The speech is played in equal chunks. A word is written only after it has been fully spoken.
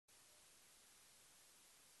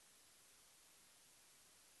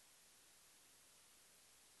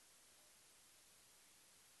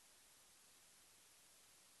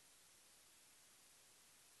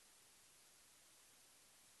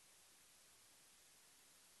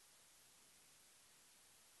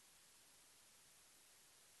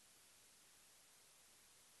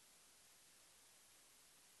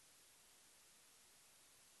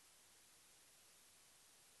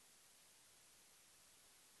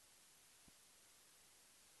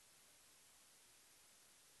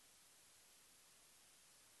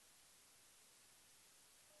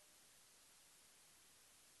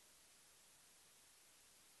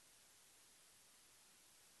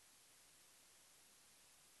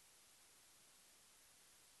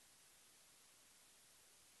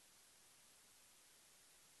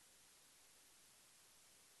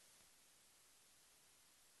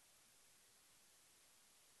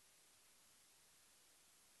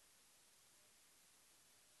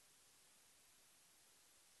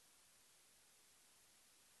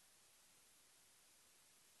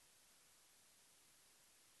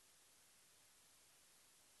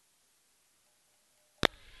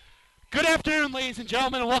Good afternoon, ladies and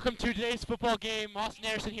gentlemen, and welcome to today's football game. Austin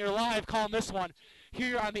Anderson here live calling this one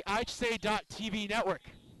here on the IHSA.TV network.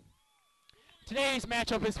 Today's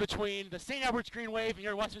matchup is between the St. Edward's Green Wave and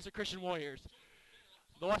your Westminster Christian Warriors.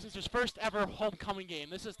 The Westminster's first ever homecoming game.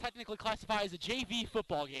 This is technically classified as a JV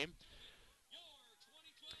football game.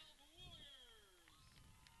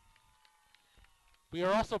 We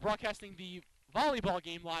are also broadcasting the volleyball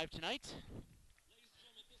game live tonight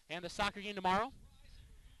and the soccer game tomorrow.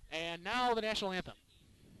 And now the national anthem.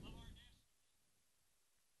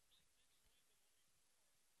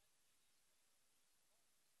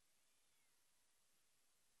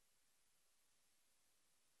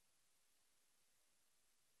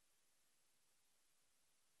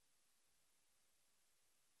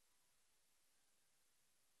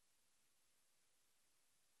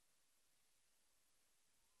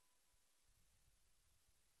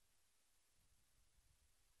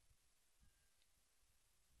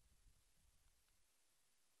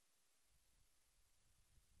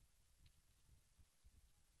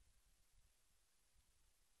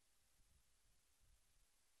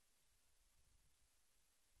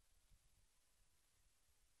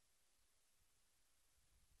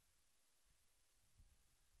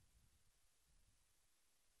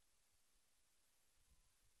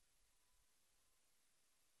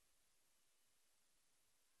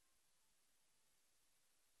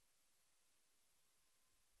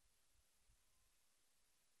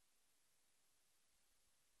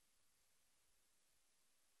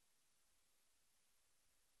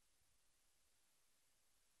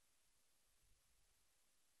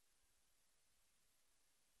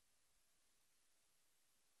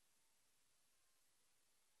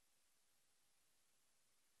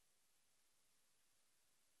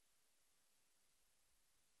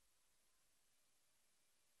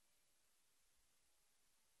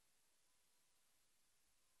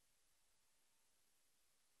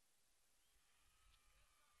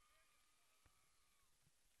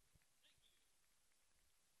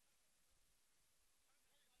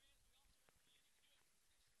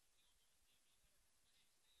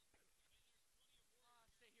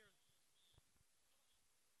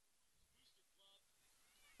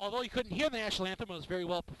 Although you couldn't hear the national anthem, it was very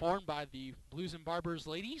well performed by the Blues and Barbers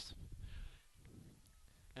ladies.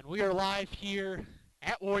 And we are live here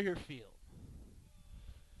at Warrior Field.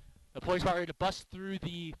 The players are ready to bust through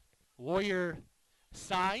the Warrior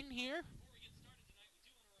sign here.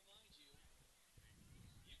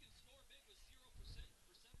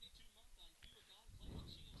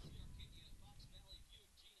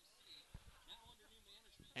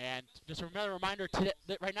 And just another reminder,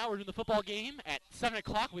 that right now we're doing the football game at 7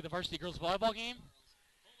 o'clock with the varsity girls volleyball game.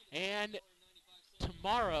 And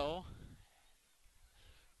tomorrow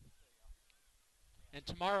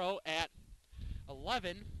at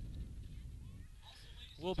 11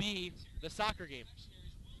 will be the soccer game.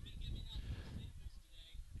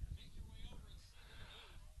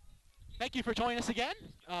 Thank you for joining us again.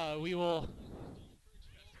 We will,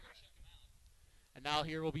 and now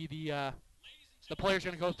here will be the players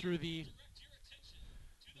going to go through the.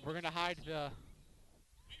 We're going to hide the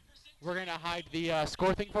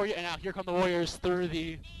score thing for you, and now here come the Warriors through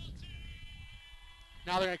the.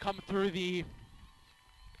 Now they're going to come through the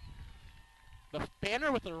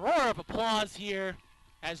banner with a roar of applause here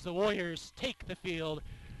as the Warriors take the field.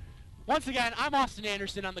 Once again, I'm Austin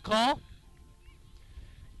Anderson on the call.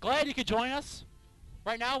 Glad you could join us.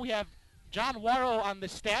 Right now we have John Warrow on the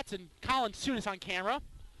stats and Colin Sunis on camera.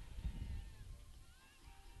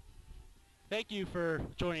 Thank you for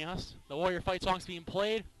joining us. The Warrior Fight song's being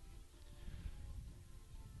played.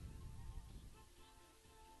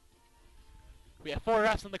 We have 4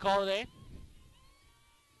 refs on the call today.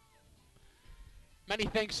 Many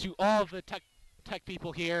thanks to all of the tech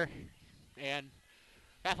people here and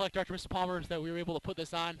Athletic Director Mr. Palmer that we were able to put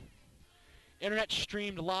this on. Internet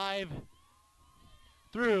streamed live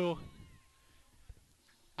through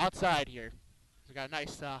outside here. We got a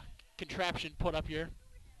nice contraption put up here.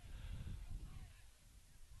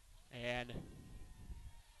 And it's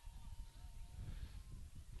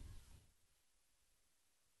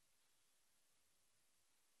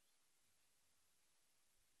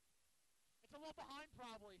a little behind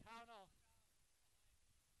probably. I don't know.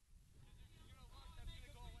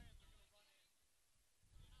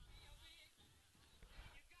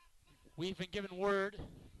 We've been given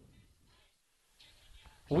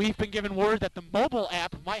word that the mobile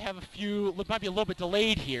app might be a little bit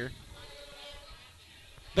delayed here.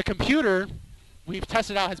 The computer we've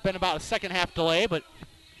tested out has been about a second half delay, but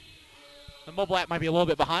the mobile app might be a little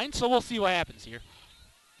bit behind, so we'll see what happens here.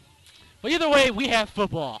 But either way, we have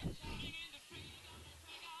football.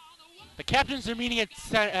 The captains are meeting at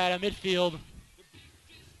a midfield.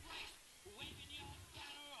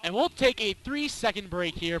 And we'll take a 3-second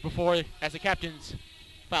break here as the captains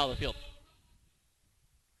file the field.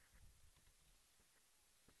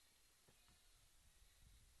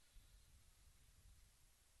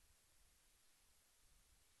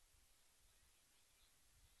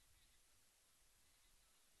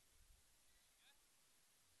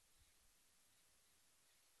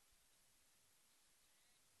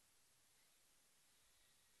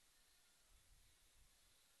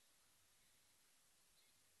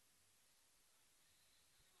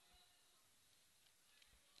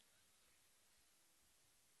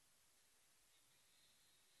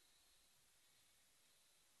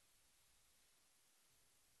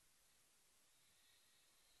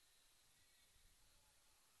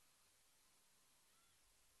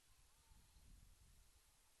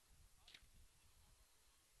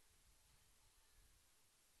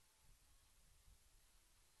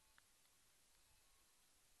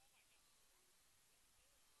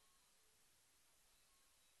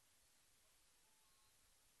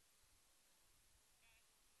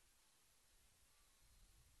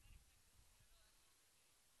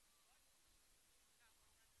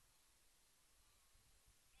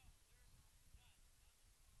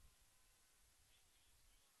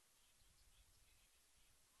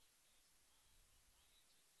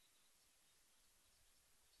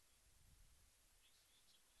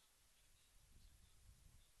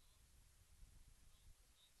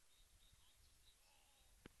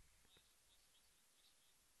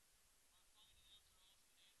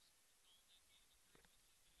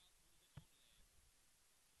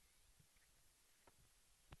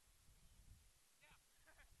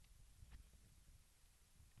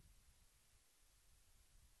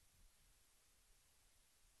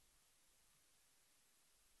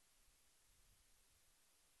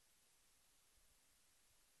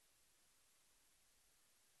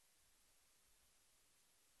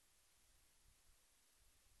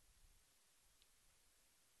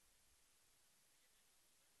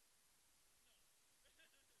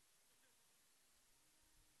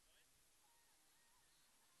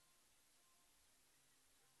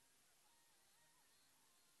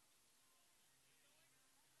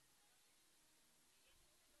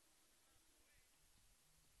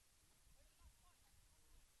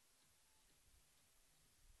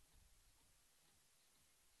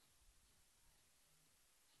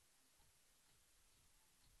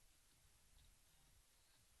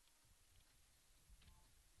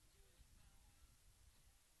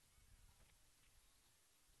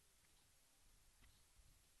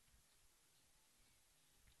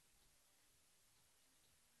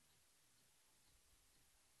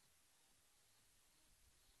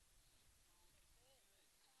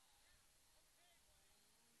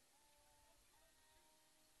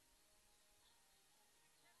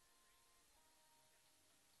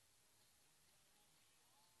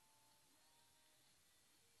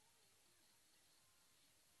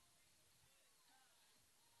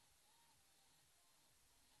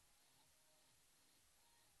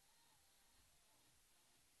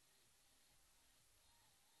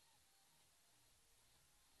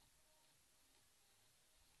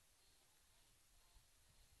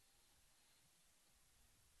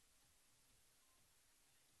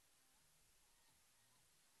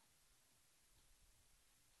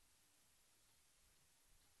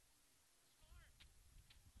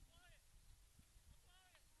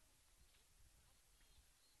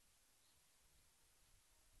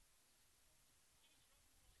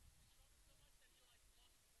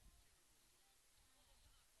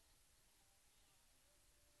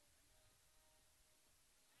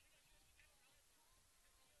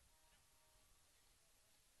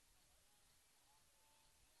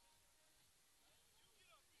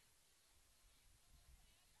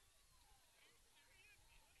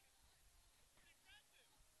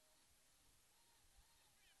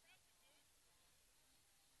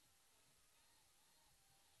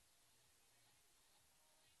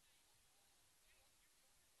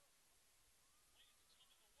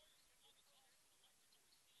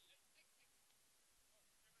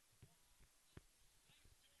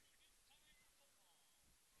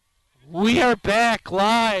 We are back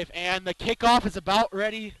live, and the kickoff is about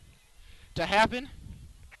ready to happen.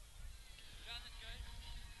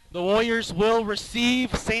 The Warriors will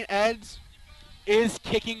receive. St. Ed's is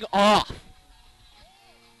kicking off.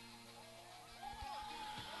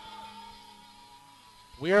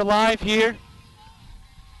 We are live here.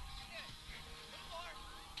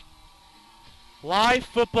 Live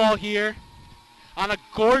football here on a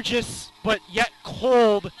gorgeous but yet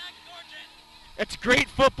cold It's great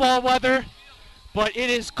football weather, but it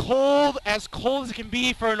is cold as it can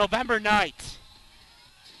be for a November night.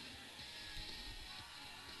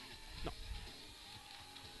 No.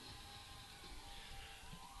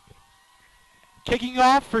 Kicking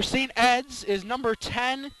off for St. Ed's is number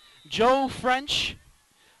 10, Joe French,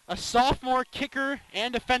 a sophomore kicker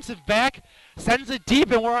and defensive back. Sends it deep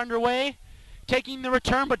and we're underway. Taking the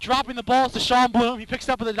return but dropping the ball to Sean Bloom. He picks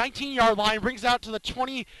up at the 19-yard line, brings it out to the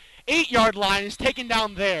 28-yard line, is taken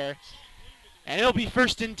down there. And it'll be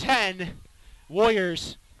 1st and 10,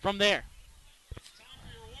 Warriors from there.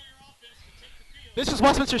 This is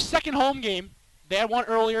Westminster's second home game. They had one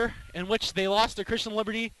earlier in which they lost to Christian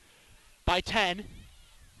Liberty by 10.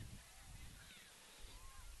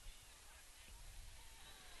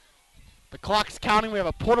 The clock's counting. We have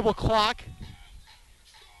a portable clock.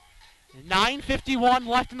 9:51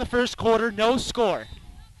 left in the first quarter, no score.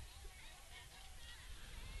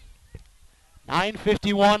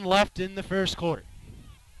 9:51 left in the first quarter.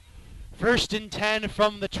 1st and 10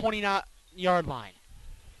 from the 20-yard line.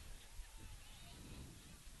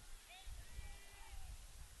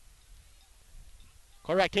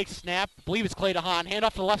 Quarterback takes a snap. I believe it's Clay DeHaan. Hand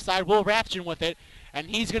off to the left side. Will Raption with it. And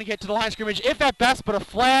he's going to get to the line of scrimmage, if at best, but a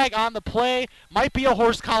flag on the play. Might be a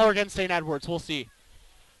horse collar against St. Edwards. We'll see.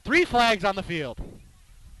 3 flags on the field.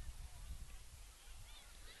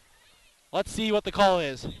 Let's see what the call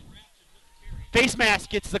is. Face mask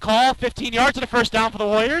gets the call. 15 yards and a first down for the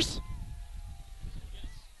Warriors.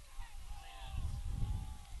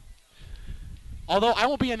 Although I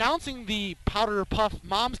will be announcing the Powder Puff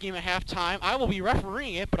Moms game at halftime, I will be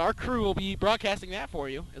refereeing it, but our crew will be broadcasting that for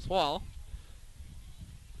you as well.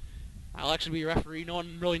 I'll actually be a referee. No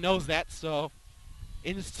one really knows that, so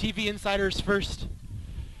TV Insider's first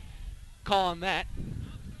call on that.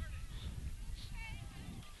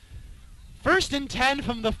 1st and 10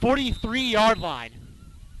 from the 43-yard line.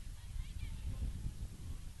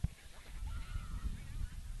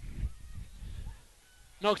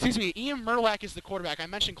 No, excuse me. Ian Merlack is the quarterback. I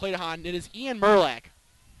mentioned Clay DeHaan. It is Ian Merlack.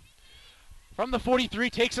 From the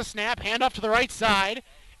 43, takes a snap, handoff to the right side,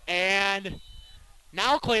 and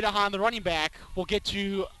now Clay DeHaan, the running back, will get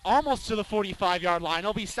to almost to the 45-yard line.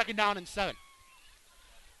 It'll be 2nd down and 7.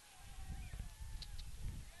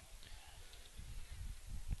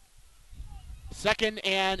 Second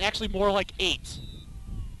and actually more like 8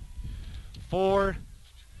 for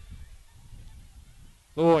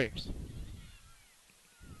the Warriors.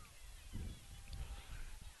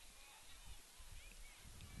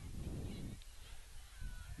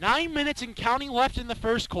 Nine minutes and counting left in the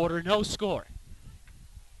first quarter, no score.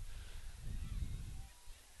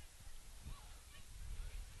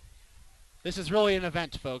 This is really an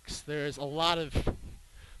event, folks. There's a lot of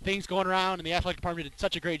things going around, and the athletic department did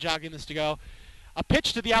such a great job getting this to go. A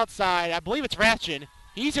pitch to the outside. I believe it's Ratchin.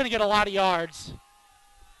 He's going to get a lot of yards.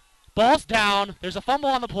 Ball's down. There's a fumble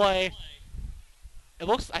on the play. It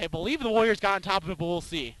looks, I believe the Warriors got on top of it, but we'll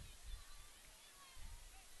see.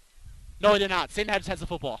 No, they did not. St. Ed's has the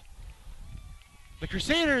football. The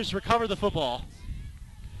Crusaders recover the football.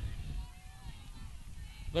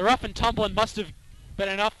 The rough and tumbling must have been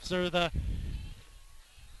enough for the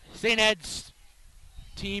St. Ed's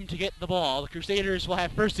team to get the ball. The Crusaders will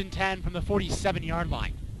have 1st and 10 from the 47-yard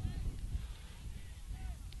line.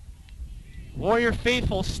 Warrior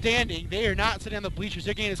faithful standing. They are not sitting on the bleachers.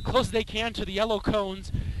 They're getting as close as they can to the yellow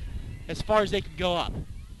cones as far as they can go up.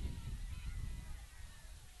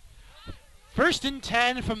 1st and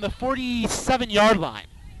 10 from the 47-yard line.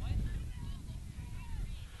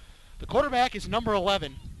 The quarterback is number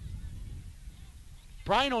 11,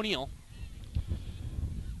 Brian O'Neill,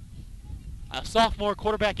 a sophomore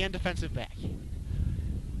quarterback and defensive back.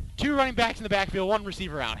 2 running backs in the backfield, 1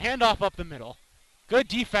 receiver out. Handoff up the middle. Good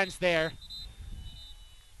defense there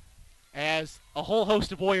as a whole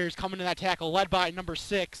host of Warriors come into that tackle, led by number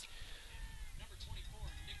 6. Number 24,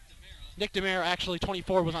 Nick DeMera, actually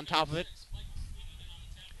 24 was on top of it.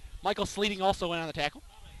 Michael Sleeting also went on the tackle.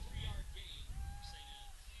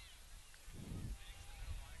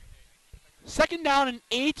 2nd down and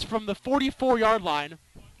 8 from the 44-yard line.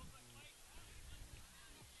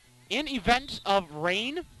 In event of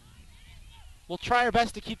rain, we'll try our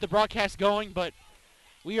best to keep the broadcast going, but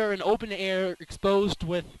we are in open air, exposed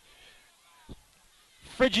with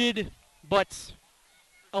frigid but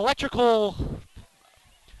electrical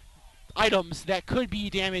items that could be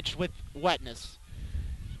damaged with wetness.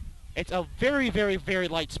 It's a very, very, very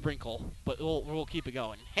light sprinkle, but we'll keep it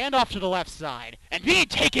going. Handoff to the left side, and being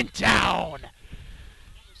taken down!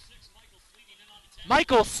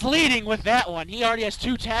 Michael Sleeting with that one. He already has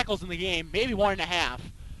 2 tackles in the game, maybe 1.5.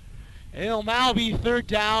 And it'll now be 3rd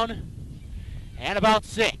down And about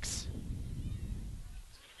 6.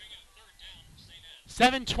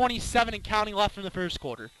 7:27 and counting left in the first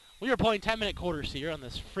quarter. We are playing 10-minute quarters here on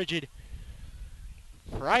this frigid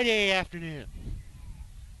Friday afternoon.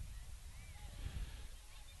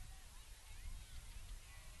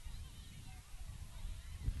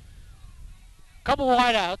 Couple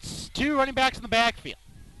wideouts, 2 running backs in the backfield.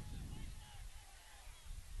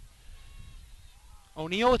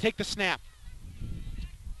 O'Neal will take the snap.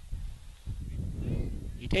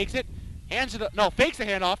 He takes it, hands it, no, fakes the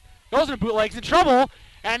handoff, goes in a bootleg, he's in trouble,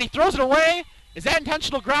 and he throws it away. Is that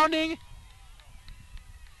intentional grounding?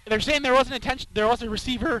 They're saying there wasn't a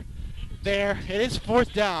receiver there. It is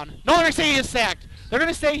 4th down. No, they're going to say he is sacked. They're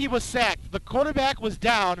going to say he was sacked. The quarterback was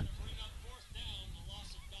down.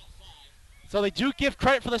 So they do give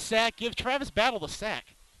credit for the sack, give Travis Battle the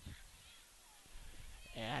sack.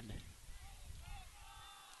 And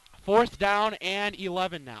 4th down and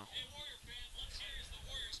 11 now.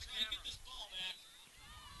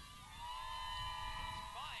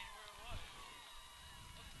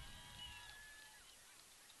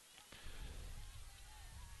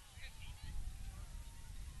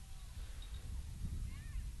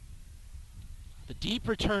 The deep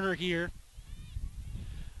returner here.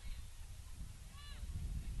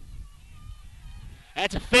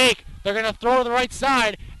 That's a fake. They're going to throw to the right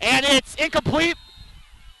side, and it's incomplete.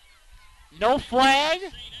 No flag.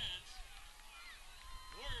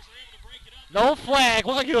 No flag.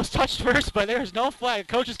 Looked like he was touched first, but there's no flag.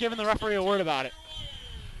 Coach is giving the referee a word about it.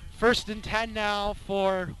 1st and 10 now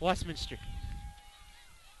for Westminster.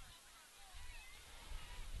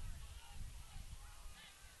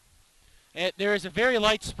 There is a very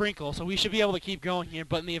light sprinkle, so we should be able to keep going here,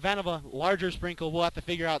 but in the event of a larger sprinkle, we'll have to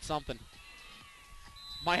figure out something.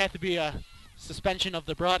 Might have to be a suspension of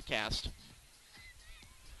the broadcast.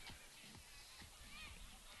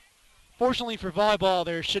 Fortunately for volleyball,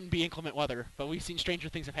 there shouldn't be inclement weather, but we've seen stranger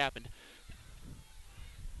things have happened.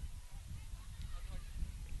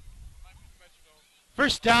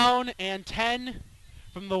 First down and 10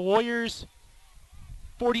 from the Warriors.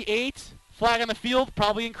 48. Flag on the field,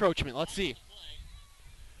 probably encroachment. Let's see.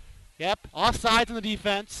 Yep, offsides on the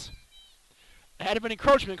defense. It had been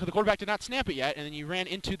encroachment because the quarterback did not snap it yet, and then you ran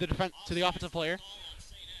into the offensive player.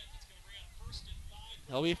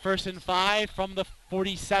 It'll be 1st and 5 from the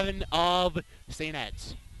 47 of St.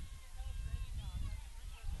 Ed's.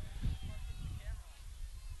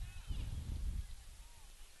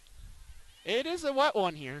 It is a wet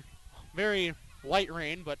one here. Very light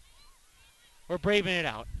rain, but we're braving it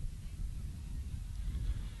out.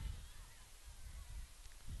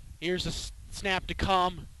 Here's the snap to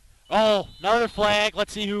come. Oh, another flag.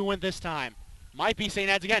 Let's see who went this time. Might be St.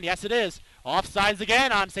 Ed's again. Yes, it is. Offsides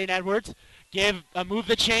again on St. Edwards. Move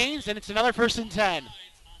the chains, and it's another 1st and 10.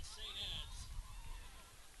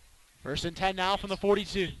 1st and 10 now from the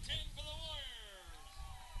 42.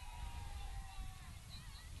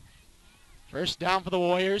 First down for the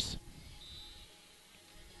Warriors.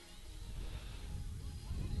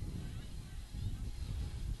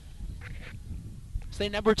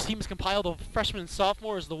 St. Edward's team is compiled of freshmen and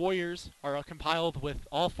sophomores. The Warriors are compiled with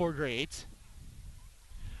all 4 grades.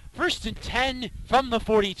 1st and 10 from the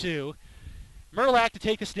 42. Merlack to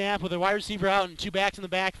take the snap with a wide receiver out and 2 backs in the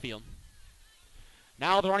backfield.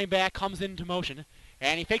 Now the running back comes into motion,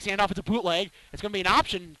 and he fakes the handoff. It's a bootleg. It's going to be an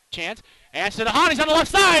option chance. And Sinahan, he's on the left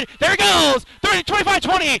side. There he goes. 30,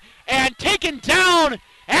 25-20, and taken down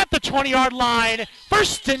at the 20-yard line.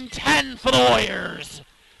 1st and 10 for the Warriors.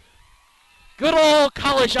 Good old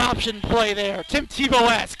college option play there. Tim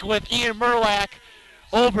Tebow-esque with Ian Merlack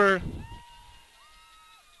over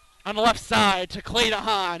on the left side to Clay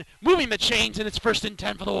DeHaan, moving the chains, and it's 1st and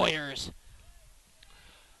 10 for the Warriors.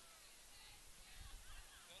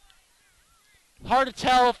 Hard to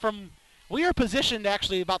tell from, we are positioned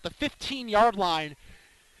actually about the 15-yard line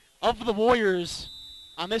of the Warriors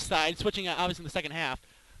on this side, switching obviously in the second half.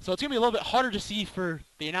 So it's going to be a little bit harder to see for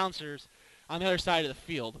the announcers on the other side of the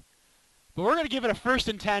field. But we're going to give it a 1st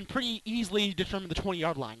and 10, pretty easily determine the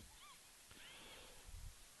 20-yard line.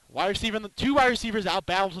 Two wide receivers out,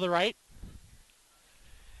 battle to the right.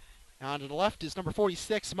 Now to the left is number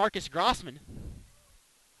 46, Marcus Grossman.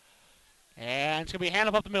 And it's going to be a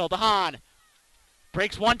handoff up the middle. DeHaan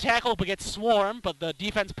breaks 1 tackle but gets swarmed, but the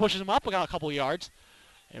defense pushes him up a couple of yards.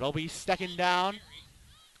 It'll be 2nd down.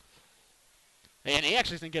 And he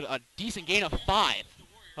actually is going to get a decent gain of 5.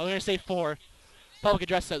 I'm going to say 4. Public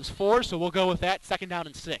address says 4, so we'll go with that. 2nd down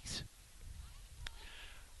and 6.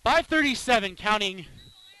 5:37 counting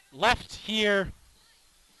left here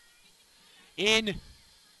in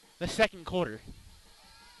the second quarter.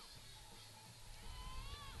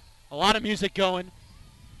 A lot of music going.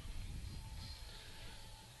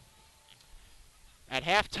 At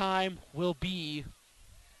halftime will be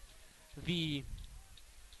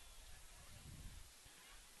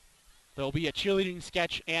there'll be a cheerleading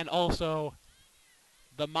sketch and also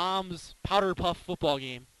the Mom's Powder Puff football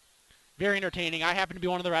game. Very entertaining. I happen to be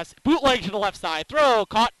one of the rest. Bootleg to the left side. Throw,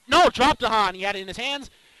 caught. No, dropped it on. He had it in his hands,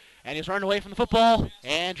 and he's running away from the football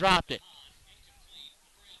and dropped it.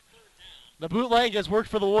 The bootleg has worked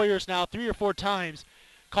for the Warriors now 3 or 4 times,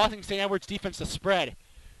 causing St. Edward's defense to spread.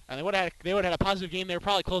 And they would have had a positive game. They were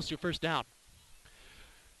probably close to a first down.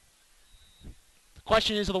 The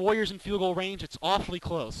question is, are the Warriors in field goal range? It's awfully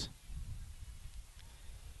close.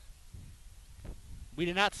 We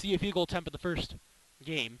did not see a field goal attempt in the first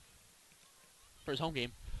game, for his home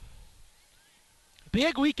game.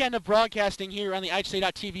 Big weekend of broadcasting here on the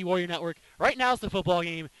IHSA.TV Warrior Network. Right now is the football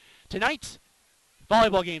game. Tonight's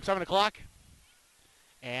volleyball game, 7 o'clock.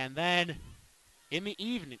 And then in the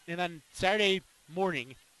evening, and then Saturday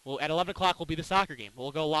morning, at 11 o'clock will be the soccer game.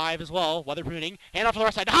 We'll go live as well, weather permitting. Hand off to the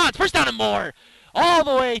right side to Hans, first down and more. All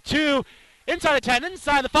the way to inside the 10,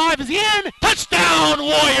 inside the 5 is he in. Touchdown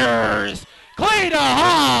Warriors! Clayton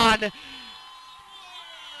Hahn!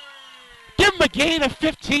 Give him a gain of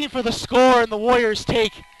 15 for the score, and the Warriors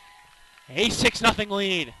take a 6-0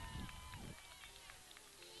 lead.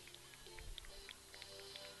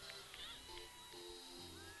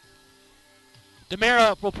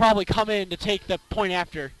 DeMera will probably come in to take the point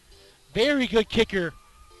after. Very good kicker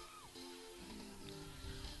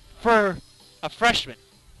for a freshman.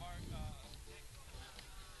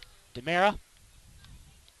 DeMera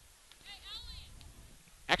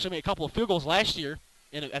actually made a couple of field goals last year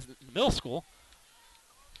in middle school.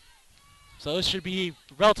 So this should be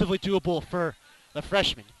relatively doable for the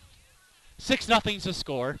freshman. 6-0 to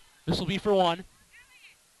score. This will be for one.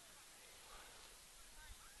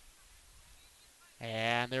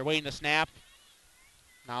 And they're waiting to snap.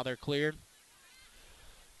 Now they're cleared.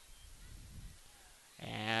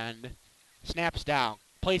 And snaps down.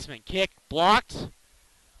 Placement, kick, blocked.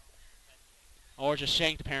 Or just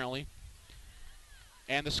shanked apparently.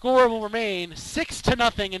 And the score will remain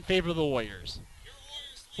 6-0 in favor of the Warriors.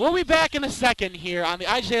 We'll be back in a second here on the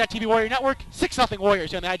IHSA.TV Warrior Network. 6-0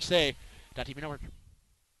 Warriors here on the IHSA.TV Network.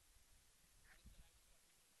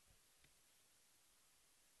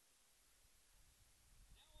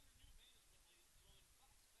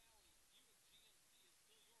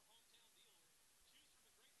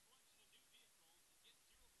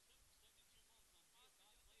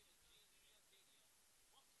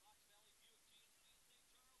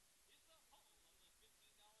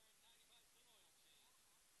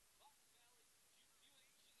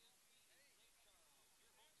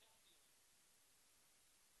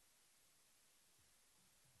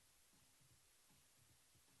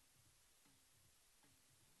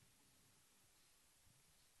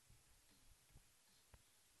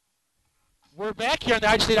 We're back here on the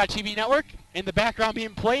IHSA.TV network. In the background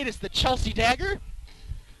being played is the Chelsea Dagger,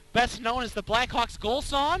 best known as the Blackhawks goal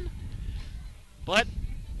song. But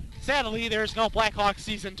sadly, there's no Blackhawks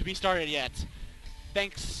season to be started yet.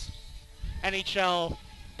 Thanks, NHL,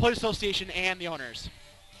 Players Association, and the owners.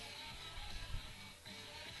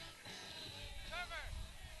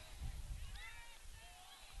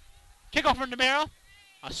 Kickoff from DeMera.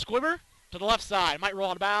 A squibber to the left side. Might roll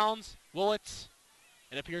out of bounds. Will it?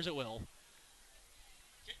 It appears it will.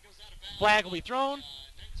 Flag will be thrown.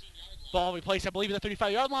 Ball will be placed, I believe, at the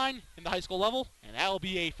 35-yard line in the high school level. And that will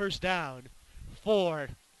be a first down for...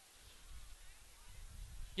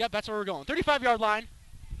 Yep, that's where we're going. 35-yard line.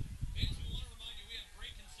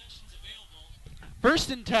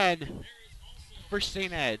 First and 10 for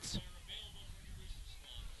St. Ed's.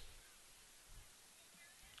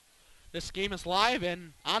 This game is live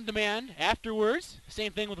and on demand afterwards.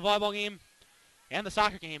 Same thing with the volleyball game and the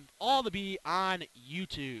soccer game. All to be on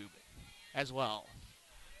YouTube as well.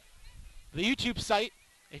 The YouTube site,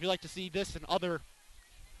 if you'd like to see this and other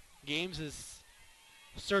games, is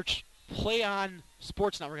search Play On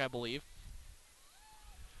Sports Network, I believe.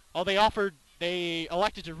 Oh, they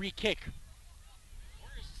elected to re-kick.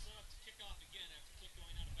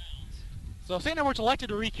 So St. Edward's elected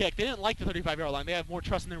to re-kick. They didn't like the 35-yard line. They have more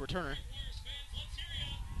trust in their returner.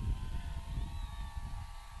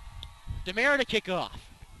 DeMera to kick off.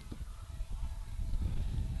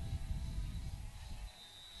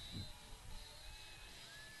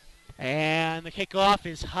 And the kickoff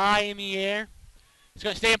is high in the air. It's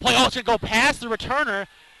going to stay in play. Oh, it's going to go past the returner.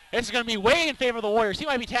 This is going to be way in favor of the Warriors. He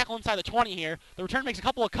might be tackled inside the 20 here. The return makes a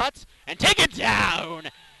couple of cuts and taken down.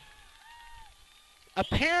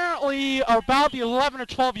 Apparently about the 11 or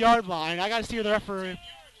 12-yard line. I got to see the referee.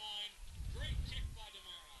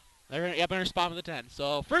 They're going to spot with the 10.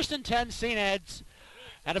 So 1st and 10, St. Ed's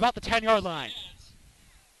at about the 10-yard line.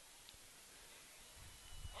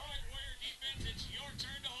 All right, Warrior defense, it's your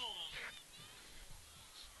turn to hold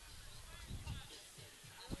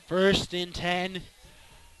them. 1st and 10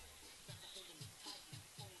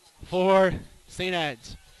 for St.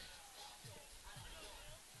 Ed's.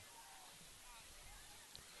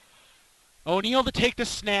 O'Neal to take the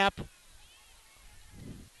snap.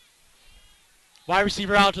 Wide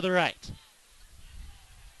receiver out to the right.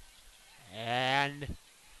 And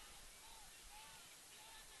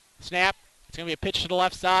snap. It's going to be a pitch to the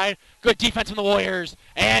left side. Good defense from the Warriors.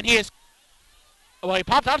 And he is, well, he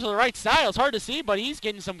popped out to the right side. It was hard to see, but he's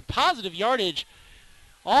getting some positive yardage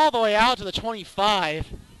all the way out to the 25.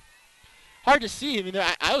 Hard to see. I mean,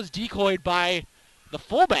 I was decoyed by the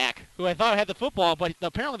fullback, who I thought had the football, but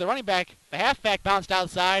apparently the running back, the halfback, bounced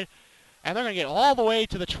outside, and they're going to get all the way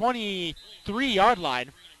to the 23-yard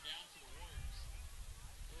line.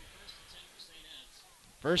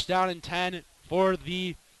 1st down and 10 for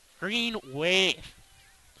the Green Wave.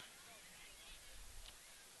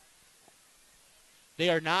 They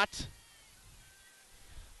are not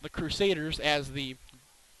the Crusaders, as the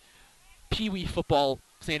Pee Wee football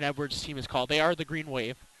St. Edward's team is called. They are the Green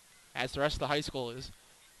Wave, as the rest of the high school is.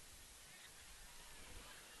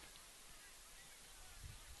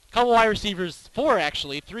 Couple wide receivers, 4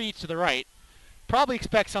 actually, 3 to the right. Probably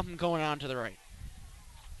expect something going on to the right.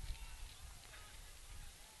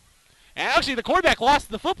 And actually, the quarterback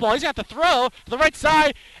lost the football. He's got to throw to the right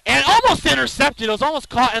side and almost intercepted. It was almost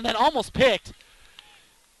caught and then almost picked.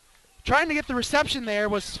 Trying to get the reception there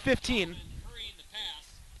was 15.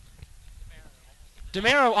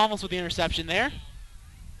 DeMero almost with the interception there.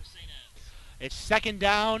 It's 2nd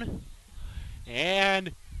down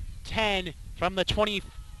and 10 from the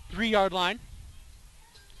 23-yard line.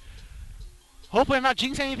 Hopefully I'm not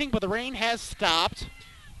jinxing anything, but the rain has stopped.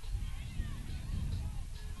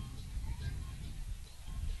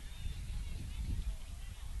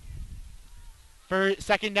 For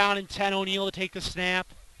 2nd down and 10, O'Neal to take the snap.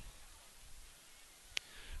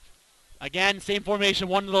 Again, same formation,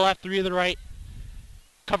 1 to the left, 3 to the right.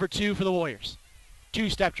 Cover 2 for the Warriors.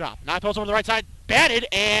 2-step drop. Now throws over the right side, batted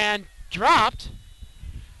and dropped.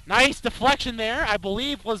 Nice deflection there, I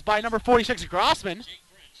believe was by number 46, Grossman.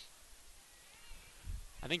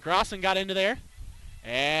 I think Grossman got into there.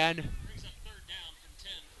 And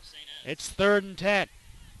it's 3rd and 10.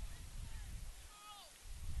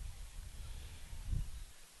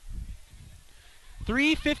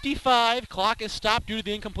 .355, clock is stopped due to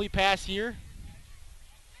the incomplete pass here.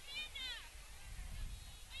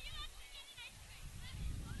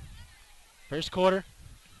 First quarter.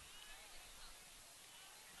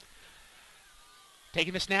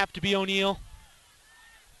 Taking the snap to be O'Neal.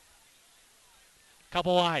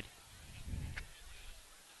 Couple wide.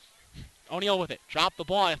 O'Neal with it. Dropped the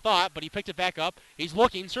ball, I thought, but he picked it back up. He's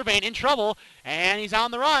looking, surveying, in trouble, and he's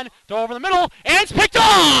on the run. Throw over the middle, and it's picked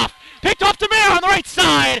off! Picked off DeMero on the right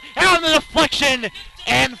side, out in the deflection,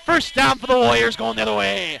 and 1st down for the Warriors going the other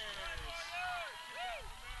way.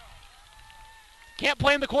 Can't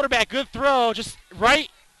blame the quarterback. Good throw, just right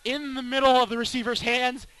in the middle of the receiver's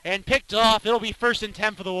hands, and picked off. It'll be 1st and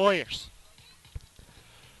 10 for the Warriors.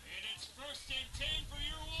 And it's 1st and 10 for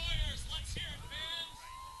your Warriors. Let's hear it, fans.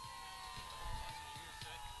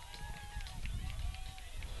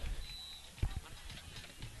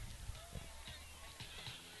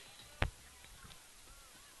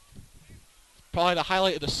 Probably the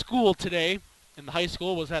highlight of the school today in the high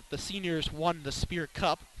school was that the seniors won the Spear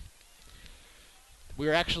Cup.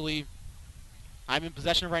 I'm in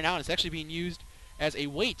possession of right now, and it's actually being used as a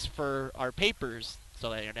weight for our papers so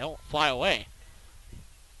they don't fly away.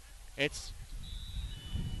 It's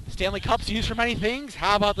Stanley Cup's used for many things.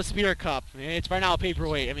 How about the Spear Cup? It's right now a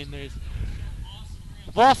paperweight. I mean, there's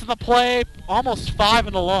loss in the play, almost 5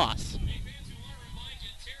 in the loss.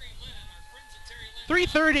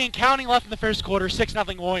 3:30 and counting left in the first quarter,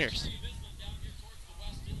 6-0 Warriors.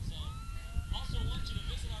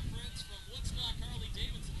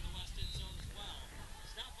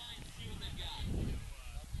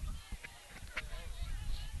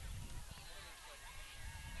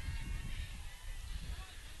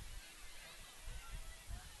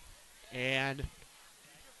 And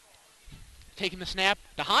taking the snap.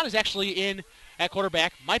 DeHaan is actually in at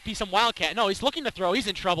quarterback. Might be some Wildcat. No, he's looking to throw. He's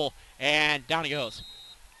in trouble. And down he goes.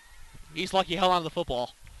 He's lucky he held on to the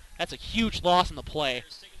football. That's a huge loss in the play.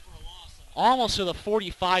 Almost to the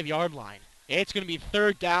 45-yard line. It's going to be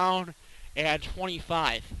 3rd down and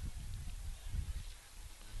 25.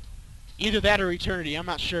 Either that or eternity. I'm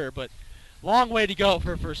not sure, but long way to go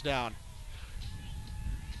for a 1st down.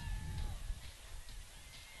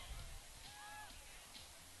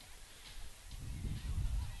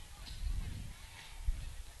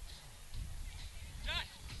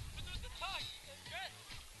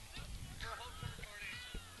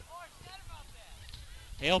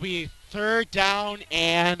 It'll be 3rd down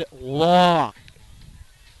and long.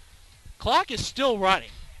 Clock is still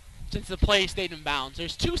running since the play stayed in bounds.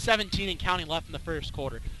 There's 2:17 and counting left in the first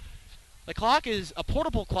quarter. The clock is a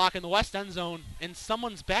portable clock in the west end zone in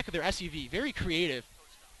someone's back of their SUV. Very creative.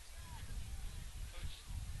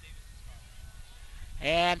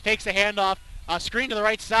 And fakes the handoff. Screen to the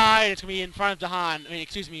right side. It's going to be in front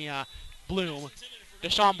of Bloom.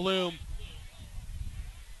 Deshaun Bloom.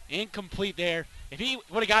 Incomplete there. If he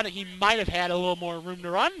would have got it, he might have had a little more room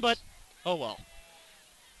to run, but oh well.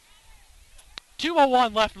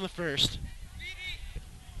 2:01 left in the first.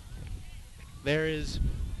 There is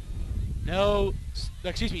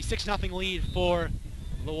 6-0 lead for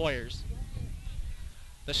the Warriors.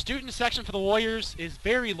 The student section for the Warriors is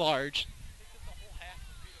very large,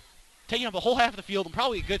 taking up the whole half of the field and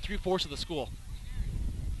probably a good 3/4 of the school.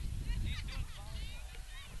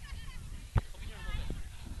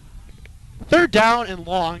 Third down and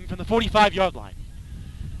long from the 45-yard line.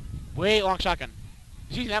 Way long shotgun.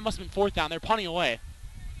 That must have been 4th down. They're punting away.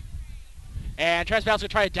 And Travis Battle's going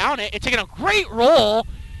to try to down it. It's taking a great roll.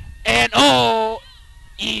 And,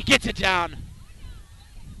 he gets it down.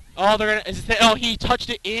 He touched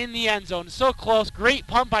it in the end zone. So close. Great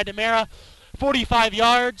punt by DeMera. 45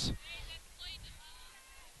 yards.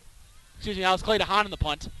 That was Clay DeHaan in the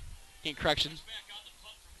punt. Getting corrections.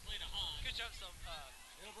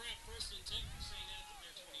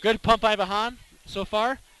 Good punt by DeHaan so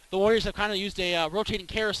far. The Warriors have kind of used a rotating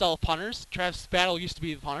carousel of punters. Travis Battle used to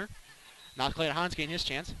be the punter. Now Clay DeHaan's getting his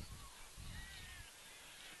chance.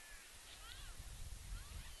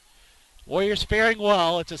 Warriors faring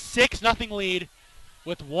well. It's a 6-0 lead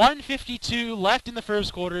with 1:52 left in the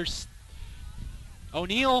first quarter.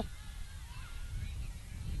 O'Neal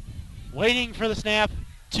waiting for the snap.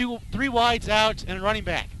 3 wides out and a running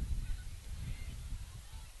back.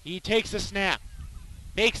 He takes the snap.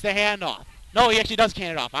 Makes the handoff. No, he actually does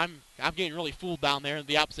can it off. I'm getting really fooled down there in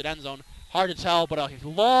the opposite end zone. Hard to tell, but a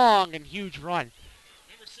long and huge run.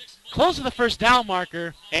 Close to the first down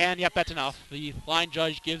marker, and yep, that's enough. The line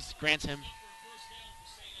judge grants him.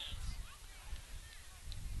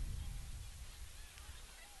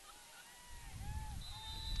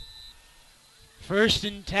 First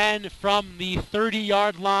and 10 from the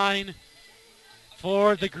 30-yard line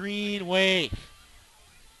for the Green Wave.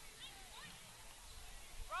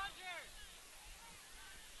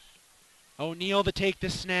 O'Neal to take the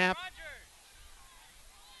snap.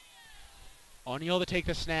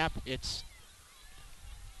 It's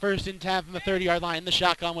first and 10 from the 30-yard line in the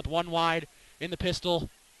shotgun with 1 wide in the pistol.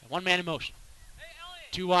 1 man in motion.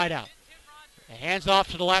 2 wide out. Hands off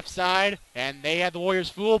to the left side, and they had the Warriors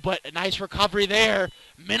fooled, but a nice recovery there.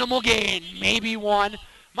 Minimal gain, maybe 1.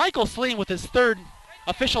 Michael Sleen with his 3rd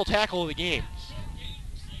official tackle of the game.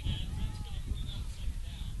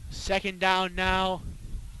 2nd down now.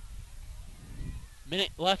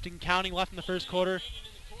 Minute left and counting left in the first quarter.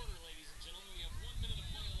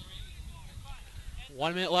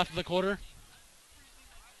 1 minute left of the quarter.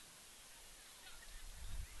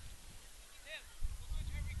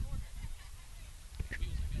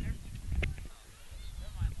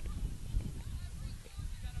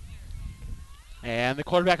 And the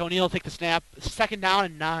quarterback O'Neal will take the snap. 2nd down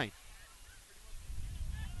and 9.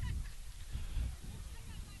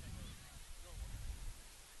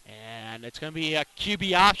 And it's going to be a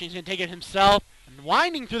QB option. He's going to take it himself. And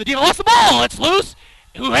winding through the deal. Lost the ball. It's loose.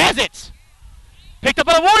 Who has it? Picked up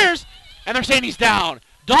by the Warriors. And they're saying he's down.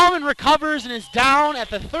 Dahlman recovers and is down at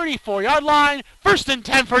the 34-yard line. 1st and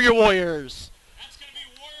 10 for your Warriors. That's going to be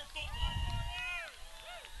Warrior football.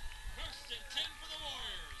 1st and 10 for the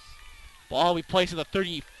Warriors. Ball we place at the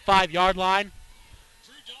 35-yard line.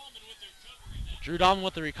 Drew Dahlman with Drew Dahlman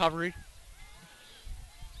with the recovery. the recovery.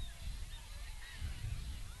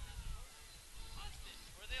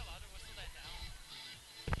 Were they allowed to whistle that down?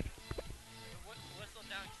 Whistle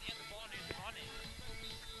down because he had the ball and he was running.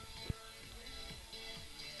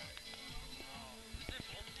 Is it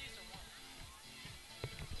both of these or one?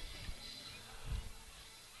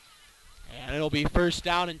 And it'll be 1st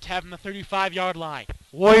down and 10 from the 35-yard line.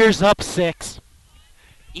 Warriors up 6.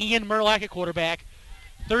 Ian Murlack at quarterback.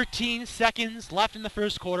 13 seconds left in the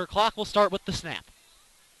first quarter. Clock will start with the snap.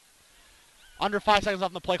 Under 5 seconds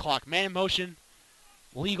left on the play clock. Man in motion.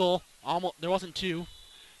 Legal. Almost. There wasn't 2.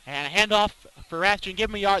 And a handoff for Ratchet. Give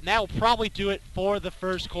him a yard. And that will probably do it for the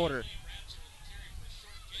first quarter.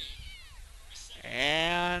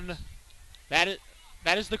 And that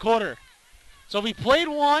is the quarter. So we played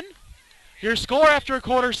 1. Your score after a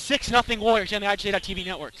quarter, 6-0 Warriors on the IHSA.TV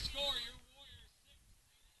network.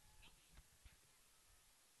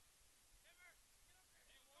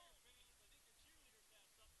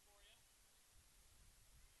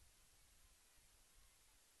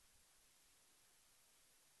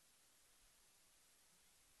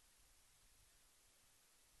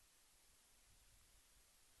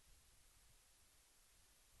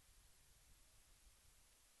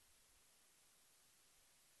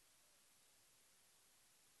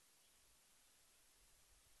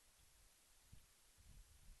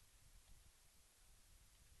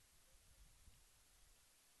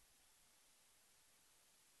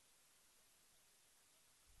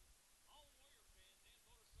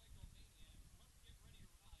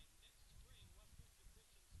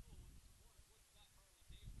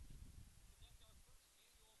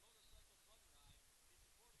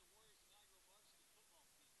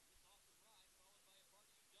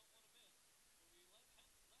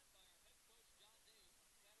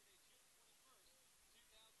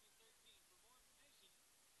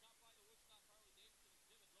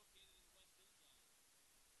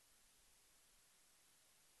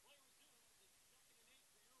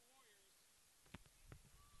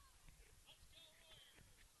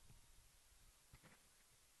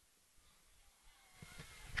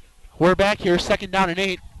 We're back here, 2nd down and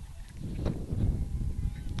 8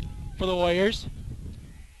 for the Warriors.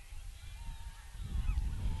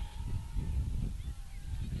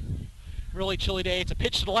 Really chilly day. It's a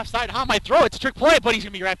pitch to the left side. Hahn might throw it. It's a trick play, but he's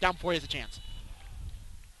going to be wrapped down before he has a chance.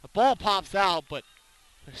 The ball pops out, but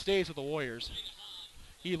it stays with the Warriors.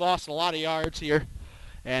 He lost a lot of yards here,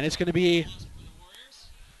 and it's going to be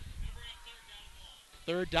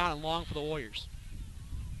 3rd down and long for the Warriors.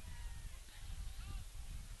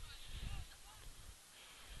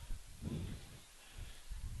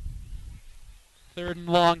 Third and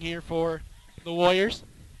long here for the Warriors.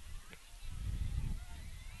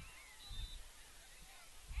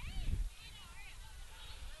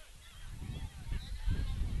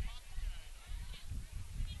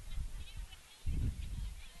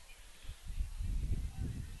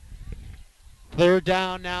 Third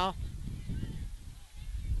down now.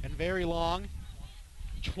 And very long.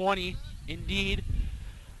 20 indeed.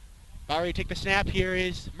 About ready to take the snap. Here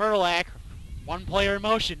is Merlack. One player in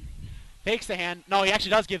motion. Fakes the hand. No, he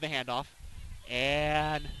actually does give the handoff.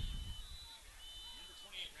 And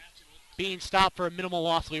being stopped for a minimal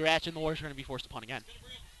loss will be Ratchet, and the Warriors are going to be forced to punt again.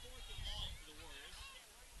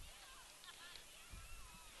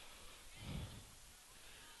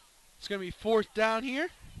 It's going to be 4th down here.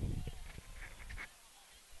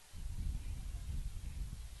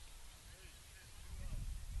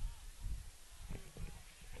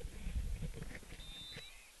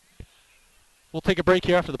 We'll take a break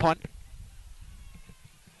here after the punt.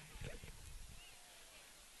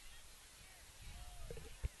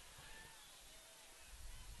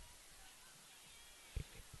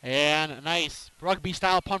 And a nice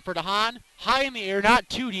rugby-style punt for DeHaan. High in the air, not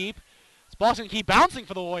too deep. This ball's going to keep bouncing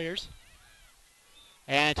for the Warriors.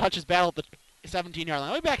 And touches battle at the 17-yard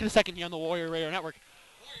line. We'll be back in a second here on the Warrior Radio Network.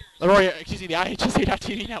 The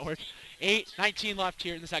IHSA.TV Network. 8:19 left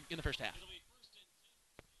here in the first half.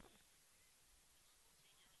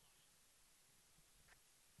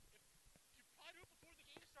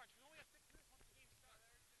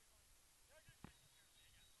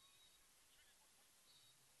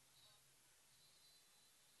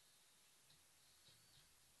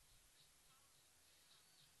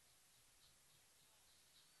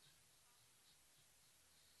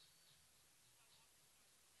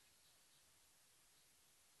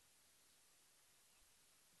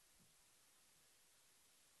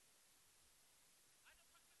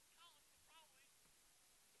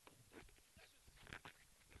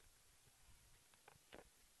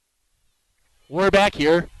 We're back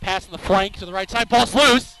here, passing the flank to the right side. Ball's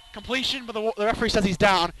loose. Completion, but the referee says he's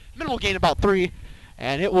down. Minimal gain about 3,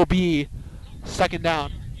 and it will be 2nd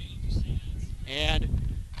down.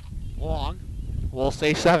 And long, we'll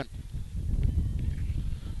say 7.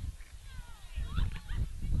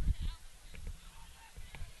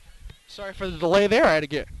 Sorry for the delay there. I had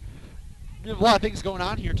to we have a lot of things going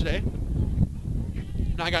on here today.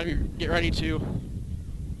 Now I got to get ready to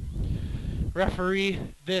referee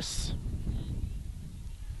this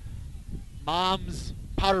Mom's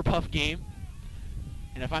Powder Puff game.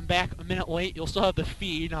 And if I'm back a minute late, you'll still have the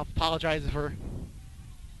feed. I'll apologize for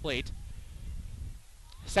late.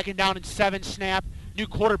 2nd down and 7 snap. New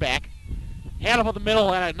quarterback. Hand up the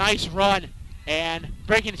middle and a nice run. And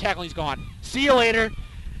breaking the tackle, he's gone. See you later.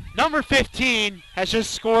 Number 15 has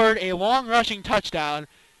just scored a long rushing touchdown.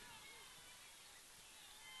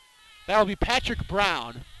 That'll be Patrick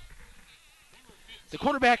Brown. The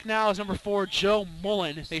quarterback now is number 4, Joe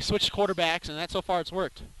Mullen. They switched quarterbacks, and so far it's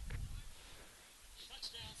worked.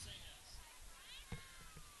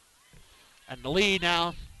 And the lead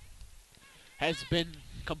now has been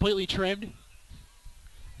completely trimmed.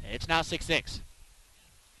 It's now 6-6.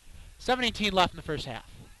 7:18 left in the first half.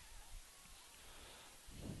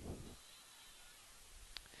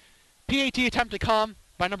 PAT attempt to come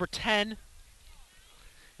by number 10.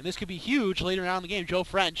 And this could be huge later on in the game. Joe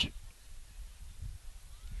French.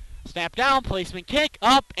 Snap down, placement kick,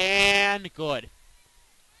 up, and good.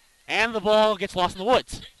 And the ball gets lost in the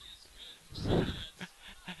woods.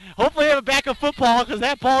 Hopefully they have a backup football because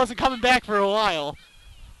that ball isn't coming back for a while.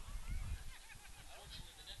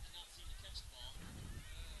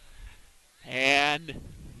 And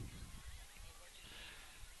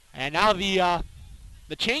now the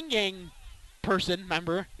chain gang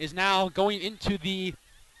member is now going into the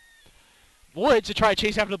woods to try to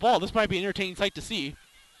chase after the ball. This might be an entertaining sight to see.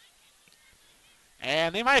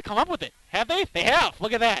 And they might have come up with it. Have they? They have.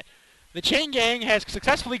 Look at that. The chain gang has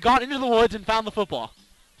successfully gone into the woods and found the football.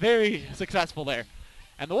 Very successful there.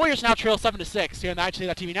 And the Warriors now trail 7-6 here on the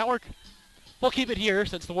IHSA.TV network. We'll keep it here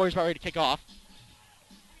since the Warriors are about ready to kick off.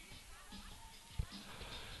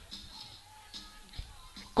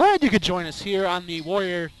 Glad you could join us here on the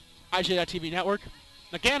Warrior IJ.TV network.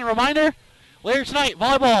 Again, a reminder, later tonight,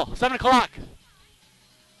 volleyball, 7 o'clock.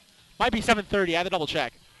 Might be 7:30, I have to double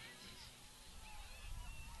check.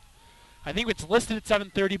 I think it's listed at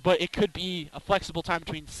 7:30, but it could be a flexible time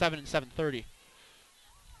between 7 and 7:30.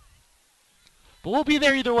 But we'll be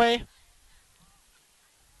there either way. Your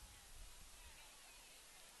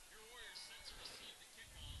Warriors set to receive the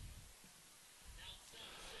kickoff.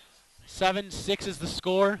 Down 7-6 is the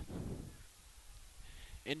score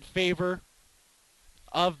in favor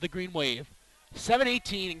of the Green Wave.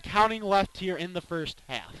 7:18 and counting left here in the first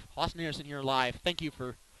half. Austin Anderson here live. Thank you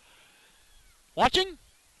for watching.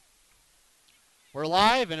 We're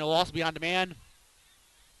live, and it'll also be on demand.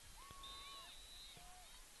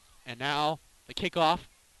 And now the kickoff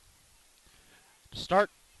to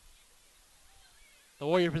start the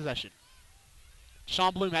Warrior possession.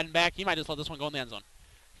 Sean Bloom heading back. He might just let this one go in the end zone.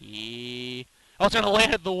 Oh, it's going to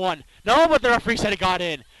land at the 1. No, but the referee said it got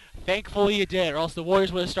in. Thankfully it did, or else the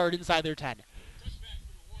Warriors would have started inside their 10. touchback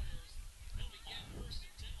for the Warriors. They'll begin first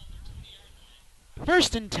and 10 on their 20-yard line.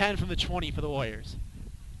 First and 10 from the 20 for the Warriors.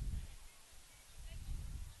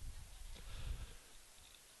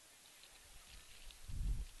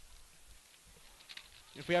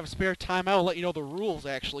 If we have a spare time, I will let you know the rules,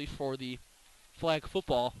 actually, for the flag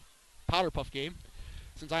football powder puff game.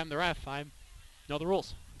 Since I'm the ref, I know the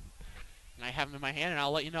rules. And I have them in my hand, and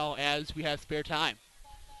I'll let you know as we have spare time.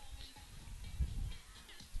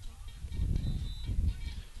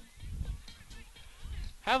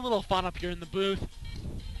 Have a little fun up here in the booth.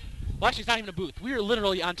 Well, actually, it's not even a booth. We are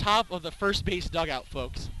literally on top of the first base dugout,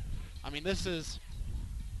 folks. I mean, this is...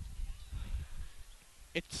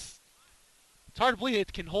 It's hard to believe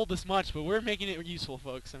it can hold this much, but we're making it useful,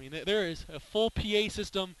 folks. I mean, there is a full PA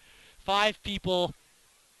system, 5 people,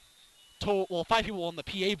 5 people on the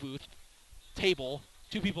PA booth table,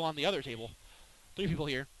 2 people on the other table, 3 people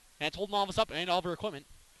here, and it's holding all of us up and all of our equipment.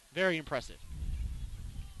 Very impressive.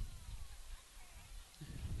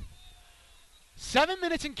 7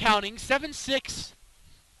 minutes and counting, 7-6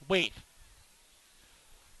 Wave.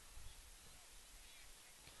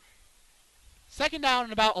 Second down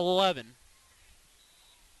and about 11.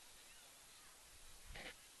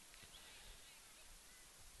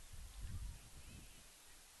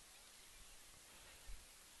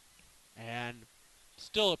 And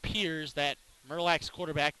still appears that Merlak's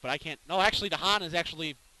quarterback, but I can't... No, actually, DeHaan is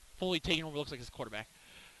actually fully taken over. Looks like his quarterback.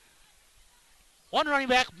 1 running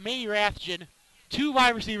back, May Rathjen. 2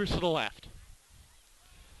 wide receivers to the left.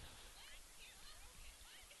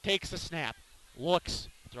 Takes the snap. Looks.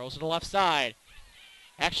 Throws to the left side.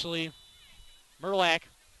 Actually, Merlak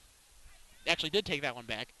actually did take that one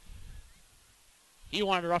back. He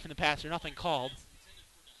wanted to rough in the passer. Nothing called.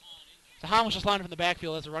 DeHaan was just lined up in the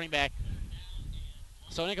backfield as a running back.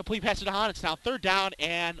 So an incomplete pass to DeHaan. It's now 3rd down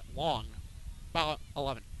and long. About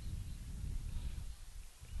 11.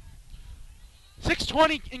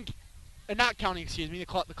 6:20 and not counting, excuse me. The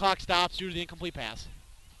clock stops due to the incomplete pass.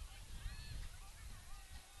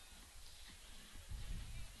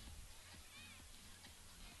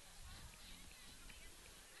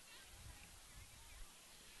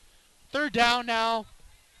 Third down now.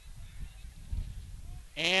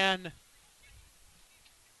 And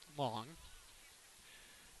long.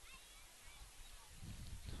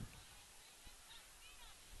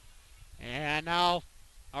 And now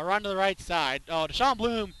a run to the right side. Oh, Deshaun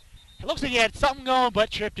Bloom, it looks like he had something going,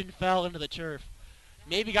 but tripped and fell into the turf.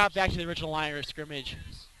 Maybe got back to the original line of scrimmage.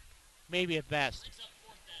 Maybe at best.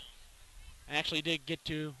 And actually did get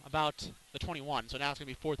to about the 21, so now it's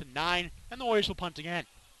going to be 4th and 9, and the Warriors will punt again.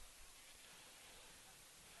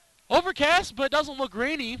 Overcast, but it doesn't look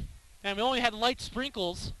rainy, and we only had light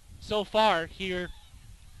sprinkles so far here.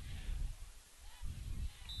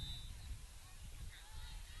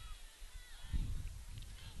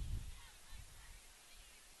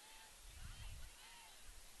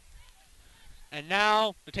 And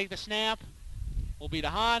now, to take the snap, will be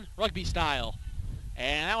DeHaan, rugby style.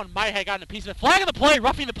 And that one might have gotten a piece of it. Flag on the play,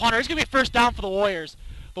 roughing the punter. It's going to be a first down for the Warriors.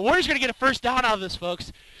 The Warriors are going to get a first down out of this,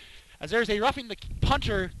 folks, as there's a roughing the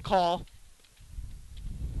punter call.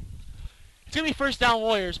 It's going to be first down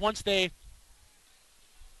Warriors once they...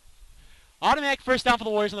 Automatic first down for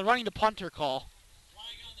the Warriors, and they're running the punter call. Flag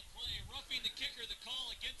on the play, roughing the kicker, the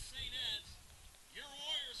call against St. Ed's. Your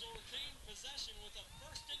Warriors will retain possession with a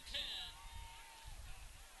 1st and 10.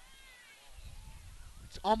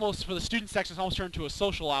 It's almost, for the student section, it's almost turned to a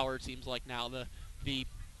social hour, it seems like now. The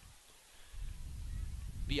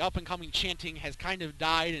up-and-coming chanting has kind of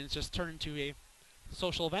died, and it's just turned into a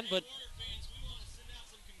social event, but... Warrior fans, we want to send out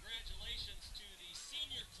some congratulations to the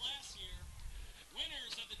senior class here.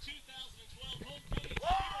 Winners of the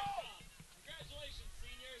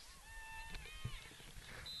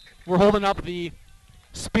We're holding up the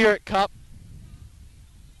Spirit Cup.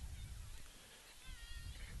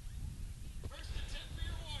 First and 10 for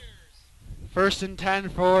your Warriors. First and 10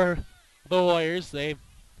 for the Warriors. The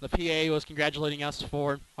PA was congratulating us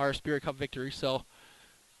for our Spirit Cup victory, so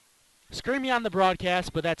screaming on the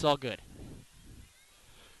broadcast, but that's all good.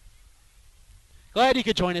 Glad you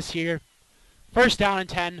could join us here. First down and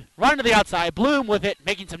 10. Run to the outside. Bloom with it,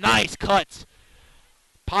 making some nice cuts.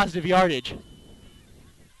 Positive yardage.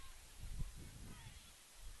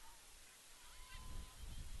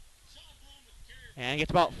 And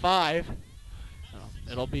gets about 5.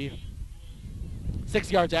 It'll be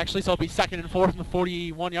 6 yards actually, so it'll be 2nd and 4 from the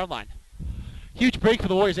 41-yard line. Huge break for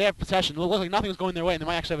the Warriors. They have possession. It looks like nothing was going their way, and they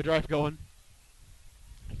might actually have a drive going.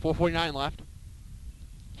 4:49 left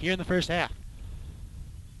here in the first half.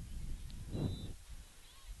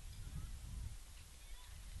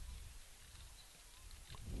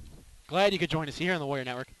 Glad you could join us here on the Warrior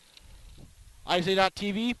Network.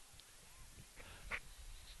 ISA.TV.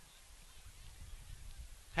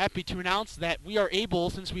 Happy to announce that we are able,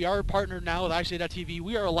 since we are partnered now with ISA.TV,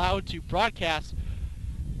 we are allowed to broadcast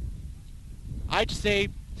ISA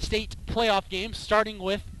state playoff games, starting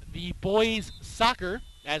with the boys soccer,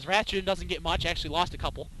 as Ratchet doesn't get much, actually lost a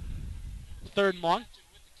couple. 3rd and long.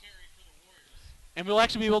 And we'll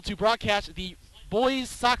actually be able to broadcast the boys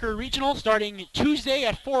soccer regional starting Tuesday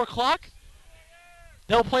at 4 o'clock.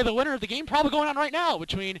 They'll play the winner of the game, probably going on right now,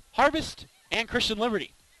 between Harvest and Christian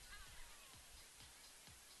Liberty.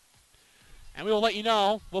 And we will let you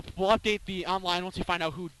know. We'll update the online once we find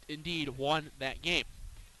out who indeed won that game.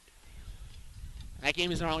 And that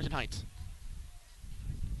game is in Arlington Heights.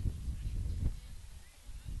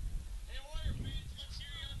 Hey, Warrior fans, let's hear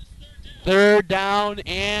you on this 3rd down. 3rd down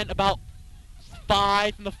and about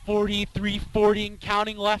 5 from the 40, 3:40 and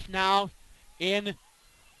counting left now in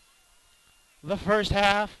the first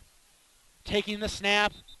half. Taking the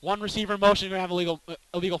snap, 1 receiver in motion. We're going to have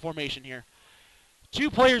illegal formation here.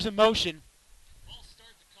 2 players in motion. I'll start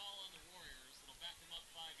the call on the Warriors. It'll back them up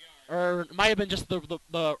 5 yards. Or it might have been just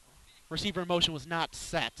the receiver in motion was not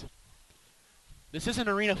set. This is an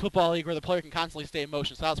arena football league where the player can constantly stay in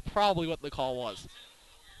motion, so that's probably what the call was.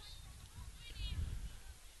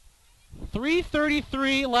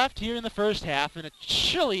 3:33 left here in the first half, and a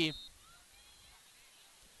chilly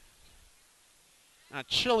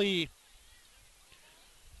Friday,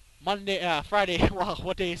 well,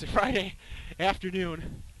 what day is it? Friday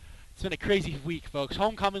afternoon. It's been a crazy week, folks.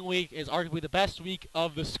 Homecoming week is arguably the best week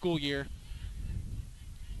of the school year.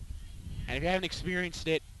 And if you haven't experienced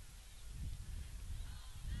it,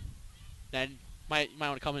 then you might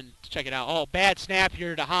want to come and check it out. Oh, bad snap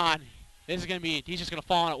here to Han. He's just going to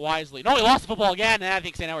fall on it wisely. No, he lost the football again, and I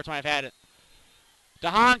think St. Edward's might have had it.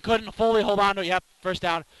 DeHaan couldn't fully hold on to it. Yep, first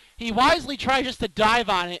down. He wisely tried just to dive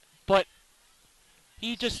on it, but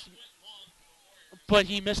he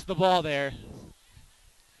missed the ball there.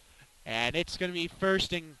 And it's going to be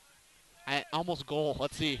first and almost goal.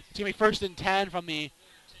 Let's see. It's going to be 1st and 10 from the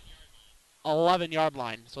 11-yard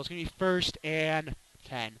line. So it's going to be 1st and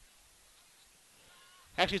 10.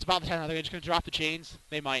 Actually, it's about the 10. Are they just going to drop the chains?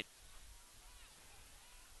 They might.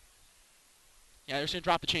 Yeah, they're just going to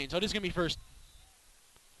drop the chains. So it is going to be first.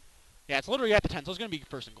 Yeah, it's literally at the 10, so it's going to be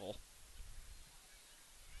 1st and goal.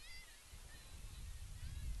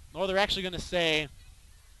 Or they're actually going to say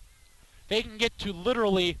they can get to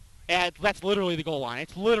literally, that's literally the goal line.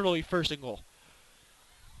 It's literally 1st and goal.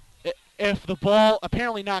 If the ball,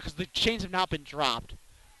 apparently not, because the chains have not been dropped.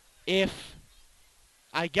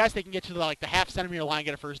 I guess they can get to the half centimeter line and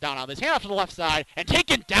get a first down on this. Hand off to the left side and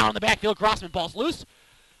taken down in the backfield. Grossman, ball's loose.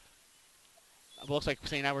 It looks like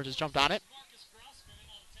St. Edward's just jumped on it.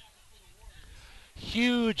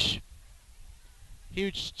 Huge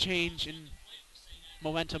change in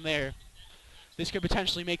momentum there. This could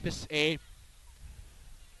potentially make this a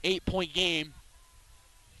 8-point game.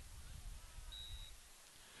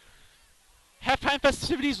 Halftime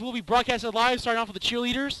festivities will be broadcasted live, starting off with the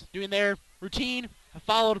cheerleaders doing their routine,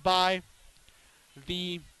 followed by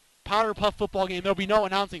the Powder Puff football game. There'll be no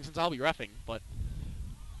announcing since I'll be reffing, but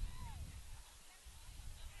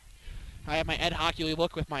I have my Ed Hockley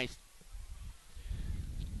look with my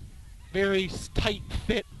very tight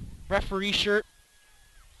fit referee shirt.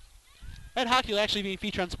 Ed Hockley actually being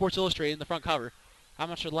featured on Sports Illustrated in the front cover. I'm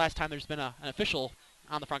not sure the last time there's been an official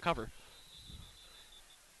on the front cover.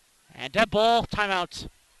 And dead ball, timeout,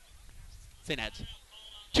 St. Ed's.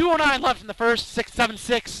 2:09 left in the first,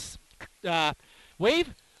 6-7-6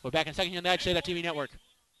 wave. We're back in a second here on the ISA.TV network.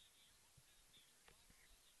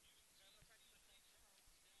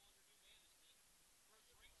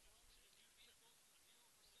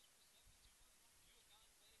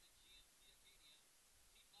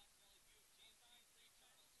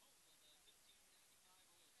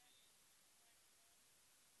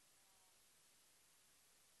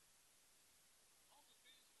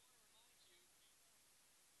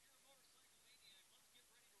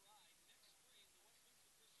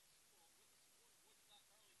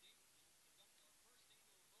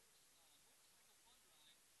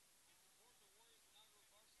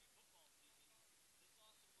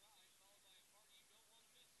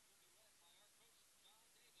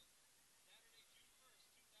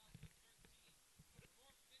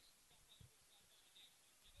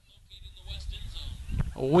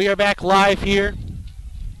 We are back live here.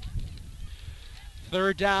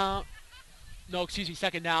 Third down. No, excuse me,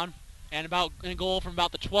 second down. And about in goal from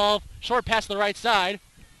about the 12. Short pass to the right side.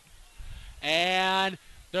 And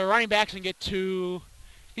the running back's going to get to...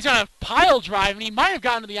 He's going to pile drive, and he might have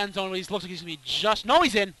gotten to the end zone, but he looks like he's going to be just... No,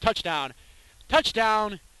 he's in. Touchdown.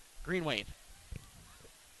 Touchdown, Green Wave.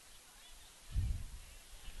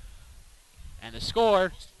 And the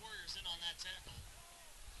score...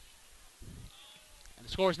 And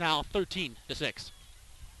the score is now 13-6.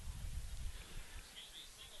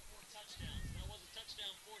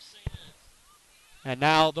 And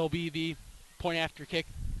now there'll be the point after kick.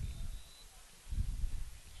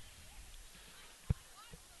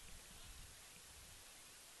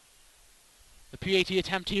 The PAT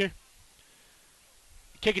attempt here.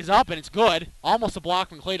 The kick is up and it's good. Almost a block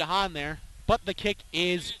from Clay DeHaan there. But the kick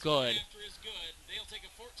is good.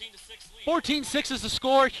 14-6 is the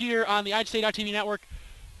score here on the IHSA.TV network.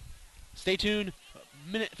 Stay tuned.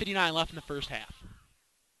 Minute 59 left in the first half.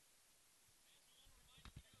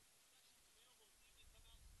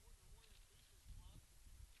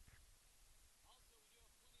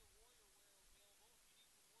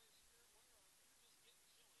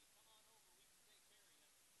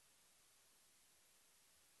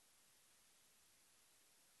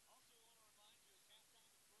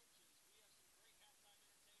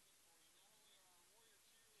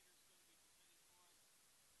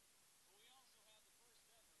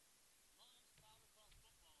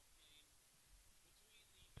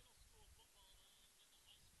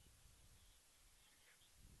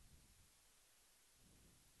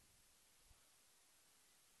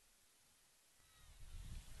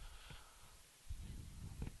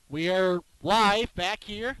 We are live back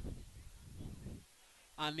here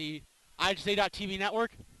on the IHSA.TV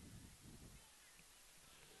network.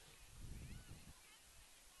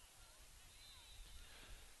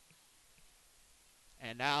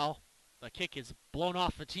 And now the kick is blown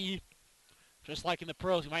off the tee. Just like in the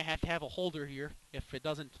pros, you might have to have a holder here if it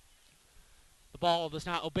doesn't, the ball does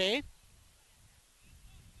not obey.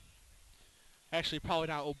 Actually, probably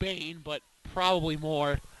not obeying, but probably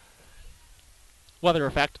more weather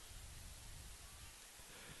effect.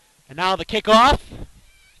 And now the kickoff,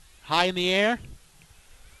 high in the air.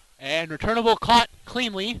 And returnable caught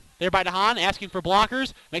cleanly there by DeHaan, asking for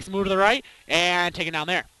blockers. Makes a move to the right, and taken down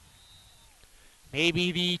there.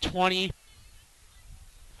 Maybe the 20.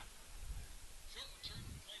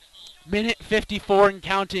 Minute 54 and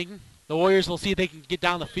counting. The Warriors will see if they can get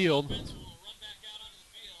down the field.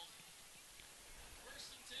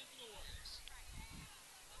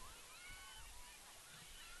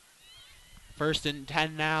 First and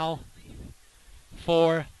 10 now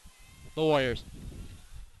for the Warriors.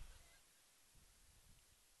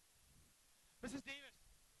 Mrs. Davis.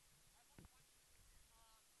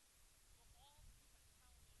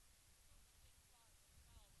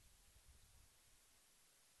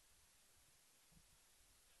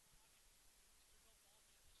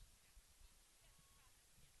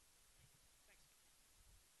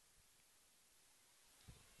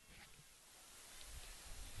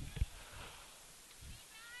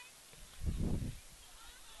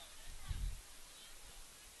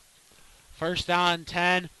 First down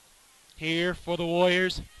 10 here for the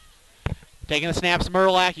Warriors. Taking the snaps,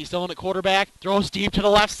 Merlack. He's still in the quarterback. Throws deep to the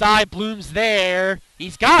left side. Bloom's there.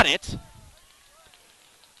 He's got it.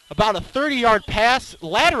 About a 30-yard pass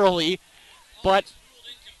laterally, but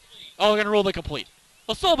they're going to rule it complete.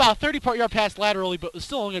 Well, still about a 30-yard pass laterally, but it's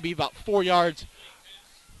still only going to be about 4 yards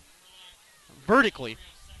vertically.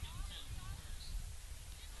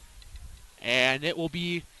 And it will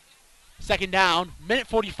be second down. Minute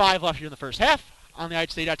 45 left here in the first half on the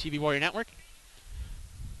IHSA.TV Warrior Network.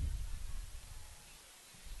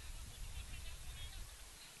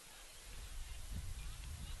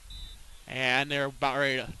 And they're about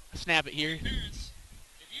ready to snap it here.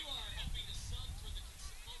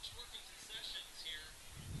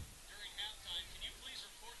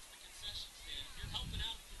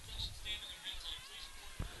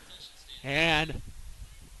 And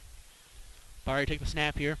Barry take the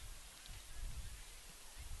snap here.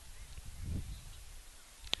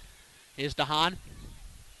 Is DeHaan.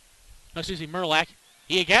 No, excuse me, Merlack.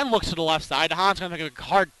 He again looks to the left side. DeHaan's going to make a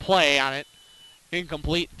hard play on it.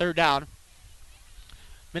 Incomplete. Third down.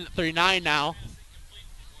 Minute 39 now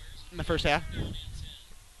in the first half.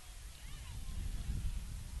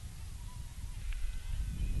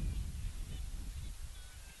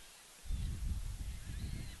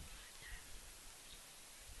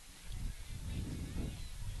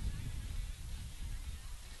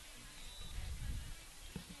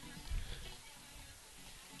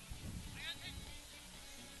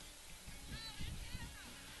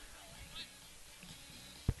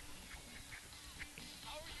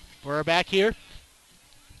 We're back here.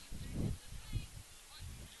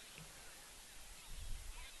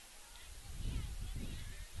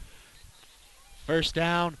 First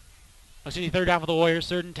down. Third down for the Warriors.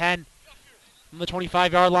 3rd and 10. From the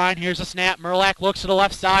 25-yard line, here's a snap. Merlack looks to the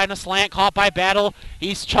left side and a slant caught by Battle.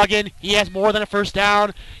 He's chugging. He has more than a first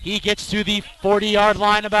down. He gets to the 40-yard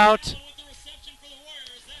line about.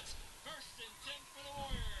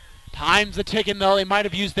 Time's the ticking, though. They might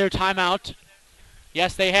have used their timeout.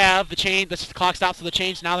 Yes, they have. The clock stops for the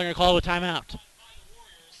change. Now they're going to call it a timeout.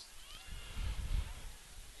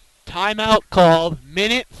 Timeout called.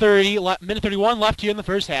 Minute 31 left here in the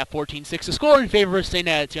first half. 14-6 to score in favor of St.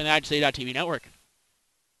 Ed's here on the IHSA.TV network.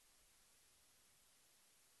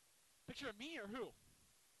 Picture of me or who?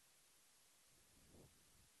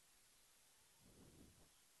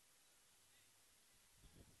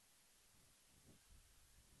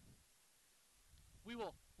 We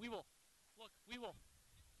will. Look, we will.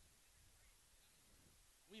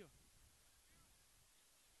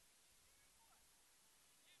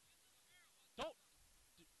 Don't.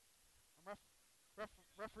 I'm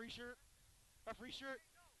referee shirt. Referee shirt.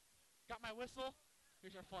 Got my whistle.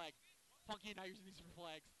 Here's our flag. Funky and I using these for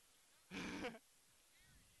flags.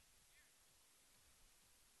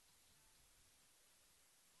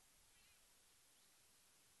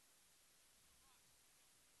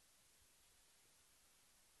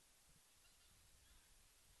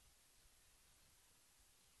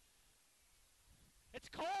 It's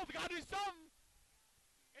cold. We gotta do something.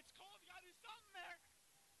 It's cold. We gotta do something there.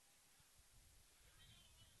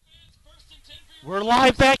 We're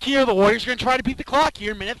live back here. The Warriors are going to try to beat the clock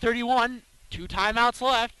here. Minute 31. 2 timeouts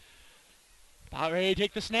left. About ready to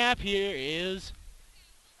take the snap here is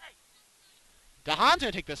DeHaan's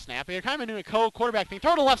going to take the snap. They're kind of doing a quarterback thing.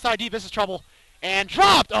 Throw to the left side deep. This is trouble. And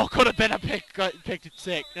dropped. Oh, could have been a pick at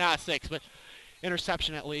 6. Not 6, but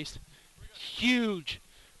interception at least. Huge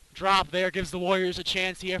drop there. Gives the Warriors a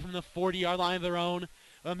chance here from the 40-yard line of their own.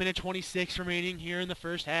 1:26 remaining here in the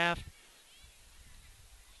first half.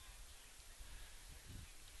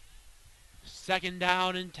 2nd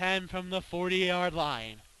down and 10 from the 40-yard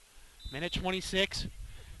line. 1:26.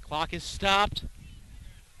 Clock is stopped.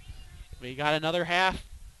 We got another half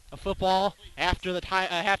of football after the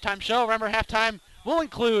halftime show. Remember, halftime will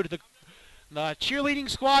include the cheerleading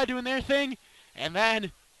squad doing their thing, and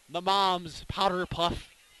then the Moms Powder Puff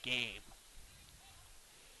game.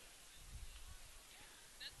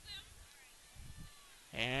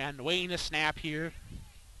 And waiting to snap here.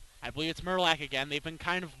 I believe it's Merlack again. They've been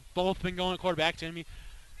both been going quarterback. It's going to be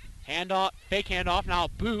fake handoff, now a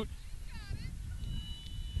boot.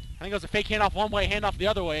 I think it was a fake handoff one way, handoff the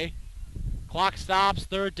other way. Clock stops,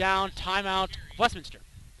 3rd down, timeout, Westminster.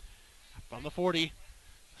 From the 40,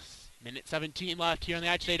 minute 17 left here on the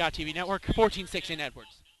IHSA.TV network, 14-6 in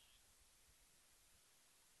Edwards.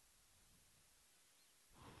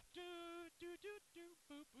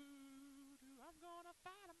 I'm gonna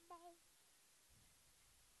fight 'em all.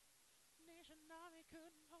 Nation Army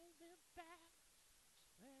couldn't hold them back.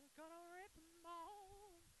 They're gonna rip 'em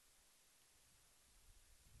all.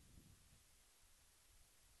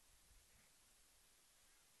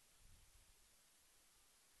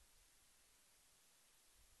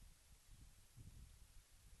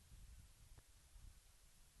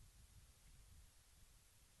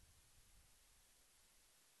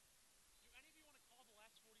 Do any of you want to call the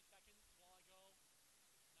last 40 seconds while I go?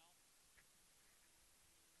 No?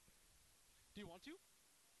 Do you want to? Do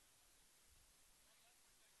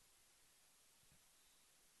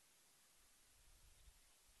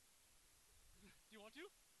you want to?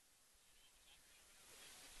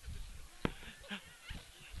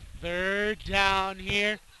 3rd down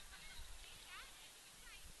here.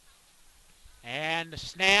 And the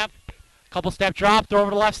snap. Couple step drop, throw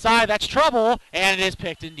over to the left side. That's trouble. And it is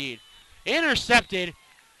picked indeed. Intercepted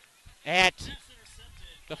at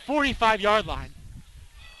the 45-yard line.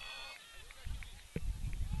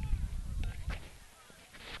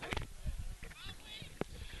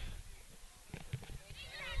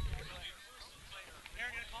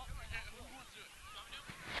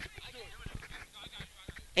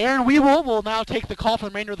 Aaron Weevil will now take the call for the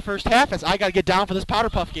remainder of the first half as I got to get down for this Powder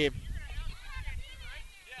Puff game.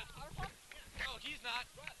 Oh, he's not.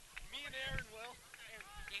 Me and Aaron will.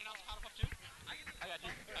 Powder Puff too?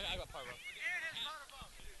 I got Powder Puff.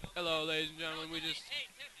 Hello, ladies and gentlemen. We just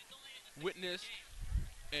witnessed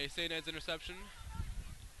a St. Ed's interception.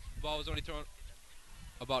 The ball was only thrown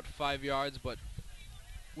about 5 yards, but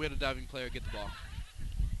we had a diving player get the ball.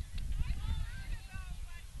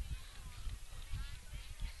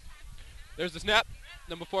 There's the snap.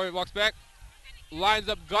 Number 4 walks back, lines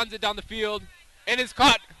up, guns it down the field, and it's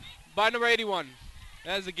caught by number 81.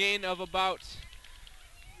 That is a gain of about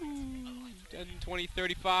 10, 20,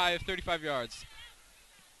 35 yards.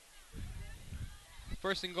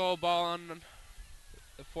 First and goal, ball on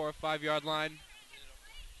the 4 or 5 yard line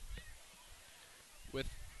with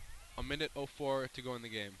a minute 04 to go in the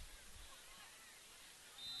game.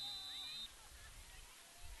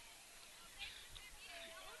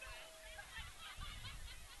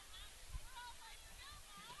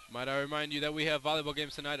 Might I remind you that we have volleyball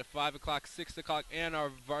games tonight at 5 o'clock, 6 o'clock, and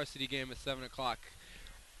our varsity game at 7 o'clock,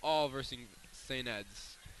 all versus St.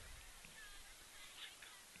 Ed's.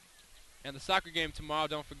 And the soccer game tomorrow,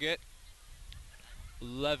 don't forget,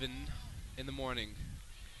 11 in the morning.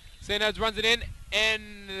 St. Ed's runs it in,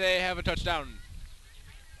 and they have a touchdown.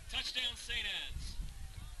 Touchdown, St. Ed's.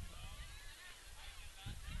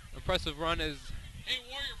 Impressive run as Hey,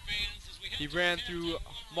 Warrior fans, as we head he to ran halftime, through we wanna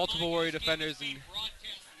multiple remind Warrior you this game is defenders being and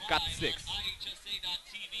broadcast got the live 6. on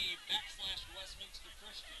IHSA.tv/Westminster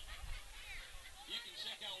Christian. You can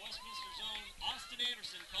check out Westminster's own Austin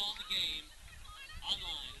Anderson calling the game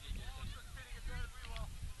online.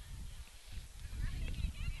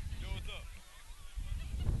 Yo, what's up?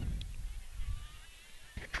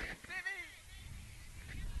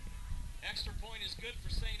 Extra point is good for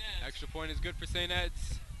St. Ed's. Extra point is good for St.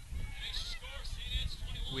 Ed's. Score, St. Ed's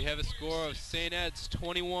 21, We have a score of Warriors 6. St. Ed's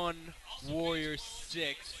 21, Also Warriors fans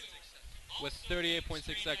 6, also with fans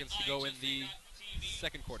 38.6 seconds to go in the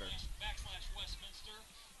second quarter. /Westminster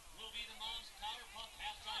will be the Mom's Powder Puff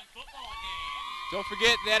halftime football game. Don't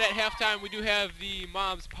forget that at halftime we do have the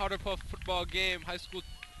Mom's Powder Puff football game. High school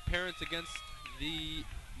parents against the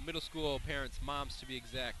middle school parents, moms to be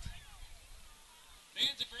exact.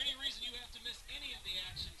 Fans, if for any reason you have to miss any of the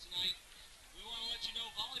action tonight, we want to let you know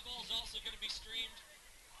volleyball is also going to be streamed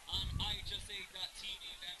on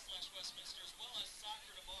IHSA.tv/Westminster, as well as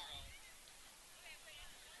soccer tomorrow.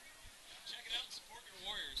 Check it out and support your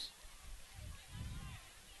Warriors.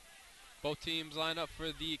 Both teams line up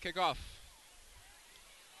for the kickoff.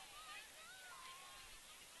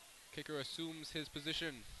 Kicker assumes his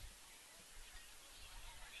position.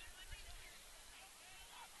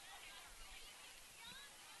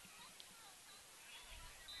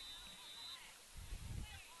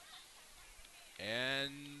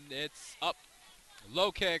 And it's up.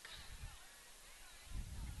 Low kick.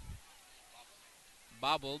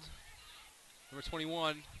 Bobbled. Number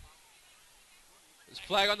 21. There's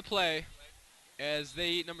flag on the play as they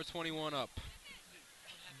eat number 21 up.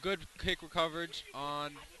 Good kick coverage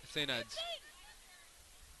on St. Ed's.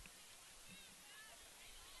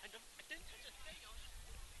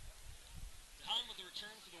 Hahn with the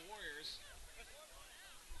return for the Warriors.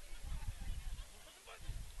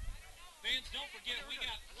 Fans, don't forget, we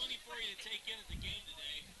got plenty for you to take in at the game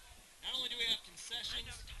today. Not only do we have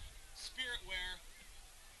concessions, spiritware,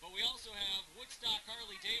 but we also have Woodstock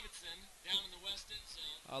Harley-Davidson down in the West End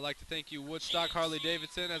Zone. I'd like to thank you, Woodstock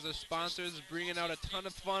Harley-Davidson, as our sponsors, bringing out a ton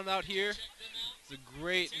of fun out here. It's a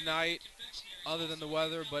great night, other than the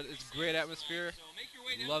weather, but it's a great atmosphere. So make your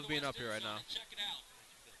way down Love to the being West up here End right Zone now. and check it out.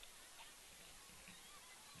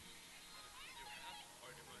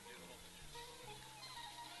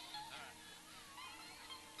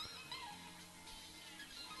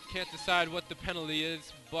 Can't decide what the penalty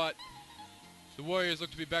is, but the Warriors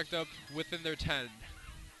look to be backed up within their 10.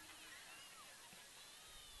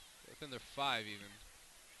 Within their 5 even.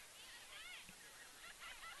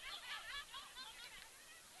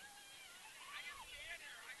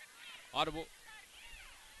 Audible.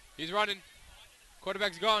 He's running.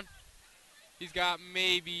 Quarterback's gone. He's got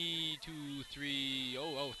maybe 2, 3.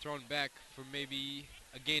 Oh, thrown back for maybe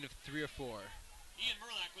a gain of 3 or 4. Ian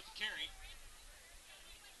Murlock with the carry.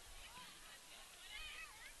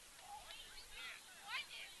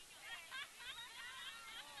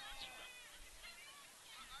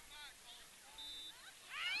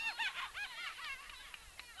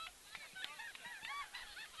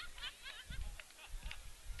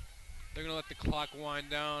 They're going to let the clock wind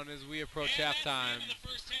down as we approach And that's the halftime. end of the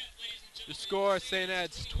first half, ladies and The gentlemen. score, St.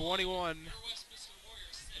 Ed's 21, Your Westminster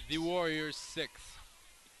Warriors 6. the Warriors 6.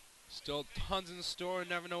 Still tons in store.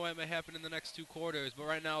 Never know what may happen in the next 2 quarters. But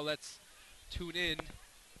right now, let's tune in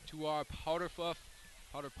to our Powder Puff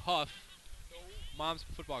Mom's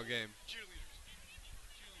football game.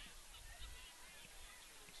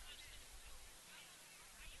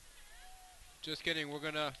 Just kidding. We're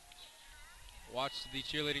going to watch the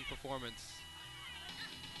cheerleading performance.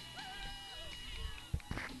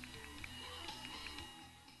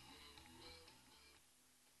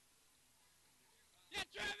 Yeah,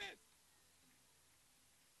 Travis!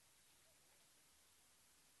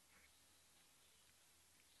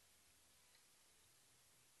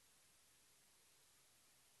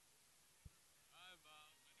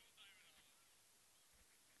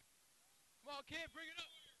 on, kid, bring it up.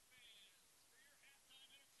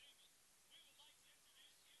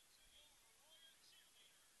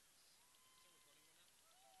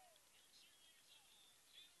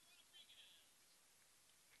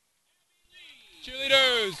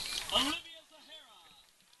 Cheerleaders. Olivia Zahara,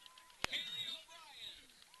 Haley O'Brien,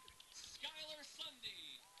 Skylar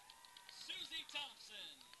Sunday, Susie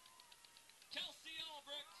Thompson, Kelsey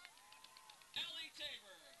Albrecht, Allie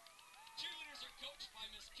Tabor. Cheerleaders are coached by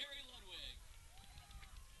Miss Carrie Ludwig.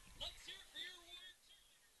 Let's hear it for your Warrior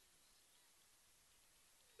cheerleaders.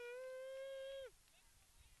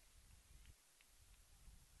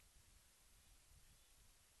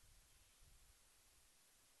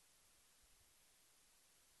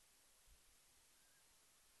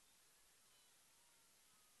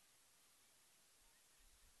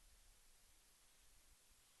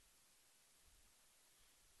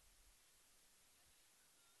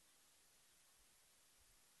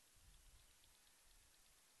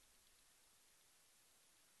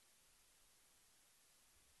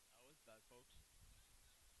 That was bad, folks.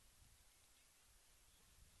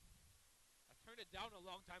 I turned it down a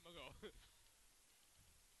long time ago.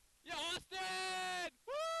 Yeah, Austin!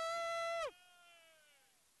 Woo!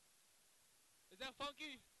 Is that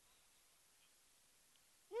funky?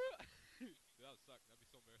 Woo! Dude, that would suck. That'd be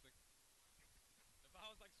so embarrassing. If I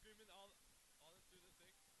was like screaming all through the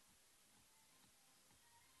thing.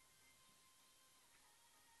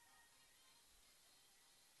 All my life, all my life.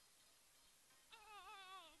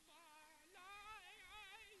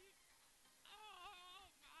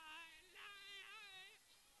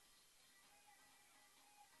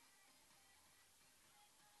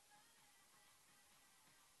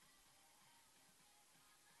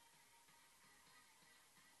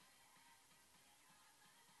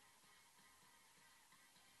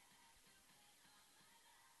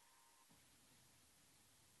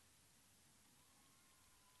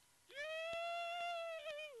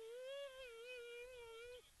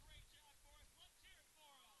 Great job for us. Let's hear it for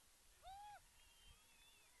them.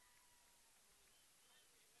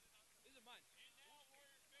 These are mine. And now,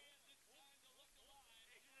 Warrior fans, it's time to look alive.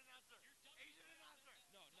 Asian announcer. Asian announcer.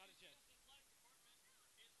 No, not as yet. Athletic department is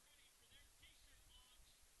ready for their t-shirt launch.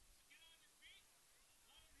 So get on your feet, let them hear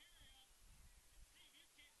you, and see if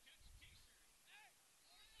you can't catch a t-shirt. Hey,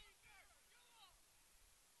 t-shirt, come on!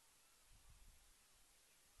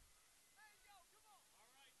 Hey, yo, come on! All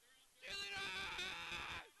right, they're out there.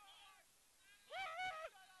 Cheerleaders!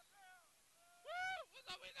 Woo! What's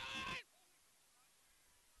up with that?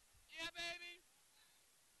 Yeah, baby.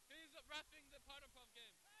 He's reffing the Powder Puff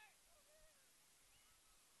game.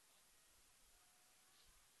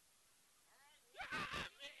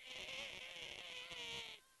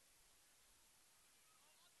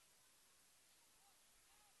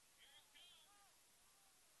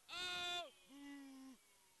 Oh! Boo!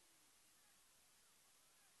 All right,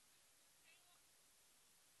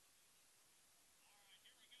 here we go,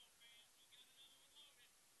 fans. We got another one loaded.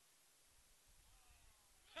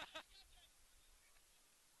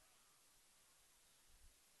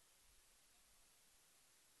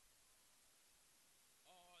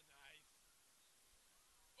 Oh, nice.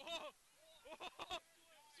 Oh! Oh!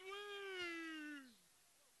 Sweet!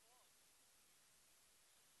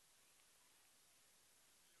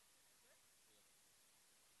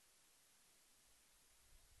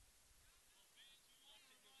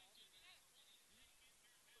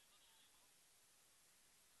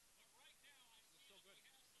 But right now, I see so that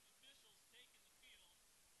good. we have some officials taking the field.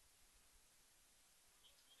 Looks like we have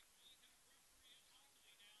referee Hockley down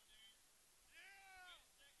there. Yeah!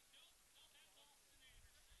 Wait a second. Nope, that's Austin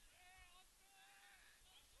Anderson. Westminster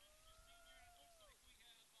senior, and it looks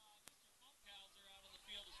like we have Mr. Funkhauser out on the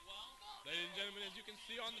field as well. Ladies and gentlemen, as you can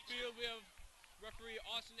see on the field, we have referee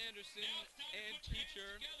Austin Anderson Now it's time and to put your teacher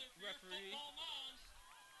hands together for referee your football moms.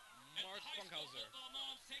 As Mark the high school Funkhauser. football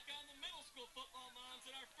moms take on the middle school football moms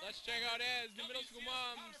in our first Let's check out as the middle school WCS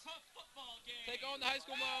moms Powder Puff football game. take on the high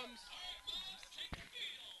school moms. All right, moms, take the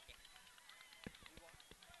field.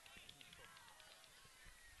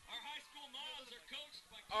 Our high school moms are coached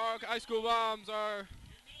by Our high school moms are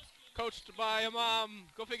your middle school coached by a mom.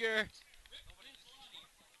 Go figure. Rick Vincelotti.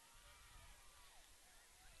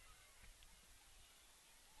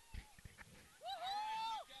 All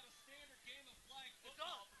right, we've got a standard game of flag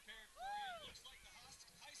football prepared for you. It looks like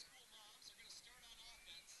the high school moms are going to start on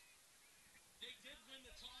offense. They did win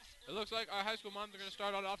the toss It looks like our high school moms are going to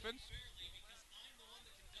start on offense fairly because I'm the one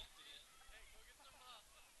that conducted it.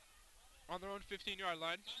 on their own 15-yard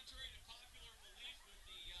line. Contrary to popular belief with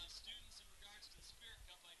the students in regards to the Spirit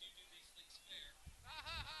Cup, I do these things fair.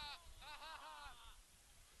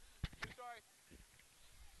 Sorry.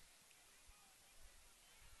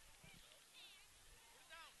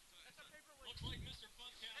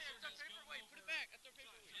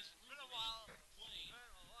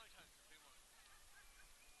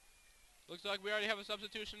 Looks like we already have a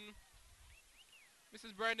substitution.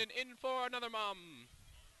 Mrs. Brandon in for another mom.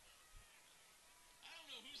 I don't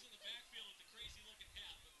know who's in the backfield with the crazy looking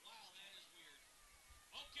hat, but wow, that is weird.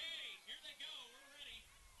 Okay, here they go. We're ready.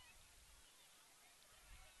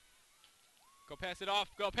 Go pass it off.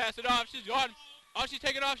 Go pass it off. She's gone. Oh, she's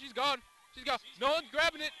taking off. She's gone. She's gone. No one's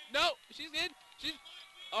grabbing it. No, she's in. She's,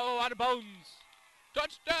 oh, out of bounds.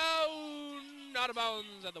 Touchdown. Out of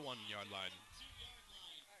bounds at the 1 yard line. 2-yard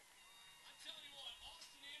line. I tell you what,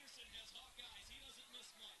 Austin Anderson has Hawkeyes. He doesn't miss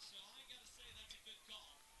much, so I gotta say that's a good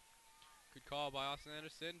call. Good call by Austin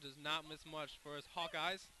Anderson. Does not miss much for his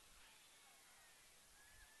Hawkeyes.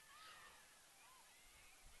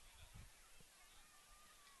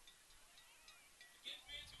 Again,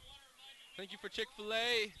 fans, we want to remind you, Thank you for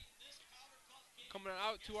Chick-fil-A this Powder Puff game coming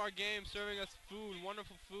out to our game, serving us food,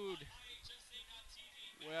 wonderful food.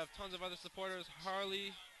 IHSA.tv. We have tons of other supporters,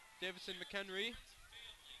 Harley, Davidson, McHenry,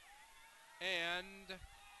 and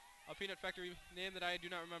a peanut factory name that I do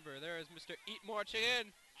not remember. There is Mr. Eat More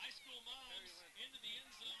Chicken. High school moms into the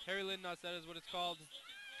end zone. Harry Lynn Nuts, that is what it's called.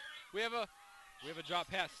 Looking for it. We have a drop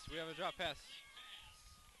pass. We have a drop pass.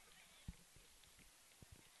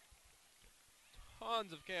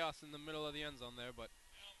 Tons of chaos in the middle of the end zone there, but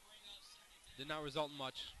That'll bring up second did not result in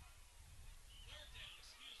much.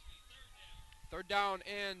 Third down, Third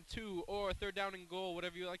down and 2, or third down and goal,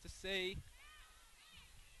 whatever you like to say.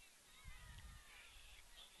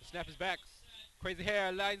 The snap is back. Crazy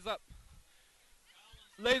hair lines up.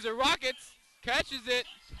 Laser rockets, catches it.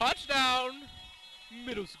 Touchdown,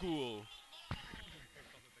 middle school.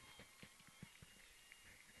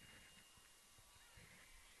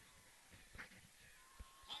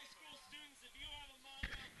 high school students, if you have a mom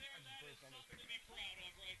out there, that is something to be proud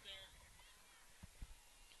of right there.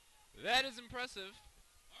 That is impressive.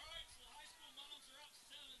 All right, so the high school moms are up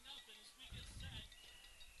 7-0 as we get set.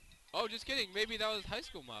 Oh, just kidding. Maybe that was high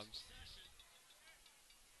school moms. Session.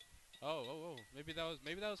 Oh. Maybe that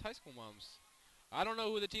was high school moms. I don't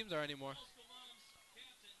know who the teams are anymore. Middle school moms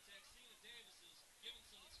captain Texina Davis is giving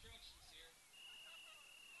some instructions here.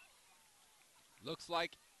 Looks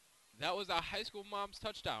like that was a high school mom's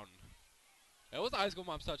touchdown. That was a high school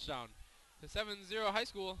mom's touchdown. The 7-0 high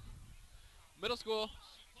school. Middle school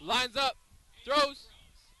lines up, throws,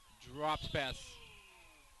 drops pass.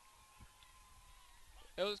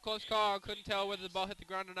 It was a close call. Couldn't tell whether the ball hit the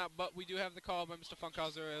ground or not, but we do have the call by Mr.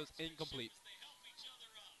 Funkhauser. It was incomplete. They help each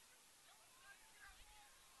other up.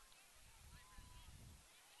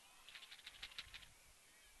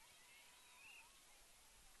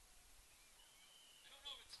 I don't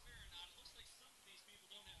know if it's fair or not. It looks like some of these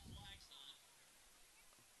people don't have flags on.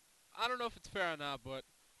 I don't know if it's fair or not, but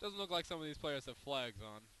it doesn't look like some of these players have flags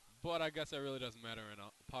on. But I guess it really doesn't matter in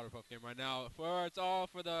a Powder Puff game right now. It's all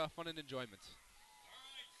for the fun and enjoyment. All right,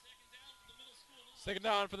 Second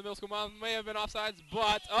down for the middle school moms. May have been offsides,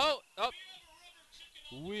 but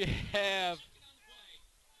we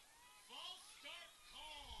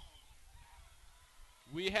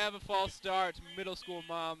have a false start. Middle school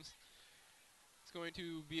moms. It's going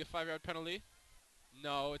to be a 5-yard penalty.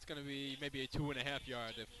 No, it's going to be maybe a 2.5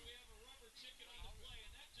 yard. If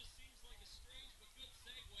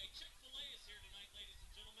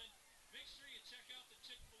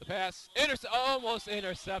the pass almost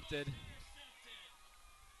intercepted.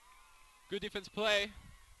 Good defense play.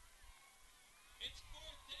 It's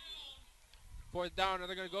Fourth down. Are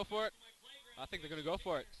they going to go for it? I think they're going to go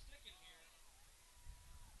for it.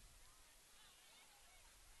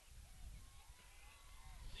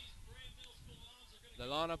 They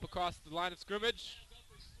line up across the line of scrimmage.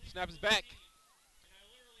 Snap is back.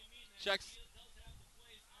 Checks.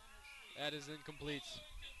 That is incomplete.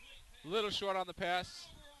 Little short on the pass.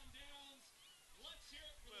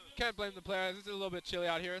 Can't blame the players. It's a little bit chilly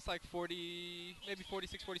out here. It's like 40, maybe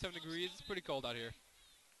 46, 47 degrees. It's pretty cold out here.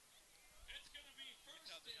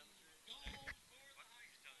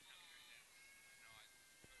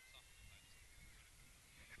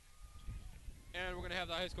 And we're going to have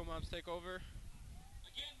the high school moms take over.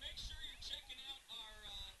 Again, make sure you're checking out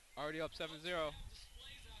our Already up 7-0. displays out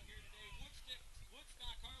here today.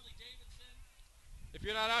 Woodstock Harley Davidson. If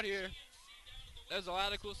you're not out here, CNC down in the there's a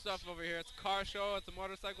lot of cool stuff over here. It's a car show. It's a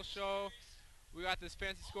motorcycle show. We got this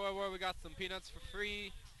fancy scoreboard. We got some peanuts for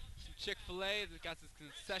free. Some Chick-fil-A. We got this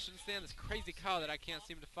concession stand. This crazy cow that I can't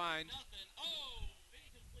seem to find. nothing. Oh,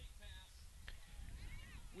 incomplete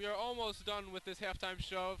pass. We are almost done with this halftime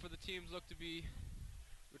show, for the teams look to be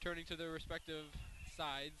returning to their respective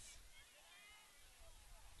sides.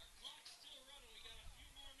 Our clock's still running. We got a few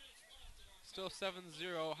more minutes left in our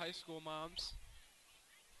Still 7-0 high school moms.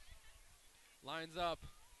 Lines up.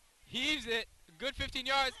 Heaves it. Good 15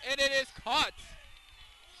 yards, and it is caught.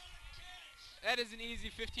 That is an easy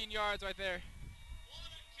 15 yards right there.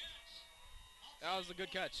 That was a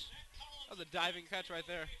good catch. That was a diving catch right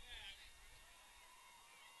there.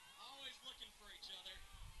 Always looking for each other.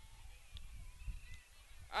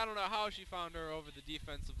 I don't know how she found her over the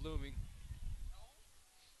defensive looming.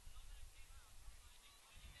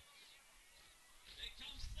 They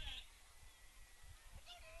come set.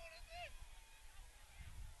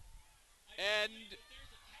 And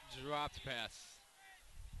dropped pass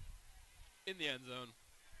in the end zone.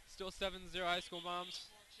 Still 7-0 High School Moms.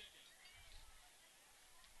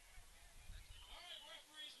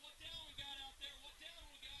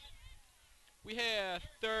 We have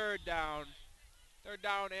third down. Third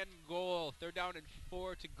down and goal. Third down and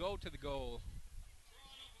 4 to go to the goal.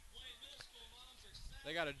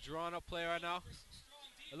 They got a drawn up play right now.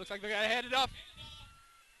 It looks like they're going to hand it up.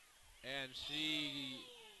 And she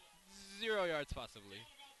 0 yards possibly.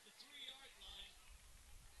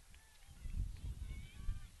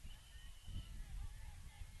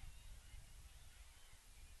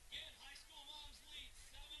 High School Moms lead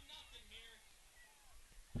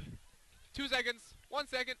 7-0 here. 2 seconds. 1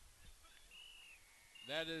 second.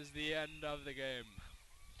 That is the end of the game.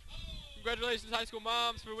 Congratulations, High School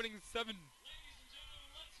Moms, for winning 7-0.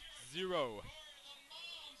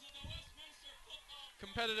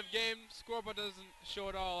 Competitive game. Scoreboard doesn't show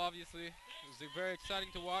it all, obviously. It was very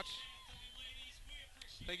exciting to watch.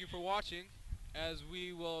 Thank you for watching, as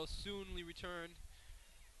we will soonly return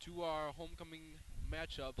to our homecoming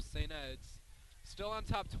matchup, St. Ed's. Still on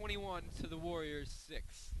top 21 to the Warriors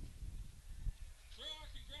 6. Throw our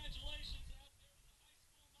congratulations out there to the High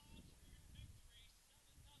School Moms for your victory,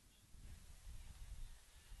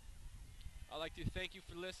 7-0. I'd like to thank you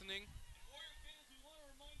for listening. Warrior fans, we want to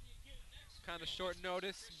remind you again, next Kind of week, short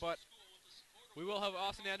notice, but we will have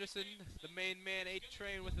Austin Anderson, the main man, 8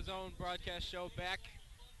 Train, with his own broadcast show back.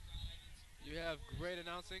 You have great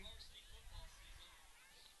announcing.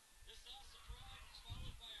 This awesome ride is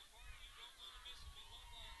followed by a party you don't want to miss, will be led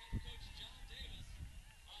by our head coach, John Davis,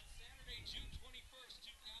 on Saturday, June 21st,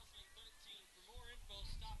 2013. For more info,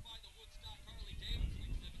 stop by the Woodstock Harley Davidson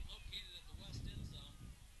exhibit located at the West End Zone.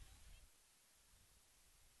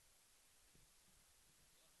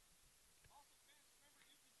 Also, fans,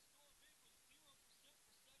 remember you can score big with 0% for 72 months on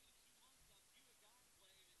Buick Enclave and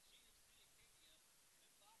GMC Acadia and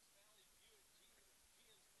Fox Valley Buick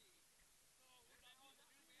GMC. Their new lot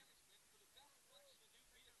management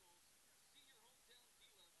for the best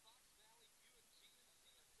selection of new vehicles.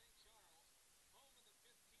 See your hometown dealer, Fox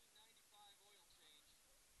Valley Buick GMC in St. Charles, home of the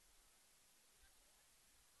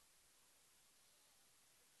 1595 oil change.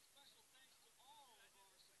 Special thanks to all of our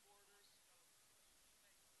supporters.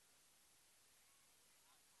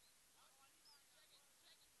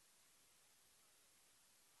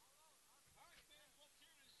 All right, fans, let's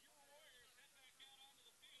hear it as your Warriors head back out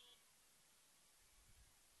onto the field.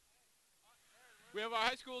 We have our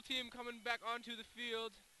high school team coming back onto the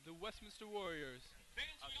field, the Westminster Warriors.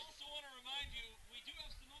 Fans, we also want to remind you, we do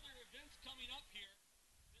have some other events coming up here this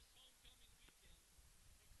homecoming weekend,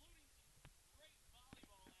 including some great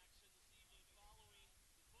volleyball action this evening following the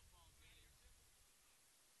football games. Remember that in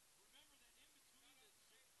between the JV and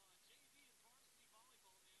varsity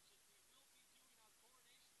volleyball matches, we will be doing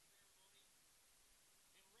our coronation ceremony and recognizing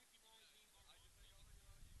our homecoming queen. Do not want to miss that.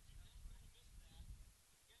 Again, that'll be in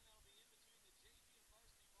between the JV and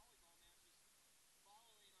varsity volleyball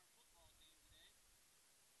matches following our football game today.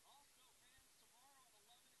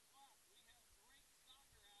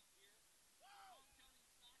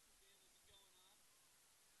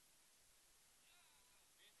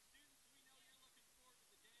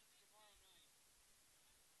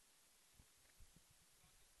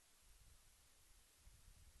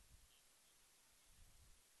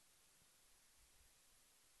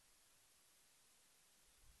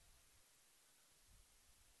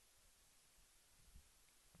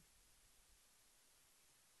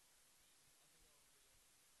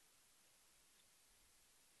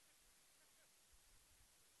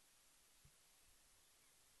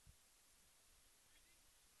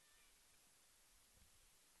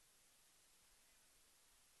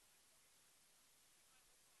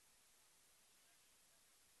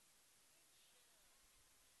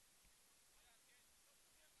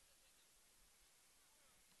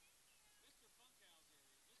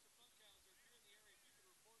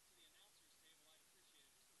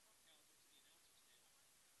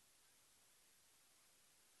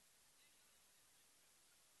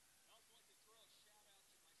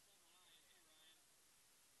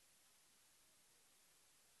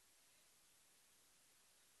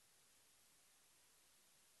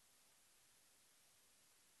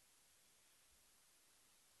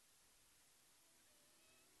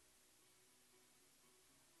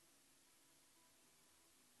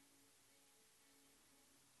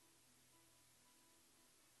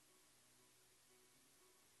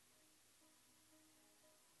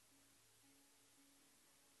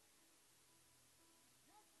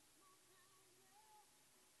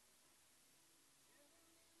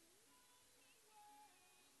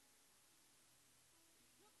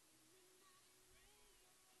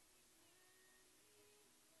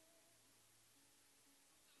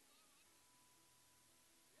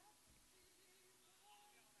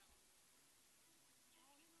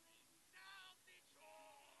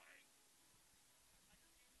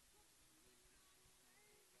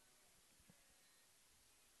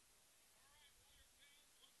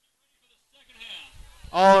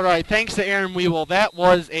 All right, thanks to Aaron Weevil. That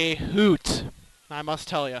was a hoot, I must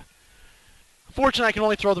tell you. Fortunately, I can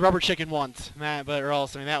only throw the rubber chicken once, or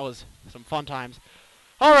else, that was some fun times.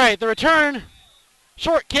 All right, the return,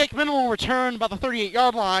 short kick, minimal return, about the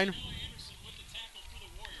 38-yard line.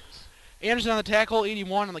 Anderson on the tackle,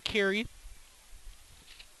 81 on the carry.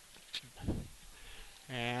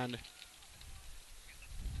 And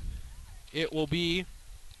it will be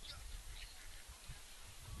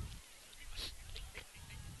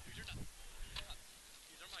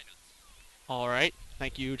all right.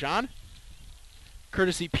 Thank you, John.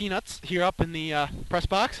 Courtesy peanuts here up in the press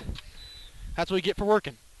box. That's what we get for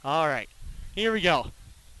working. All right, here we go.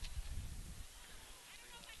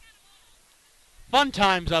 Fun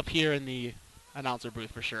times up here in the announcer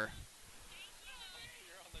booth for sure.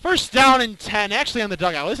 First down and 10, actually on the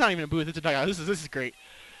dugout. It's not even a booth, it's a dugout. This is great.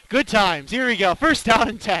 Good times. Here we go. First down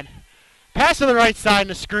and 10. Pass to the right side in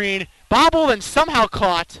the screen. Bobbled and somehow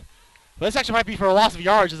caught. But this actually might be for a loss of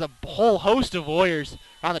yards. There's a whole host of Warriors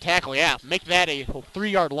on the tackle. Yeah, make that a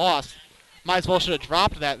 3-yard loss. Might as well should have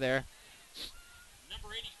dropped that there.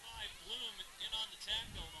 Number 85, Bloom, in on the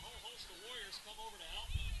tackle. The whole host of Warriors come over to help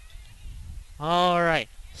him. All right.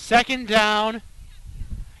 Second down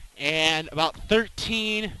and about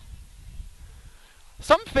 13.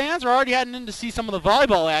 Some fans are already heading in to see some of the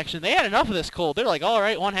volleyball action. They had enough of this cold. They're like, all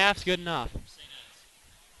right, 1/2's good enough.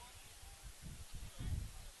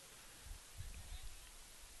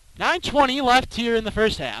 9:20 left here in the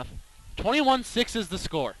first half. 21-6 is the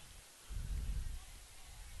score.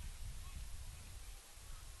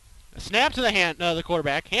 A snap to the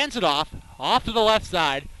quarterback. Hands it off to the left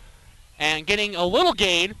side. And getting a little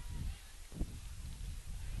gain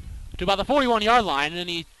to about the 41-yard line. And then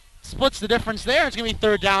he splits the difference there. It's going to be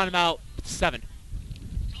third down and about 7.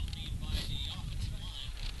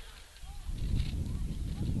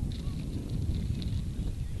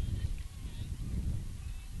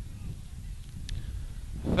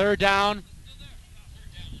 Third down.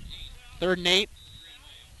 Third and 8.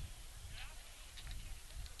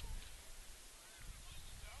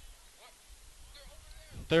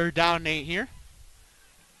 Third down and 8 here.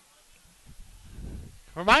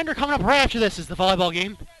 Reminder coming up right after this is the volleyball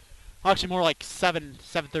game. Actually more like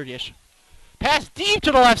 7:30ish. Pass deep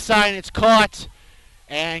to the left side and it's caught.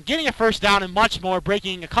 And getting a first down and much more,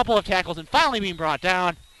 breaking a couple of tackles and finally being brought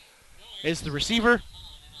down is the receiver.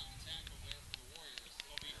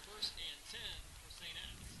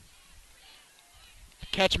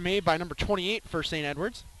 Catch made by number 28 for St.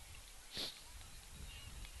 Edwards.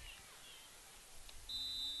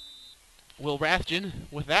 Will Rathjen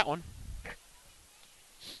with that one.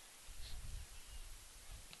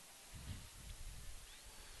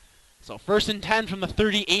 So first and 10 from the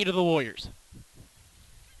 38 of the Warriors.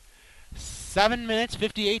 7 minutes,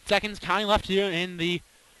 58 seconds counting left here in the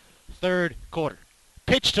third quarter.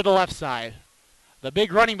 Pitch to the left side. The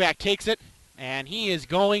big running back takes it, and he is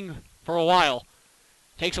going for a while.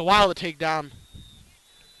 Takes a while to take down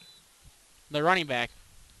the running back.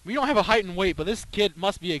 We don't have a height and weight, but this kid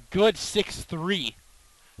must be a good 6'3",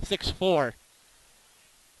 6'4",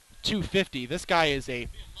 250. This guy is a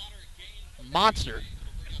monster.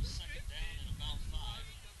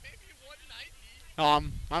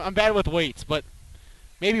 I'm bad with weights, but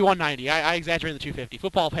maybe 190. I exaggerate the 250.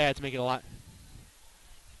 Football pads make it a lot.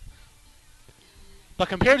 But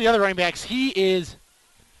compared to the other running backs, he is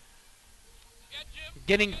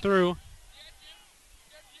getting through.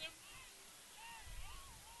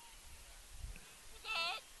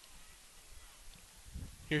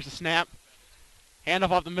 Here's the snap.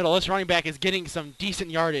 Handoff off the middle. This running back is getting some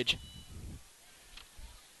decent yardage.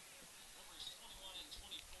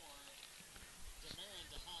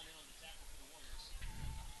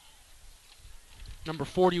 Number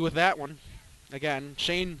 40 with that one. Again,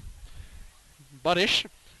 Shane Buddish.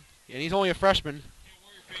 And he's only a freshman.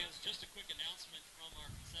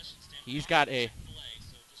 He's got a...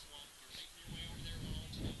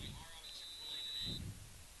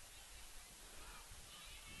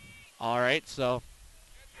 All right, so...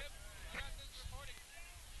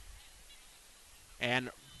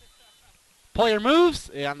 And player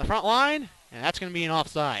moves on the front line, and that's going to be an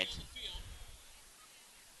offside.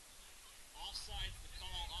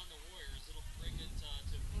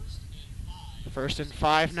 First and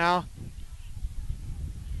 5 now.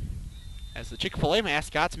 As the Chick-fil-A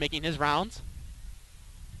mascot's making his rounds.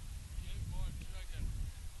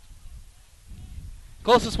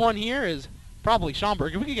 Closest one here is probably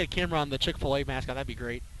Schaumburg. If we could get a camera on the Chick-fil-A mascot, that'd be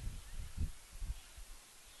great.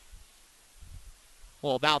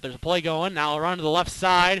 Well, now there's a play going. Now a run to the left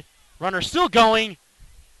side. Runner still going.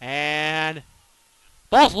 And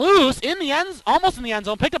Ball's loose in the end, almost in the end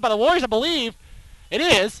zone. Picked up by the Warriors, I believe. It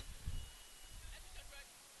is.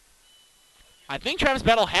 I think Travis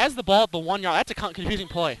Battle has the ball at the 1 yard. That's a confusing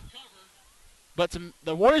play. But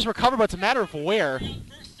the Warriors recover, but it's a matter of where.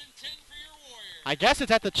 I guess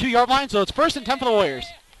it's at the 2 yard line, so it's 1st and 10 for the Warriors.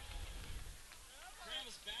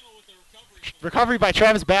 Recovery by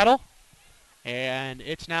Travis Battle. And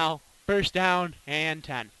it's now 1st down and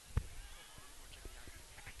 10.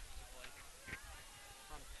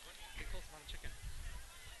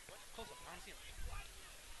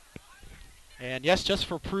 And yes, just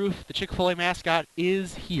for proof, the Chick-fil-A mascot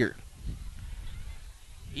is here.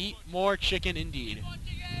 Eat more chicken indeed.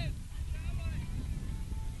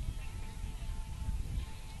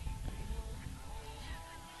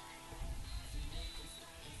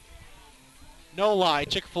 No lie,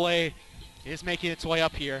 Chick-fil-A is making its way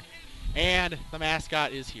up here, and the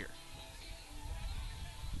mascot is here.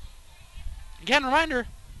 Again, reminder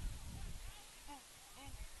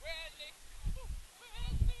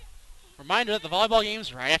that the volleyball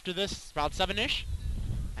game's right after this, about 7-ish.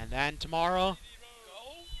 And then tomorrow,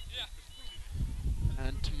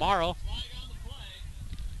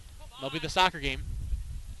 there'll be the soccer game.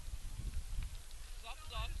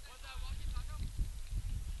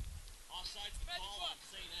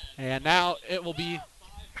 And now it will be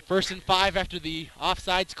 1st and 5 after the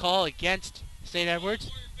offsides call against St.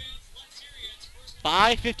 Edwards.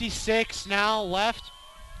 5:56 now left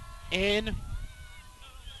in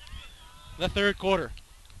the 3rd quarter.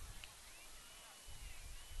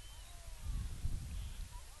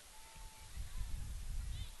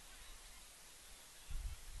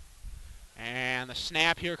 And the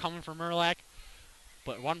snap here coming from Merlack.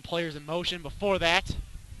 But one player's in motion before that.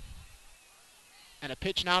 And a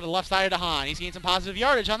pitch now to the left side of DeHaan. He's gained some positive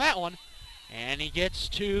yardage on that one. And he gets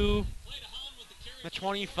to the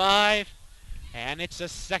 25. And it's a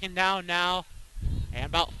 2nd down now. And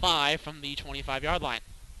about 5 from the 25-yard line.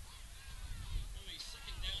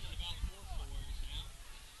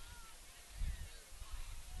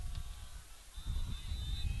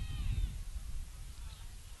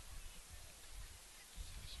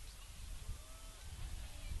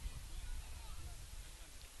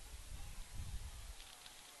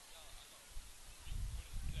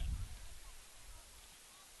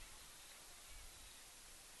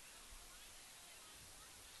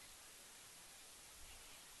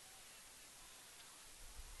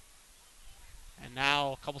 And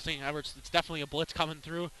now a couple St. Edwards, it's definitely a blitz coming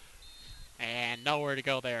through. And nowhere to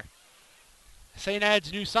go there. St.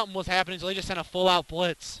 Ed's knew something was happening, so they just sent a full-out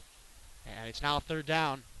blitz. And it's now 3rd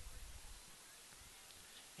down.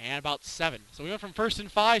 And about 7. So we went from 1st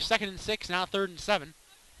and 5, 2nd and 6, now 3rd and 7.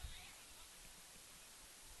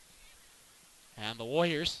 And the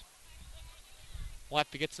Warriors will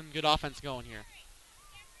have to get some good offense going here.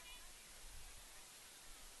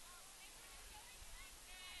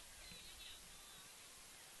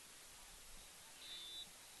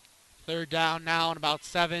 Third down now and about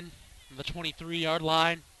 7 on the 23-yard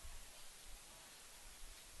line.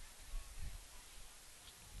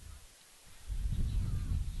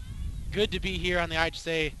 Good to be here on the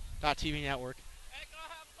IHSA.TV network.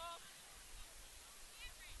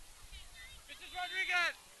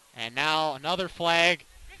 And now another flag.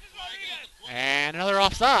 And another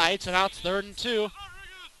offside, so now it's 3rd and 2.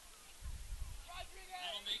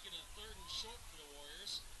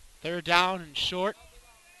 Third down and short.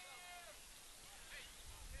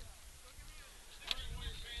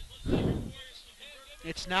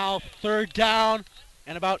 It's now 3rd down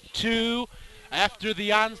and about 2 after the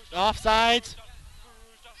offsides.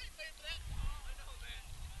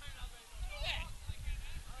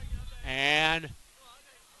 And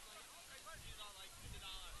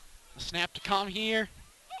the snap to come here.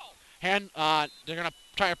 And they're going to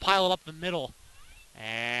try to pile it up the middle.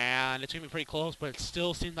 And it's going to be pretty close, but it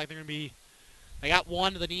still seems like they're going to be... They got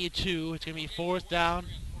 1, they need 2. It's going to be 4th down.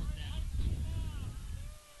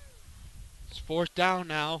 It's 4th down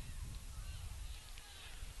now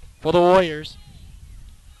for the Warriors.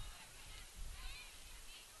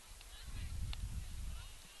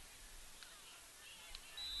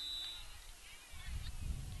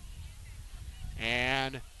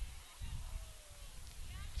 And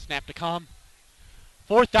snap to come.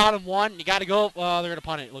 4th down and 1. You got to go. They're going to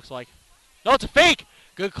punt it, it looks like. No, it's a fake.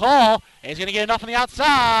 Good call. He's going to get enough on the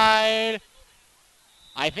outside.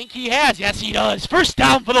 I think he has. Yes, he does. 1st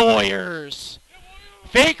down for the Warriors.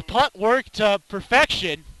 Fake punt work to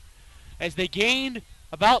perfection as they gained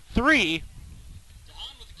about 3. DeHaan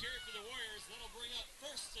with the carry for the Warriors. That'll bring up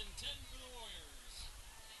 1st and 10 for the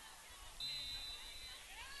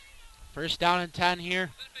Warriors. 1st down and 10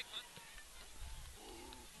 here.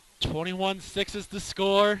 21-6 is the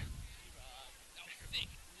score.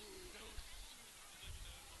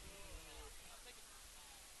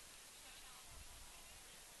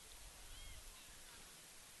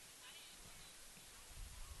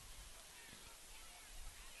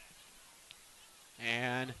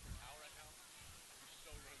 And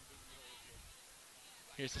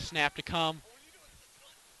here's the snap to come.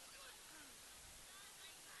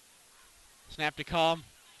 Snap to come.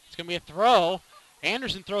 It's going to be a throw.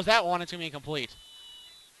 Anderson throws that one. It's going to be incomplete.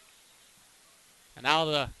 And now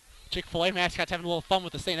the Chick-fil-A mascot's having a little fun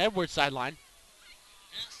with the St. Edward's sideline.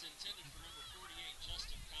 Pass intended for number 48,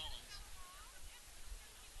 Justin Collins.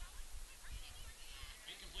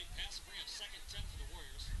 Incomplete pass will bring up 2nd and 10 for the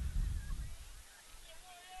Warriors.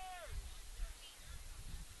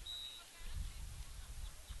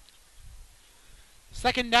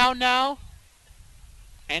 Second down now.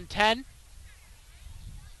 And 10.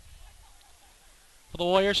 For the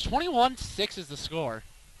Warriors, 21-6 is the score.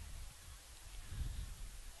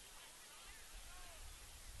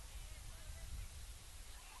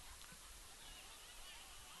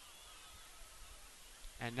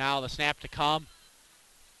 And now the snap to come.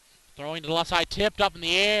 Throwing to the left side, tipped up in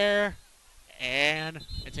the air. And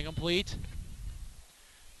it's incomplete.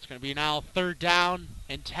 It's going to be now 3rd down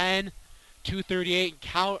and 10.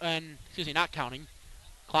 2:38 and excuse me, not counting.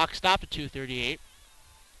 Clock stopped at 2:38.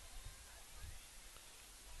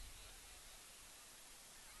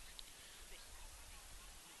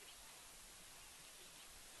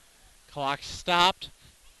 Clock stopped.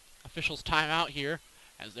 Officials timeout here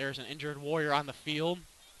as there's an injured Warrior on the field.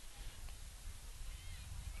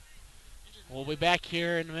 We'll be back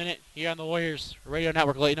here in a minute here on the Warriors Radio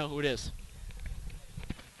Network. Let you know who it is.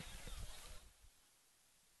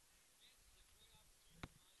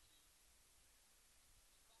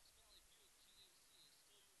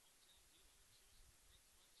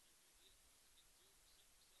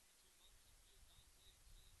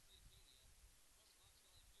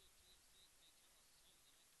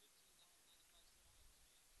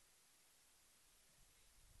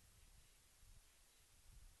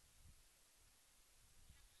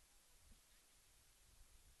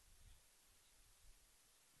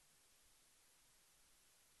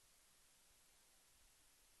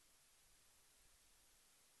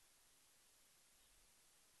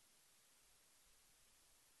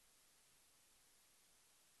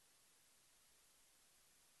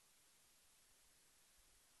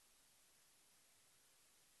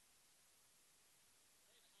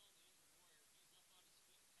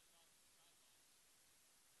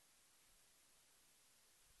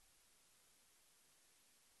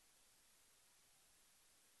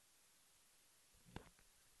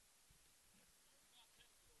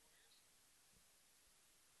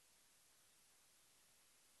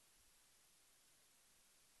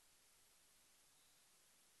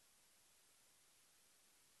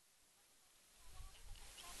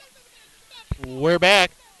 We're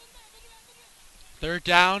back. 3rd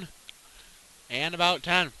down and about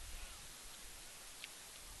 10.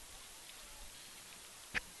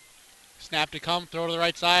 Snap to come, throw to the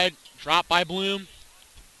right side, drop by Bloom.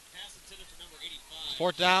 Pass intended for number 85.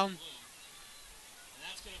 4th down. And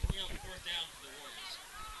that's going to bring up 4th down for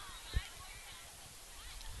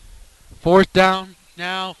the Warriors. 4th down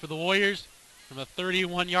now for the Warriors from the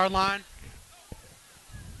 31-yard line.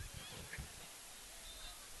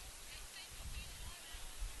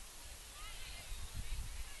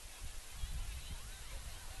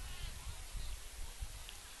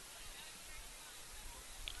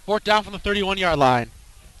 Fourth down from the 31-yard line.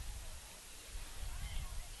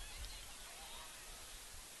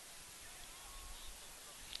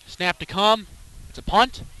 Snap to come. It's a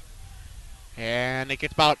punt. And it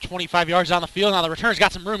gets about 25 yards down the field. Now the returner's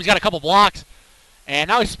got some room. He's got a couple blocks. And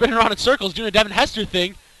now he's spinning around in circles doing a Devin Hester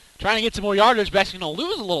thing. Trying to get some more yardage, but actually going to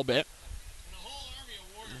lose a little bit. And a whole army of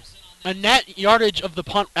Warriors in on A that. net yardage of the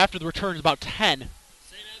punt after the return is about 10. St.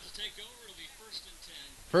 Ed's will take over. It'll be 1st and 10.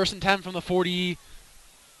 1st and 10 from the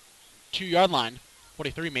 42-yard line.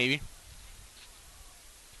 43 maybe.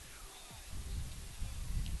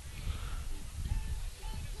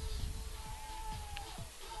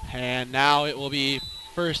 And now it will be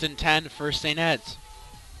 1st and 10 for St. Ed's.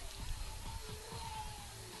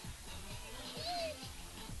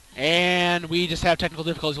 And we just have technical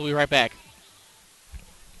difficulties. We'll be right back.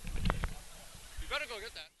 You better go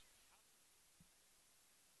get that.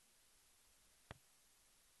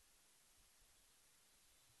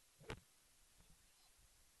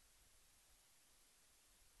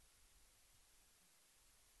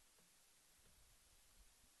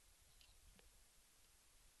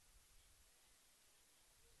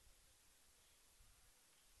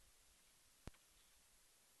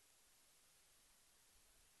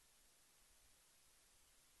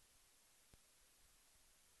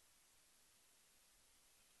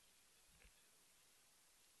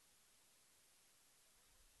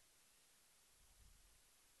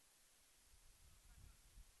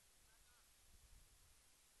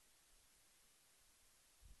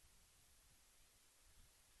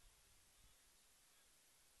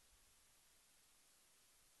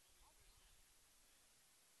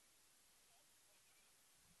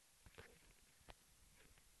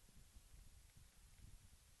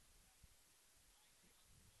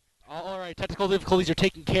 right, technical difficulties are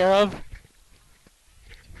taken care of.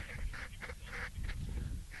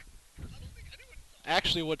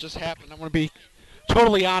 Actually, what just happened, I'm going to be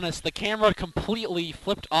totally honest, the camera completely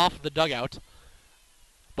flipped off the dugout.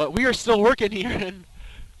 But we are still working here, and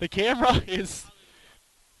the camera is...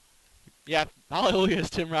 Yeah, hallelujah, as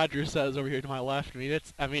Tim Rogers says over here to my left.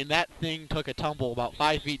 I mean, that thing took a tumble about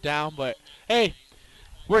 5 feet down, but hey,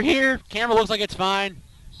 we're here. Camera looks like it's fine.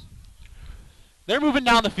 They're moving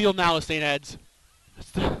down the field now with St. Ed's.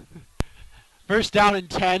 First down and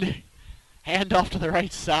 10. Hand off to the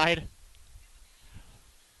right side.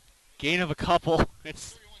 Gain of a couple.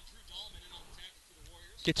 It's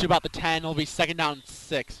gets you about the 10. It'll be second down and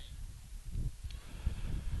 6.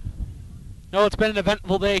 No, it's been an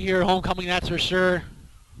eventful day here at homecoming, that's for sure.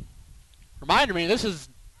 Reminder me, it's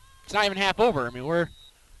not even half over. I mean, we're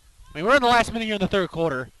in the last minute here in the third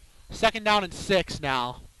quarter. Second down and 6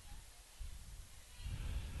 now.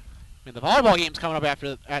 I mean, the volleyball game's coming up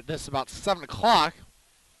at this about 7 o'clock.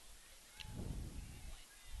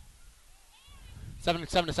 7 to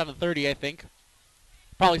 7:30, I think.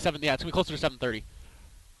 Probably 7. Yeah, it's gonna be closer to 7:30.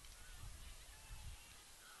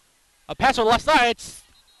 A pass on the left side. It's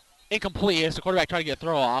incomplete as the quarterback trying to get a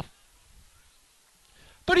throw off.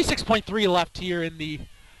 36.3 left here in the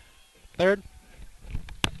third.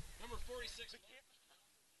 Number 46.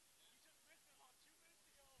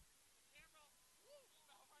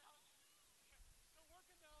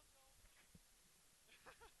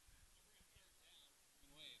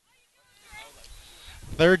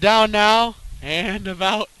 Third down now, and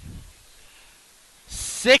about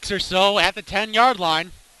 6 or so at the 10-yard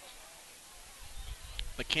line.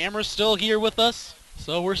 The camera's still here with us,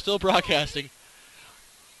 so we're still broadcasting.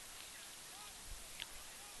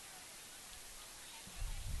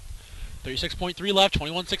 .3 left,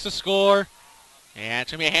 21-6 to score. And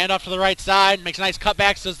it's going to be a handoff to the right side. Makes a nice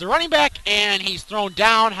cutback, says the running back, and he's thrown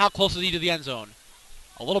down. How close is he to the end zone?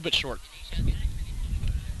 A little bit short.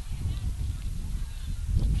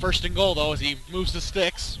 First and goal, though, as he moves the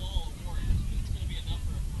sticks.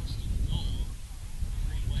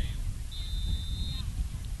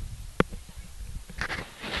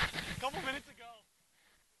 Couple minutes ago.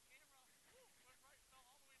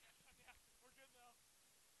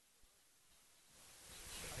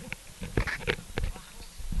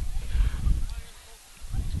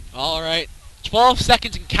 All right. 12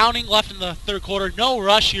 seconds and counting left in the third quarter. No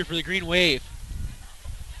rush here for the Green Wave.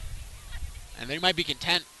 And they might be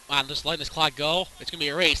content on just letting this clock go. It's going to be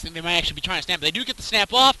a race. I think they might actually be trying to snap. But they do get the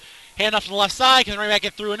snap off. Hand off to the left side. Can the running back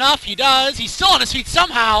get through enough? He does. He's still on his feet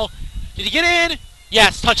somehow. Did he get in?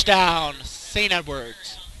 Yes, touchdown. St.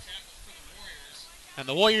 Edwards. And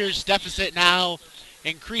the Warriors' deficit now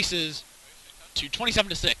increases to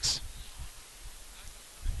 27-6.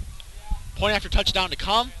 Point after touchdown to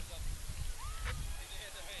come.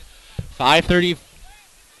 5:30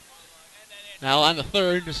 now on the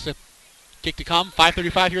third. Just a kick to come.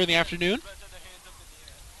 5:35 here in the afternoon.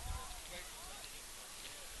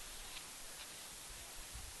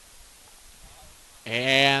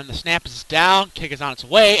 And the snap is down. Kick is on its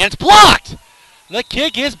way. And it's blocked! The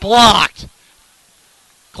kick is blocked.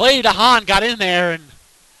 Clay DeHaan got in there and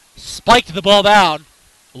spiked the ball down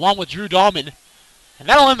along with Drew Dahlman. And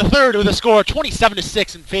that'll end the third with a score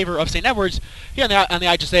 27-6 in favor of St. Edwards here on the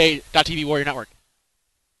IHSA.TV Warrior Network.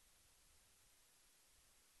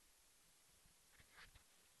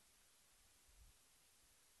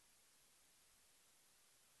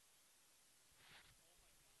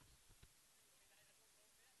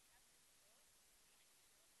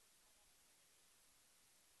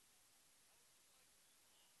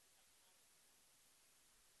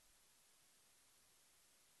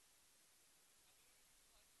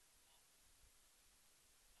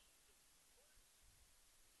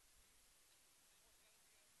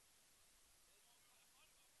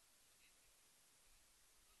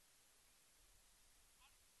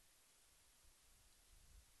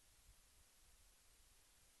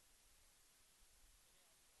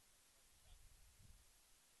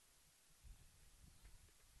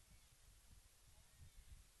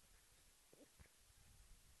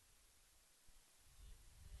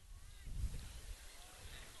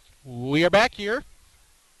 We are back here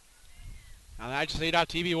on the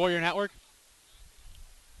IHSA.TV Warrior Network.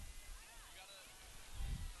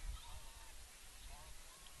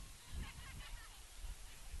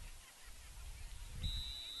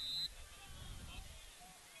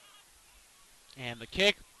 And the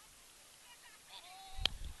kick.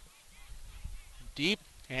 Deep.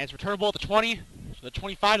 And it's returnable at the 20. To the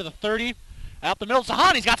 25 to the 30. Out the middle,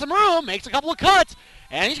 Sahan. He's got some room. Makes a couple of cuts.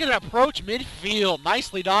 And he's going to approach midfield.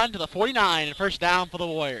 Nicely done to the 49. And first down for the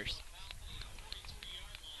Warriors.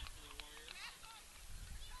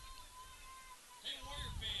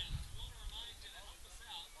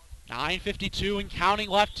 9:52 and counting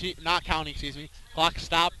left, not counting, excuse me. Clock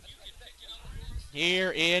stop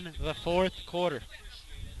here in the fourth quarter.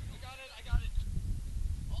 I got it.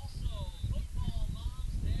 Also, football moms,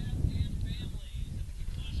 dads, and families. At the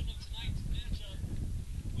conclusion of tonight's matchup,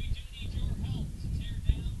 we do need your help to tear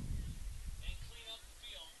down and clean up the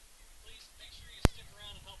field. Please make sure you stick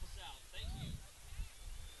around and help us out. Thank you.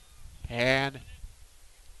 And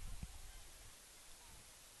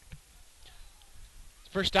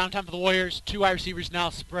first down time for the Warriors. 2 wide receivers now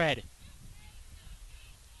spread.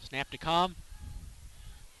 Snap to come.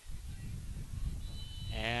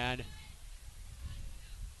 And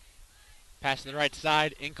pass to the right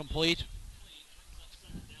side, incomplete.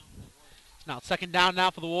 Now it's second down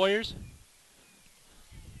now for the Warriors.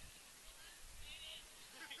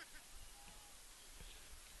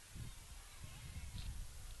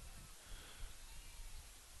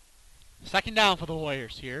 Second down for the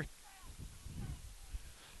Warriors here.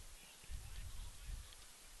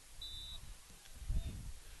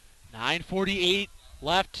 .948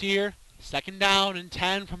 left here. Second down and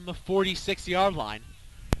 10 from the 46-yard line.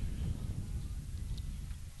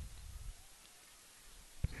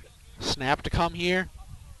 Snap to come here.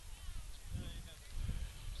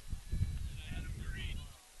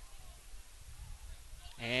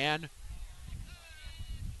 And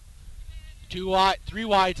 3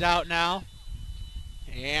 wides out now.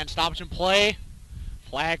 And stoppage and play.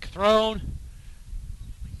 Flag thrown.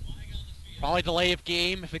 Probably delay of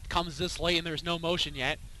game if it comes this late and there's no motion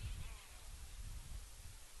yet.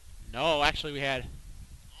 No, actually we had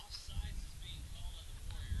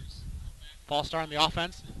false start on the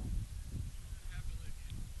offense.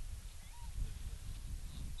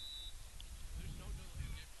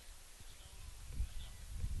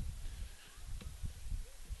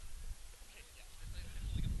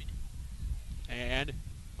 And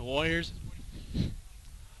the Warriors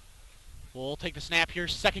will take the snap here.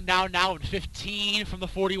 Second down now and 15 from the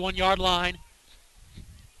 41-yard line.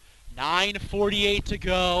 9:48 to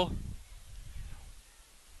go.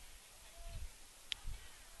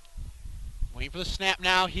 Waiting for the snap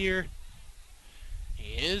now here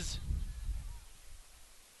is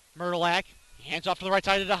Murlack. He hands off to the right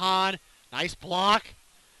side of DeHaan. Nice block.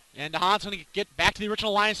 And DeHaan's going to get back to the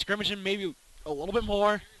original line of scrimmage and maybe a little bit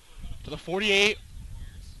more to the 48.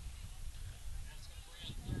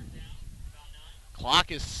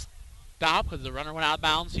 Clock is stopped because the runner went out of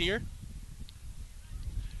bounds here.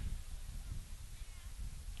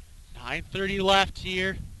 9:30 left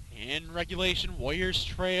here in regulation. Warriors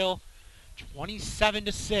trail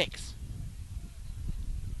 27-6.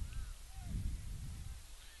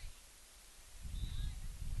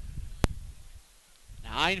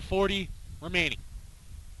 .940 remaining.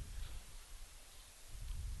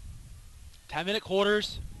 10-minute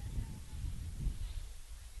quarters.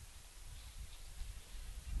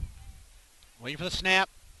 Waiting for the snap.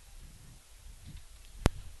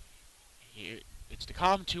 Here it's to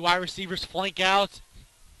come. 2 wide receivers flank out.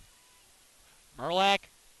 Murlack.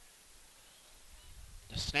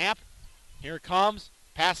 The snap. Here it comes.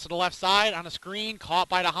 Pass to the left side on a screen. Caught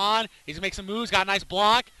by DeHaan. He's going to make some moves. Got a nice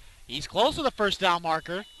block. He's close to the first down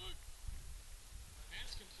marker.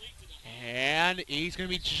 And he's going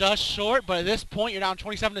to be just short. But at this point, you're down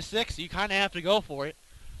 27-6. So you kind of have to go for it.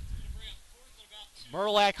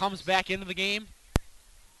 Murlack comes back into the game.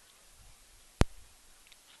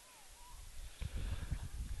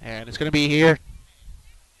 And it's going to be here.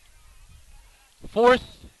 4th,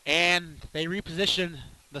 and they reposition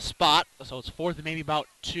the spot. So it's 4th and maybe about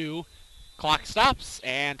 2. Clock stops,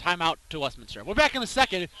 and timeout to Westminster. We're back in the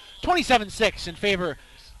second. 27-6 in favor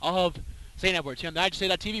of St. Edward's here on the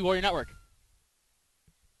IHSA.TV Warrior Network.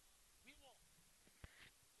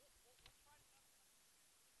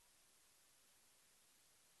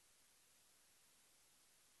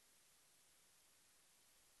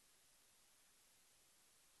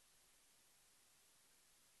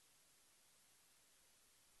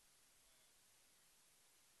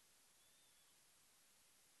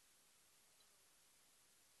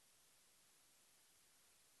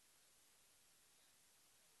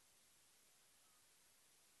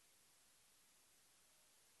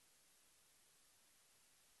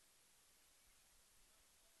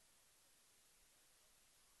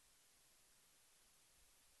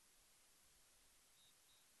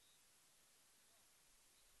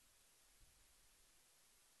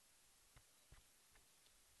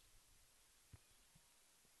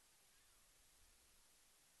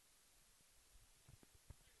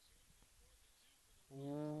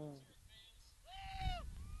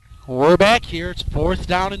 We're back here. It's 4th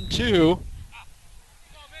down and 2.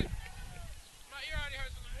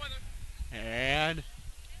 And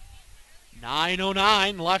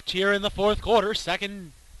 9:09 left here in the fourth quarter.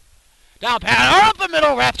 Second down pass up the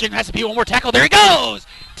middle. Rathjen has to be one more tackle. There he goes.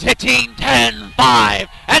 15, 10, 5.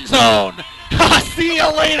 End zone. See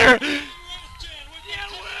you later.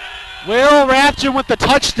 Will Rathjen with the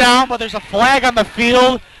touchdown, but there's a flag on the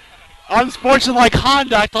field. Unsportsmanlike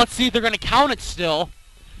conduct. Let's see if they're going to count it still.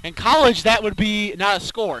 In college, that would be not a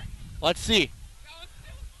score. Let's see.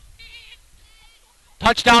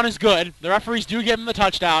 Touchdown is good. The referees do give him the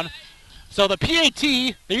touchdown. So the PAT,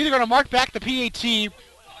 they're either going to mark back the PAT.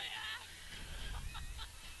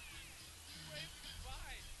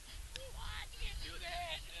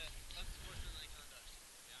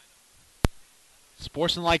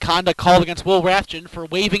 Sportsmanlike conduct called against Will Rathjen for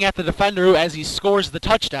waving at the defender as he scores the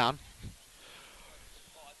touchdown.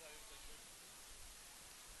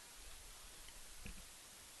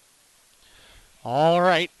 All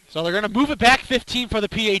right, so they're going to move it back 15 for the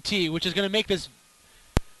PAT, which is going to make this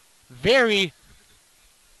very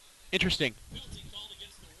interesting. Penalty called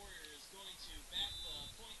against the Warriors, going to back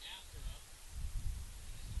the point after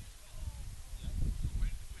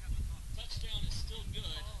up. Touchdown is still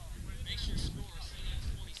good. Makes your score St. Ed's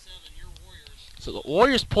 27, your Warriors. So the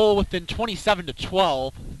Warriors pull within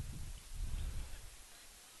 27-12.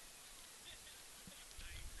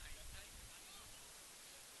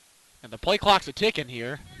 And the play clock's a ticking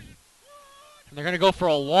here. And they're going to go for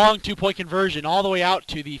a long two-point conversion all the way out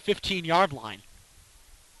to the 15-yard line.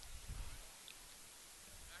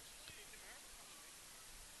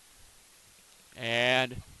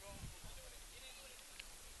 And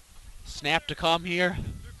snap to come here.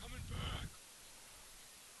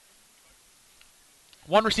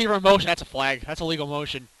 One receiver in motion, that's a flag. That's a legal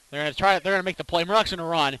motion. They're going to try it. They're going to make the play. Murdoch's going to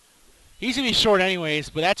run. He's going to be short anyways,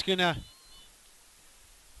 but that's going to...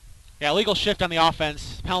 Yeah, legal shift on the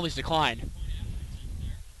offense. Penalties decline.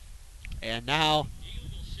 And now...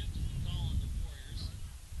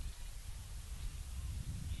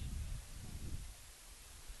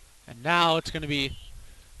 And now it's going to be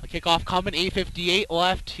a kickoff coming. 8:58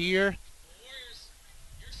 left here. Warriors,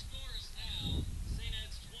 your score is now St.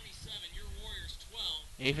 Ed's 27, your Warriors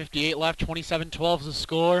 12. 8:58 left. 27-12 is the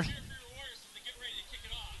score. Cheer for your Warriors as they get ready to kick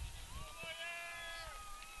it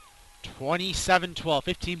off. 27-12.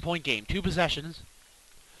 15-point game. 2 possessions.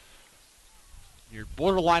 You're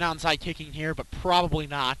borderline onside kicking here, but probably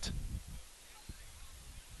not.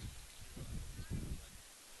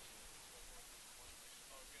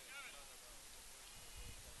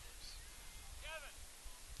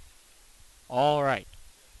 All right.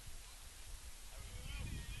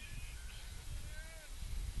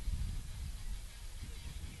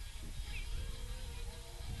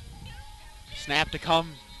 Snap to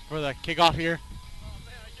come for the kickoff here.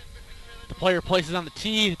 The player places on the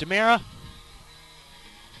tee. Demera.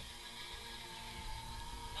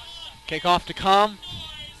 Kickoff to come.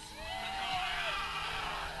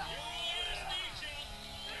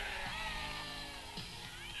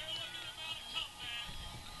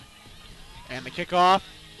 And the kickoff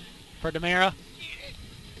for Demera.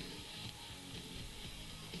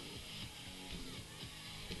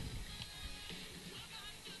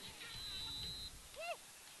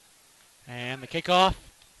 And the kickoff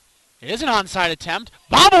is an onside attempt.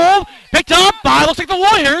 Bobble! Picked up by, looks like the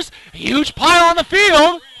Warriors. A huge pile on the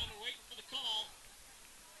field.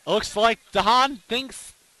 Looks like Dahan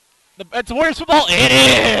thinks it's Warriors football. It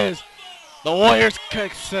is! The Warriors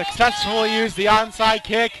successfully use the onside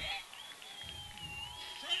kick.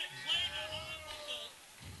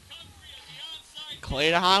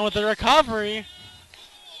 Clay Dahan with the recovery.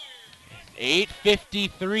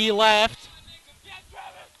 8:53 left.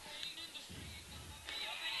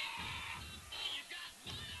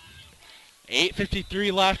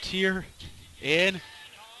 $8:53 left here in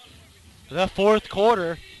the fourth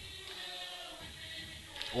quarter.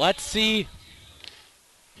 Let's see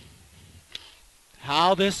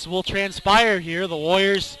how this will transpire here. The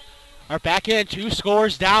Warriors are back in, 2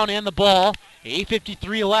 scores down and the ball.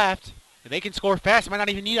 8:53 left. If they can score fast, might not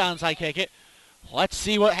even need onside kick it. Let's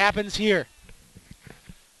see what happens here.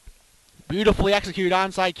 Beautifully executed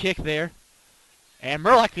onside kick there. And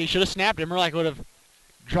Murlock, he should have snapped it. Murlock would have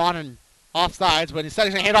drawn an offsides, but instead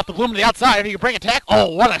he's going to hand off the Bloom to the outside. If he can bring a tackle. Oh,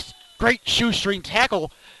 what a great shoestring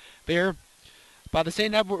tackle there by the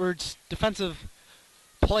St. Edwards defensive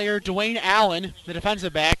player, Dwayne Allen, the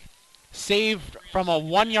defensive back. Saved from a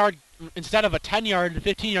 1-yard, instead of a 10-yard to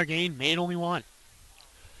 15-yard gain, made only 1.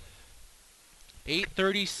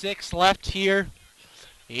 8:36 left here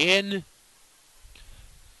in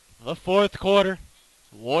the fourth quarter.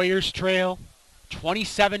 Warriors trail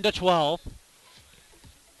 27-12.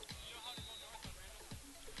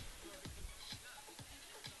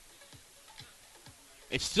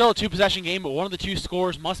 It's still a two-possession game, but one of the two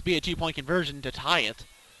scores must be a two-point conversion to tie it.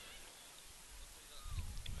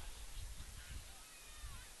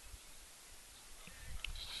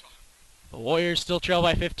 The Warriors still trail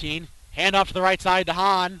by 15. Hand off to the right side to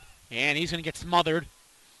Hahn, and he's going to get smothered.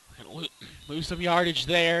 Gonna lose some yardage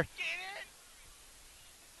there.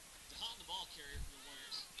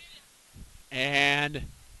 And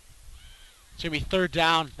it's going to be third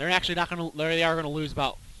down. They're actually not going to, they are going to lose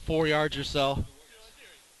about 4 yards or so.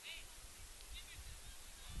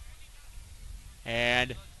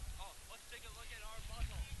 And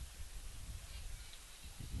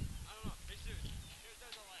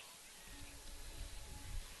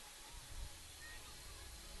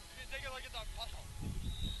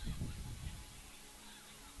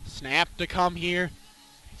snap to come here.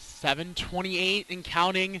 7:28 and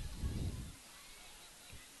counting.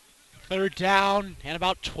 Third down and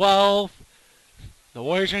about 12. The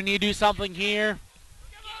Warriors are going to need to do something here.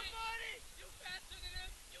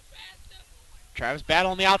 Travis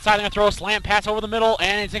Battle on the outside. They're going to throw a slant pass over the middle,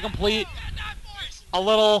 and it's incomplete. A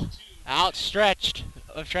little outstretched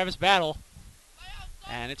of Travis Battle.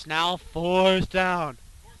 And it's now fourth down.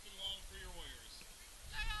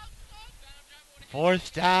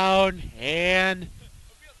 Fourth down and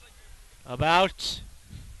about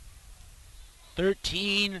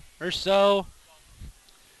 13 or so.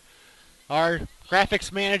 Our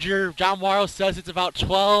graphics manager, John Morrow, says it's about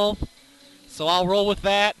 12. So I'll roll with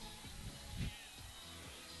that.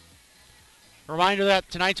 Reminder that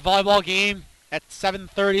tonight's volleyball game at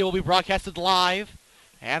 7:30 will be broadcasted live.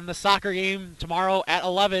 And the soccer game tomorrow at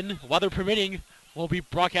 11, weather permitting, will be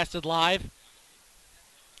broadcasted live.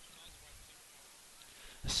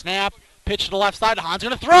 Snap, pitch to the left side. Hahn's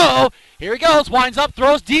going to throw. Here he goes. Winds up,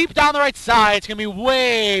 throws deep down the right side. It's going to be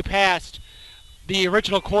way past the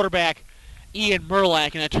original quarterback, Ian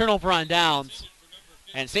Merlack, and a turnover on downs.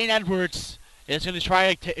 And St. Edwards is going to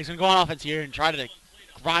try. Is going to go on offense here and try to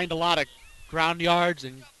grind a lot of ground yards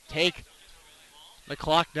and take the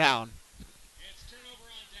clock down.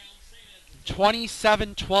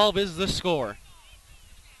 27-12 is the score.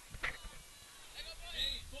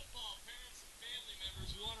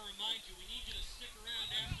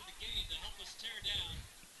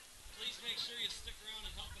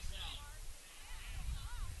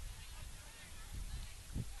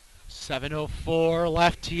 .704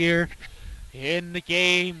 left here in the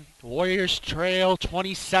game. Warriors trail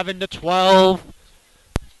 27-12.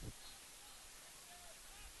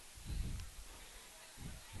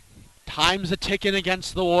 Time's a ticking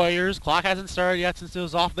against the Warriors. Clock hasn't started yet since it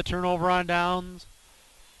was off the turnover on downs.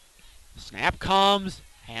 Snap comes.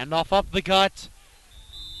 Handoff up the gut.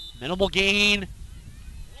 Minimal gain.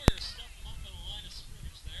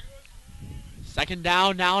 Second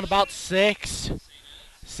down now in about 6.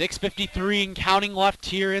 6:53 and counting left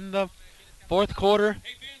here in the fourth quarter.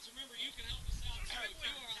 Hey fans, remember you can help us out too. If you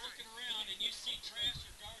are looking around and you see trash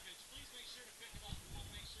or garbage, please make sure to pick it up. We want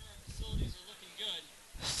to make sure our facilities are looking good.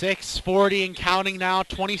 6:40 and counting now,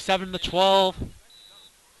 27-12. We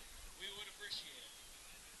would appreciate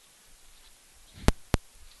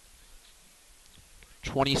it.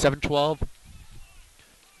 27-12.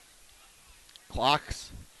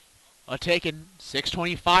 Clocks a taken.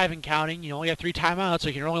 6:25 and counting. You only have 3 timeouts, so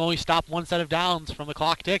you can only stop one set of downs from the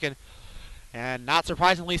clock ticking. And not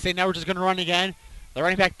surprisingly, St. Edwards is going to run again. The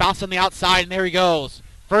running back bounced on the outside, and there he goes.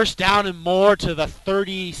 First down and more to the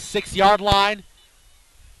 36-yard line.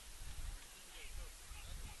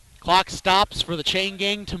 Clock stops for the chain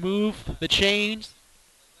gang to move the chains.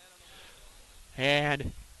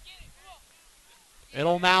 And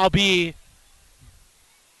it'll now be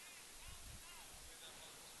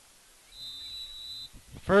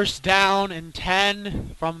first down and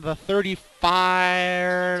 10 from the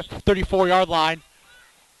 34-yard line.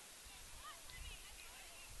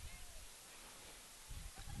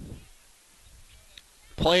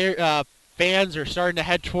 Fans are starting to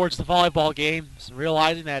head towards the volleyball game,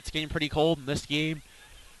 realizing that it's getting pretty cold in this game.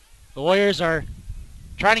 The Warriors are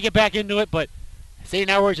trying to get back into it, but St.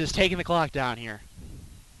 Edwards is taking the clock down here.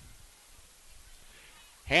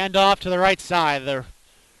 Hand off to the right side. The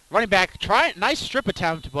running back, nice strip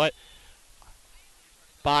attempt, but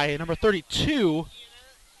by number 32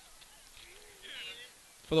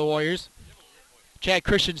 for the Warriors, Chad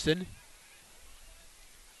Christensen.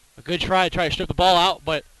 A good try to strip the ball out,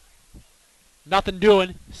 but nothing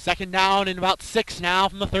doing. Second down and about 6 now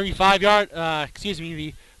from the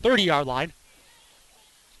the 30-yard line.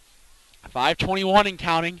 5:21 and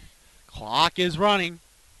counting. Clock is running.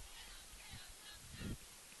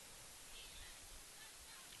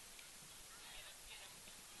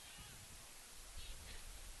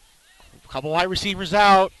 Couple wide receivers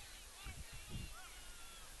out.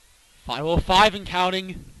 5:05 and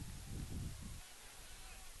counting.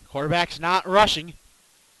 Quarterback's not rushing.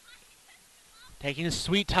 Taking his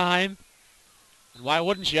sweet time. And why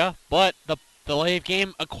wouldn't you? But the delay of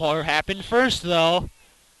game a quarter happened first, though.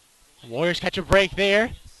 The Warriors catch a break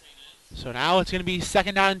there. So now it's going to be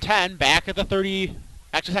 2nd down and 10, back at the 30,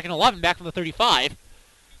 actually 2nd and 11, back from the 35.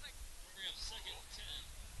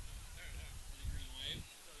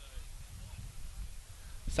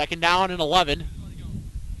 Second down and 11.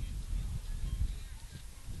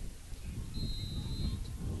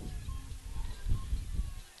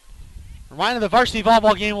 Reminder, the varsity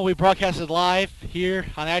volleyball game will be broadcasted live here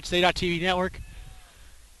on the IHSA.TV network.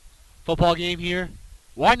 Football game here.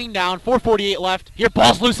 Winding down, 4:48 left. Here,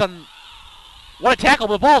 ball's loose on... What a tackle,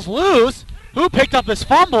 but ball's loose. Who picked up this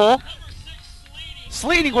fumble?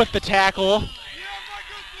 Sleeting with the tackle.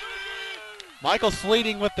 Michael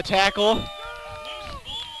Sleeting with the tackle.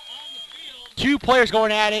 2 players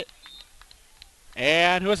going at it.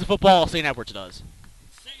 And who has the football? St. Edwards does.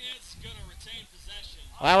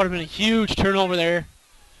 Well, that would have been a huge turnover there.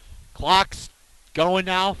 Clock's going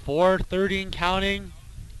now. 4:30 and counting.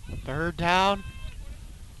 3rd down.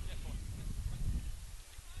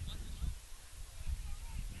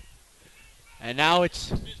 And now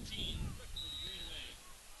it's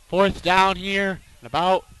 4th down here. And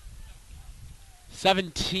about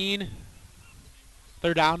 17.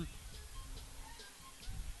 3rd down.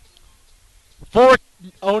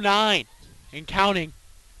 4:09 and counting.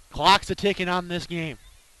 Clock's a-ticking on this game.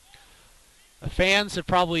 The fans have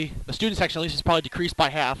probably, the student section at least, has probably decreased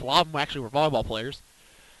by half. A lot of them actually were volleyball players.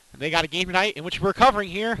 And they got a game tonight in which we're covering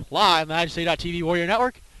here live on the IHSA.TV Warrior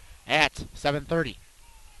Network at 7:30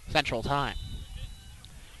 Central Time.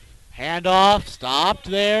 Handoff, stopped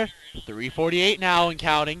there. 3:48 now and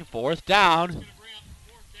counting. 4th down.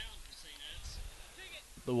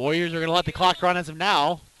 The Warriors are going to let the clock run as of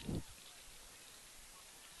now.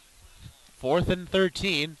 4th and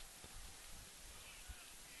 13.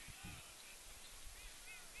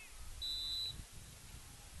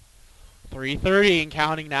 .330 and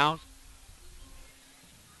counting now.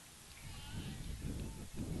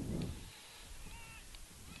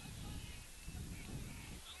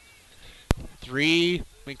 A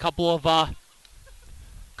couple of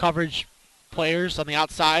coverage players on the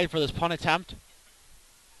outside for this punt attempt.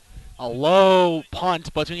 A low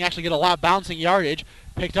punt, but it's going to actually get a lot of bouncing yardage.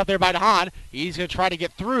 Picked up there by DeHaan. He's going to try to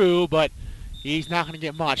get through, but he's not going to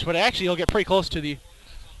get much. But actually, he'll get pretty close to the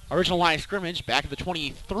original line of scrimmage, back at the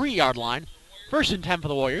 23-yard line. 1st and 10 for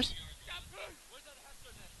the Warriors.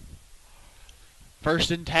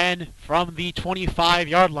 1st and 10 from the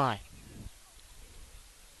 25-yard line.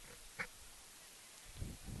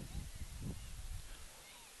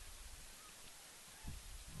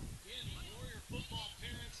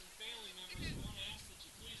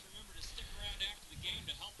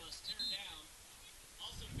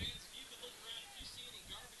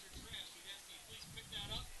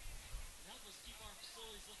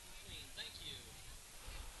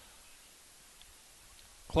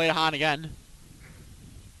 Clay DeHaan again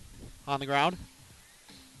on the ground.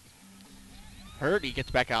 Hurt, he gets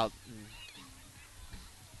back out.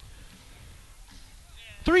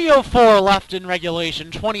 3:04 left in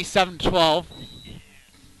regulation, 27-12.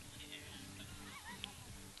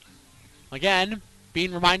 Again,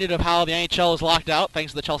 being reminded of how the NHL is locked out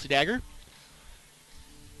thanks to the Chelsea Dagger.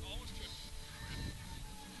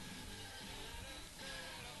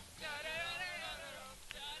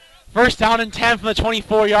 First down and 10 from the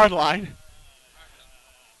 24-yard line.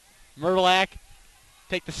 Murlack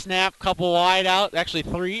take the snap, couple wide out, actually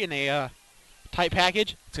 3 in a tight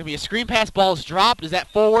package. It's going to be a screen pass, ball is dropped. Is that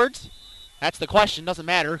forwards? That's the question. Doesn't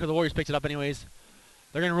matter because the Warriors picked it up anyways.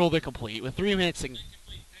 They're going to rule it complete with 3 minutes. And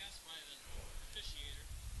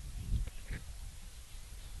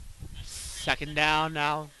second down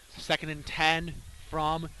now, 2nd and 10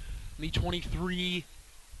 from the 23.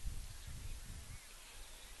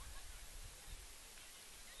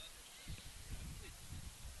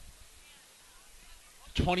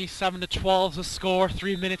 27-12 is the score.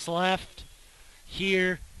 3 minutes left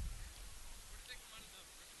here.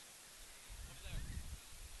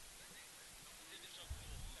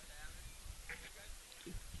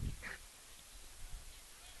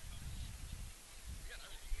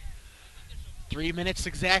 Three minutes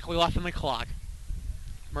exactly left on the clock.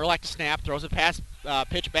 Murlack to snap, throws a pass,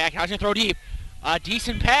 pitch back. How's he gonna throw deep? A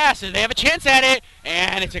decent pass, and they have a chance at it,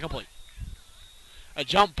 and it's incomplete. A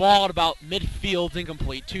jump ball at about midfield,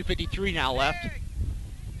 incomplete. 2:53 now left.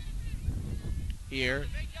 Here.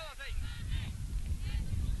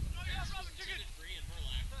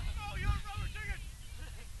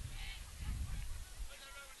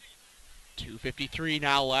 2:53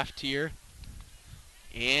 now left here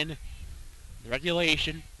in the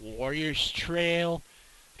regulation. Warriors trail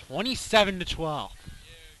 27-12.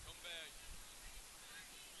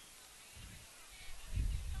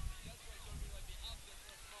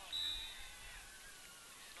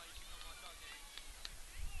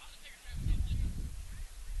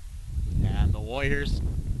 And the Warriors,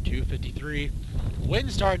 2:53.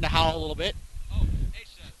 Wind's starting to howl a little bit.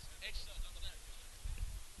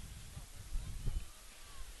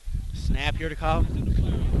 Snap here to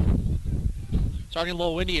come. Starting a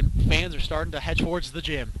little windy and fans are starting to head towards the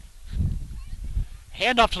gym.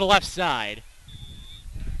 Handoff to the left side.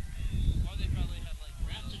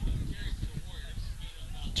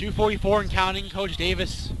 2:44 and counting. Coach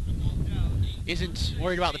Davis isn't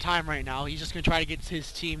worried about the time right now. He's just going to try to get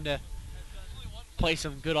his team to play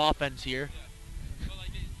some good offense here.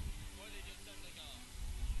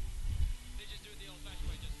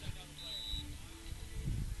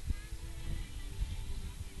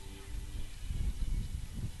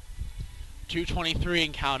 .223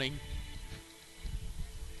 and counting.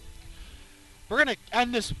 We're going to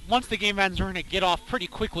end this, once the game ends, we're going to get off pretty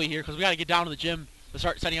quickly here because we got to get down to the gym to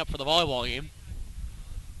start setting up for the volleyball game.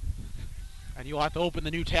 And you'll have to open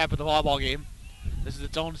the new tab for the volleyball game. This is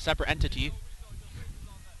its own separate entity.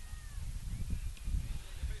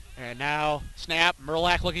 And now, snap,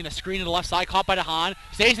 Merlak looking to screen to the left side, caught by DeHaan.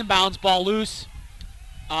 Stays in bounds, ball loose.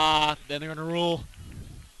 Then they're going to rule.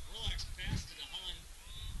 Merlak's pass to DeHaan.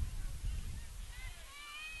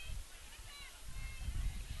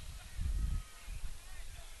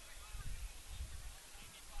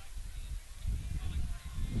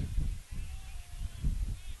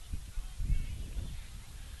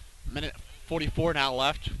 Minute 44 now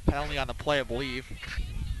left. Penalty on the play, I believe.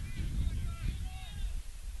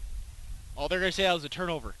 Oh, they're going to say that was a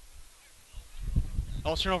turnover.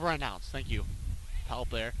 Oh, it's turnover unannounced. Thank you. Help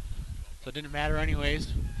there. So it didn't matter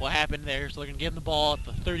anyways what happened there. So they're going to give him the ball at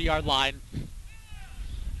the 30-yard line.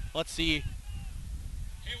 Let's see.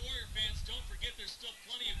 Hey, Warrior fans, don't forget there's still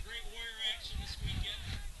plenty of great Warrior action this weekend.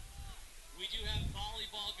 We do have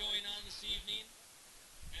volleyball going on this evening,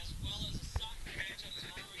 as well as a soccer matchup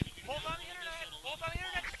tomorrow. You can Both on the download internet. this at Both on the 11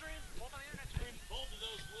 internet o'clock. stream. Both on the internet stream. Both of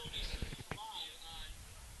those will be streamed live on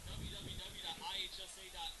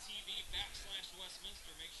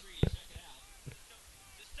www.ihsa.tv/Westminster. Make sure you check it out.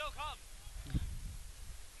 Just still come.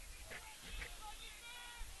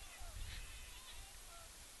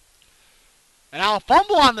 And now a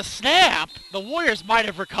fumble on the snap. The Warriors might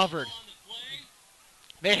have recovered. On the play,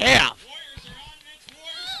 They have. Warriors are on, and it's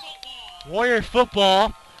Warriors football. Warrior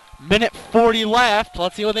football. Minute 40 left.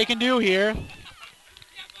 Let's see what they can do here. Michael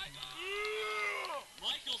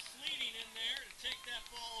Sleeting in there to take that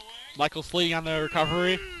ball away. Michael Sleeting on the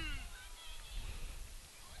recovery. You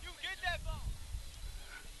get that ball.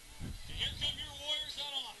 Here come your Warriors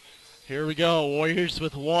on offense. Here we go. Warriors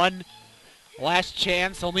with one last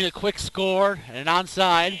chance. Only a quick score and an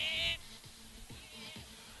onside.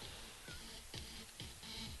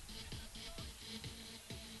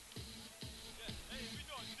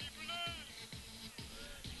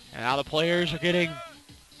 And now the players are getting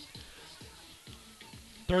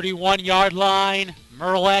 31-yard line.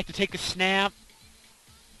 Merlak to take the snap.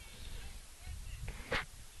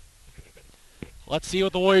 Let's see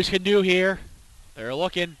what the Warriors can do here. They're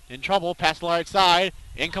looking in trouble. Pass the right side.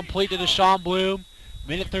 Incomplete to Deshaun Bloom.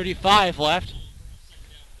 Minute 35 left.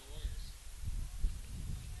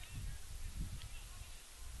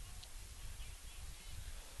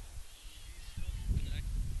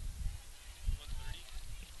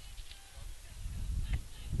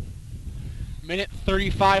 Minute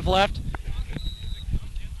 35 left.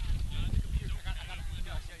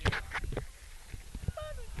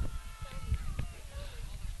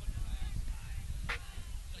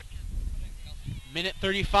 Minute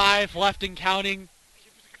 35 left and counting.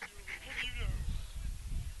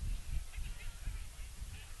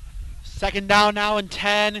 Second down now and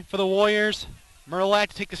 10 for the Warriors. Merlak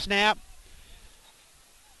to take the snap.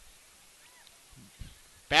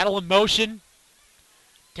 Battle in motion.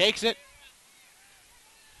 Takes it.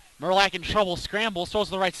 Merlak in trouble. Scrambles. Throws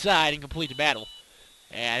to the right side and complete the battle.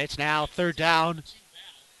 And it's now third down. It's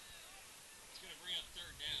going to bring up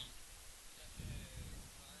third down.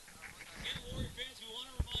 Again, Warrior fans, we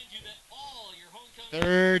want to remind you that all your homecoming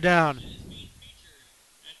Third down. is being featured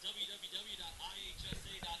at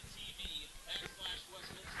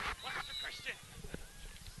www.ihsa.tv/Westminster. Westminster Christian.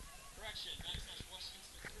 Correction,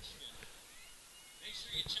 /Westminster Christian. Make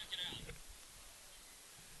sure you check it out.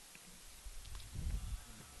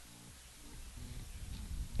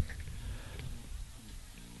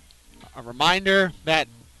 A reminder that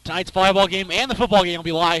Tonight's volleyball game and the football game will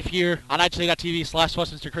be live here on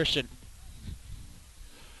IHSA.TV/Westminster Christian.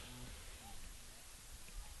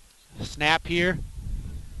 Snap here.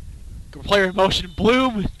 Player in motion.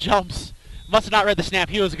 Bloom jumps. Must have not read the snap.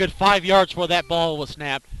 He was a good 5 yards before that ball was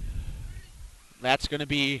snapped. That's going to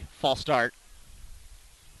be false start.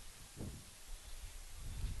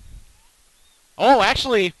 Oh,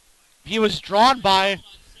 actually, he was drawn by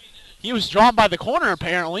the corner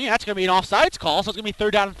apparently. That's going to be an offsides call, so it's going to be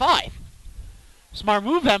 3rd down and 5. Smart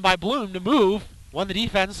move then by Bloom to move when the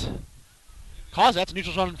defense calls that's a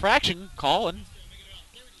neutral zone infraction call, and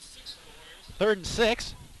 3rd and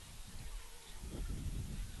 6.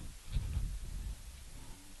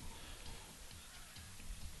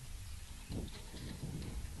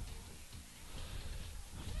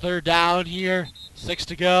 Third down here, 6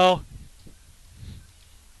 to go.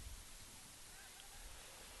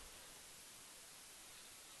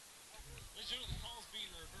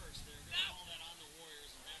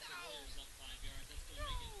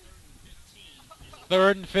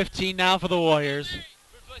 Third and 15 now for the Warriors.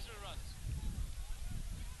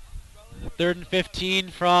 3rd and 15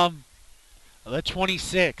 from the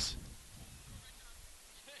 26.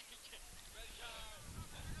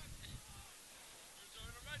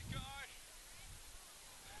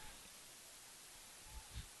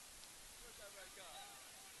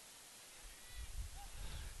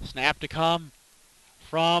 Snap to come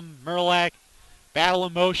from Merlack. Battle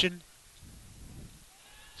in motion.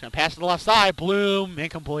 He's going to pass to the left side. Bloom,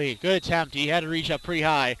 incomplete. Good attempt. He had to reach up pretty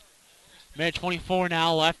high. Minute 24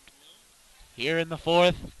 now left here in the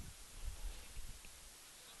 4th.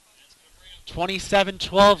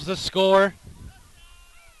 27-12 is the score.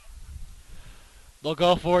 They'll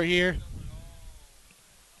go for it here.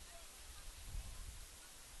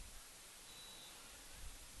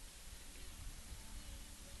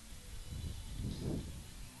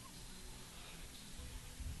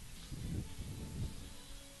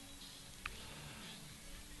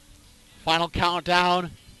 Final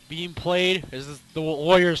countdown being played. This is the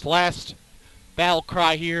Warriors' last battle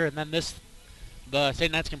cry here, and then the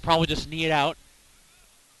St. Nets can probably just knee it out.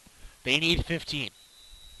 They need 15.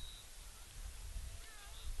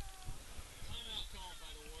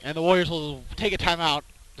 And the Warriors will take a timeout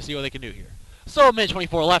to see what they can do here. So, minute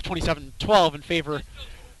 24 left, 27-12 in favor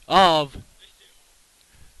of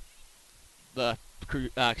the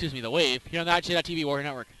Wave here on the IHSA.TV Warrior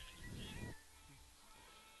Network.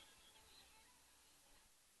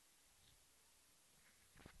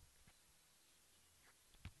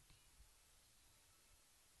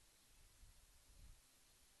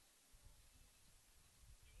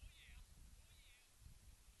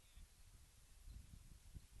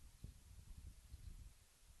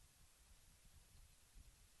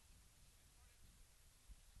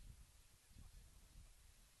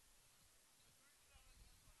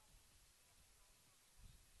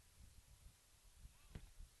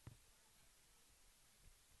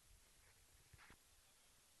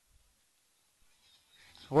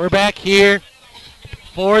 We're back here.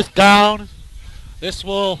 4th down. This is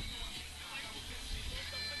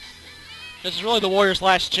really the Warriors'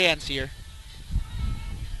 last chance here.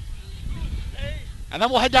 And then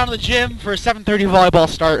we'll head down to the gym for a 7:30 volleyball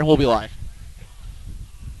start, and we'll be live.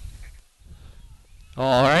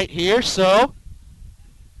 All right, here, so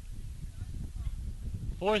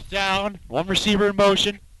 4th down, 1 receiver in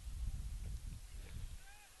motion.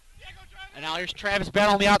 And now here's Travis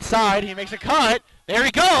Bell on the outside. He makes a cut. There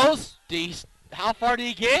he goes. How far did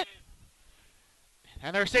he get?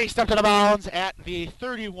 And they're saying he stepped out of bounds at the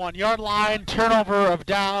 31-yard line. Turnover of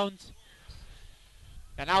downs.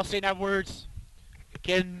 And now St. Edwards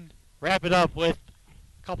can wrap it up with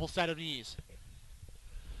a couple set of knees.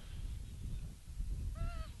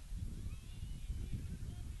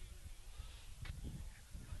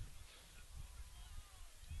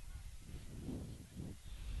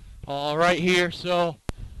 All right here, so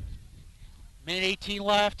minute 18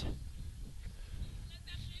 left.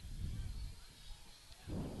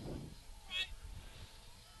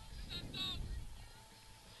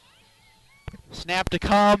 Snap to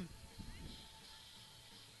come.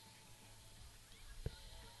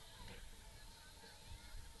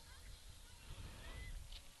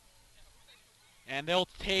 And they'll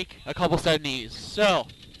take a couple set of knees. So,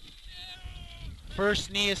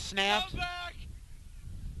 first knee is snapped.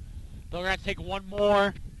 They're going to have to take one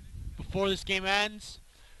more before this game ends.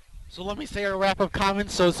 So let me say our wrap-up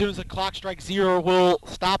comments. So as soon as the clock strikes 0, we'll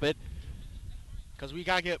stop it. Because we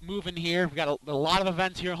got to get moving here. We got a lot of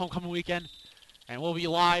events here on homecoming weekend. And we'll be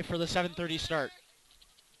live for the 7:30 start.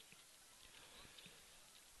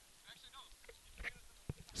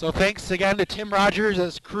 So thanks again to Tim Rogers,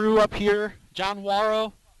 his crew up here, John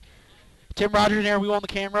Warrow, Tim Rogers and Aaron Weevil on the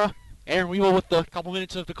camera, Aaron Weevil with the couple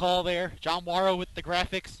minutes of the call there, John Warrow with the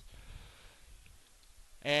graphics.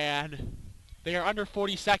 And they are under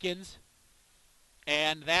 40 seconds,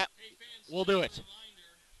 and that Hey fans, will do just it. a reminder,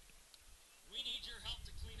 we need your help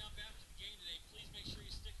to clean up after the game today. Please make sure you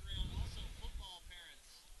stick around. Also, football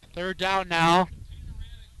parents, Third down now,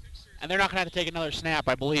 panoramic pictures and they're not going to have to take another snap,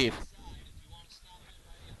 I believe. outside if you want to stop in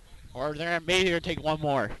by the athletic Or they're maybe going to take one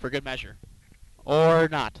more for good measure. Or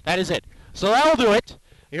not. That is it. So that will do it.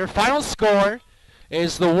 Your final score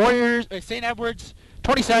is the Warriors, St. Edwards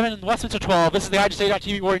 27 and Westminster 12. This is the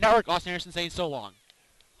IGSA.TV Warrior Network. Austin Anderson saying so long.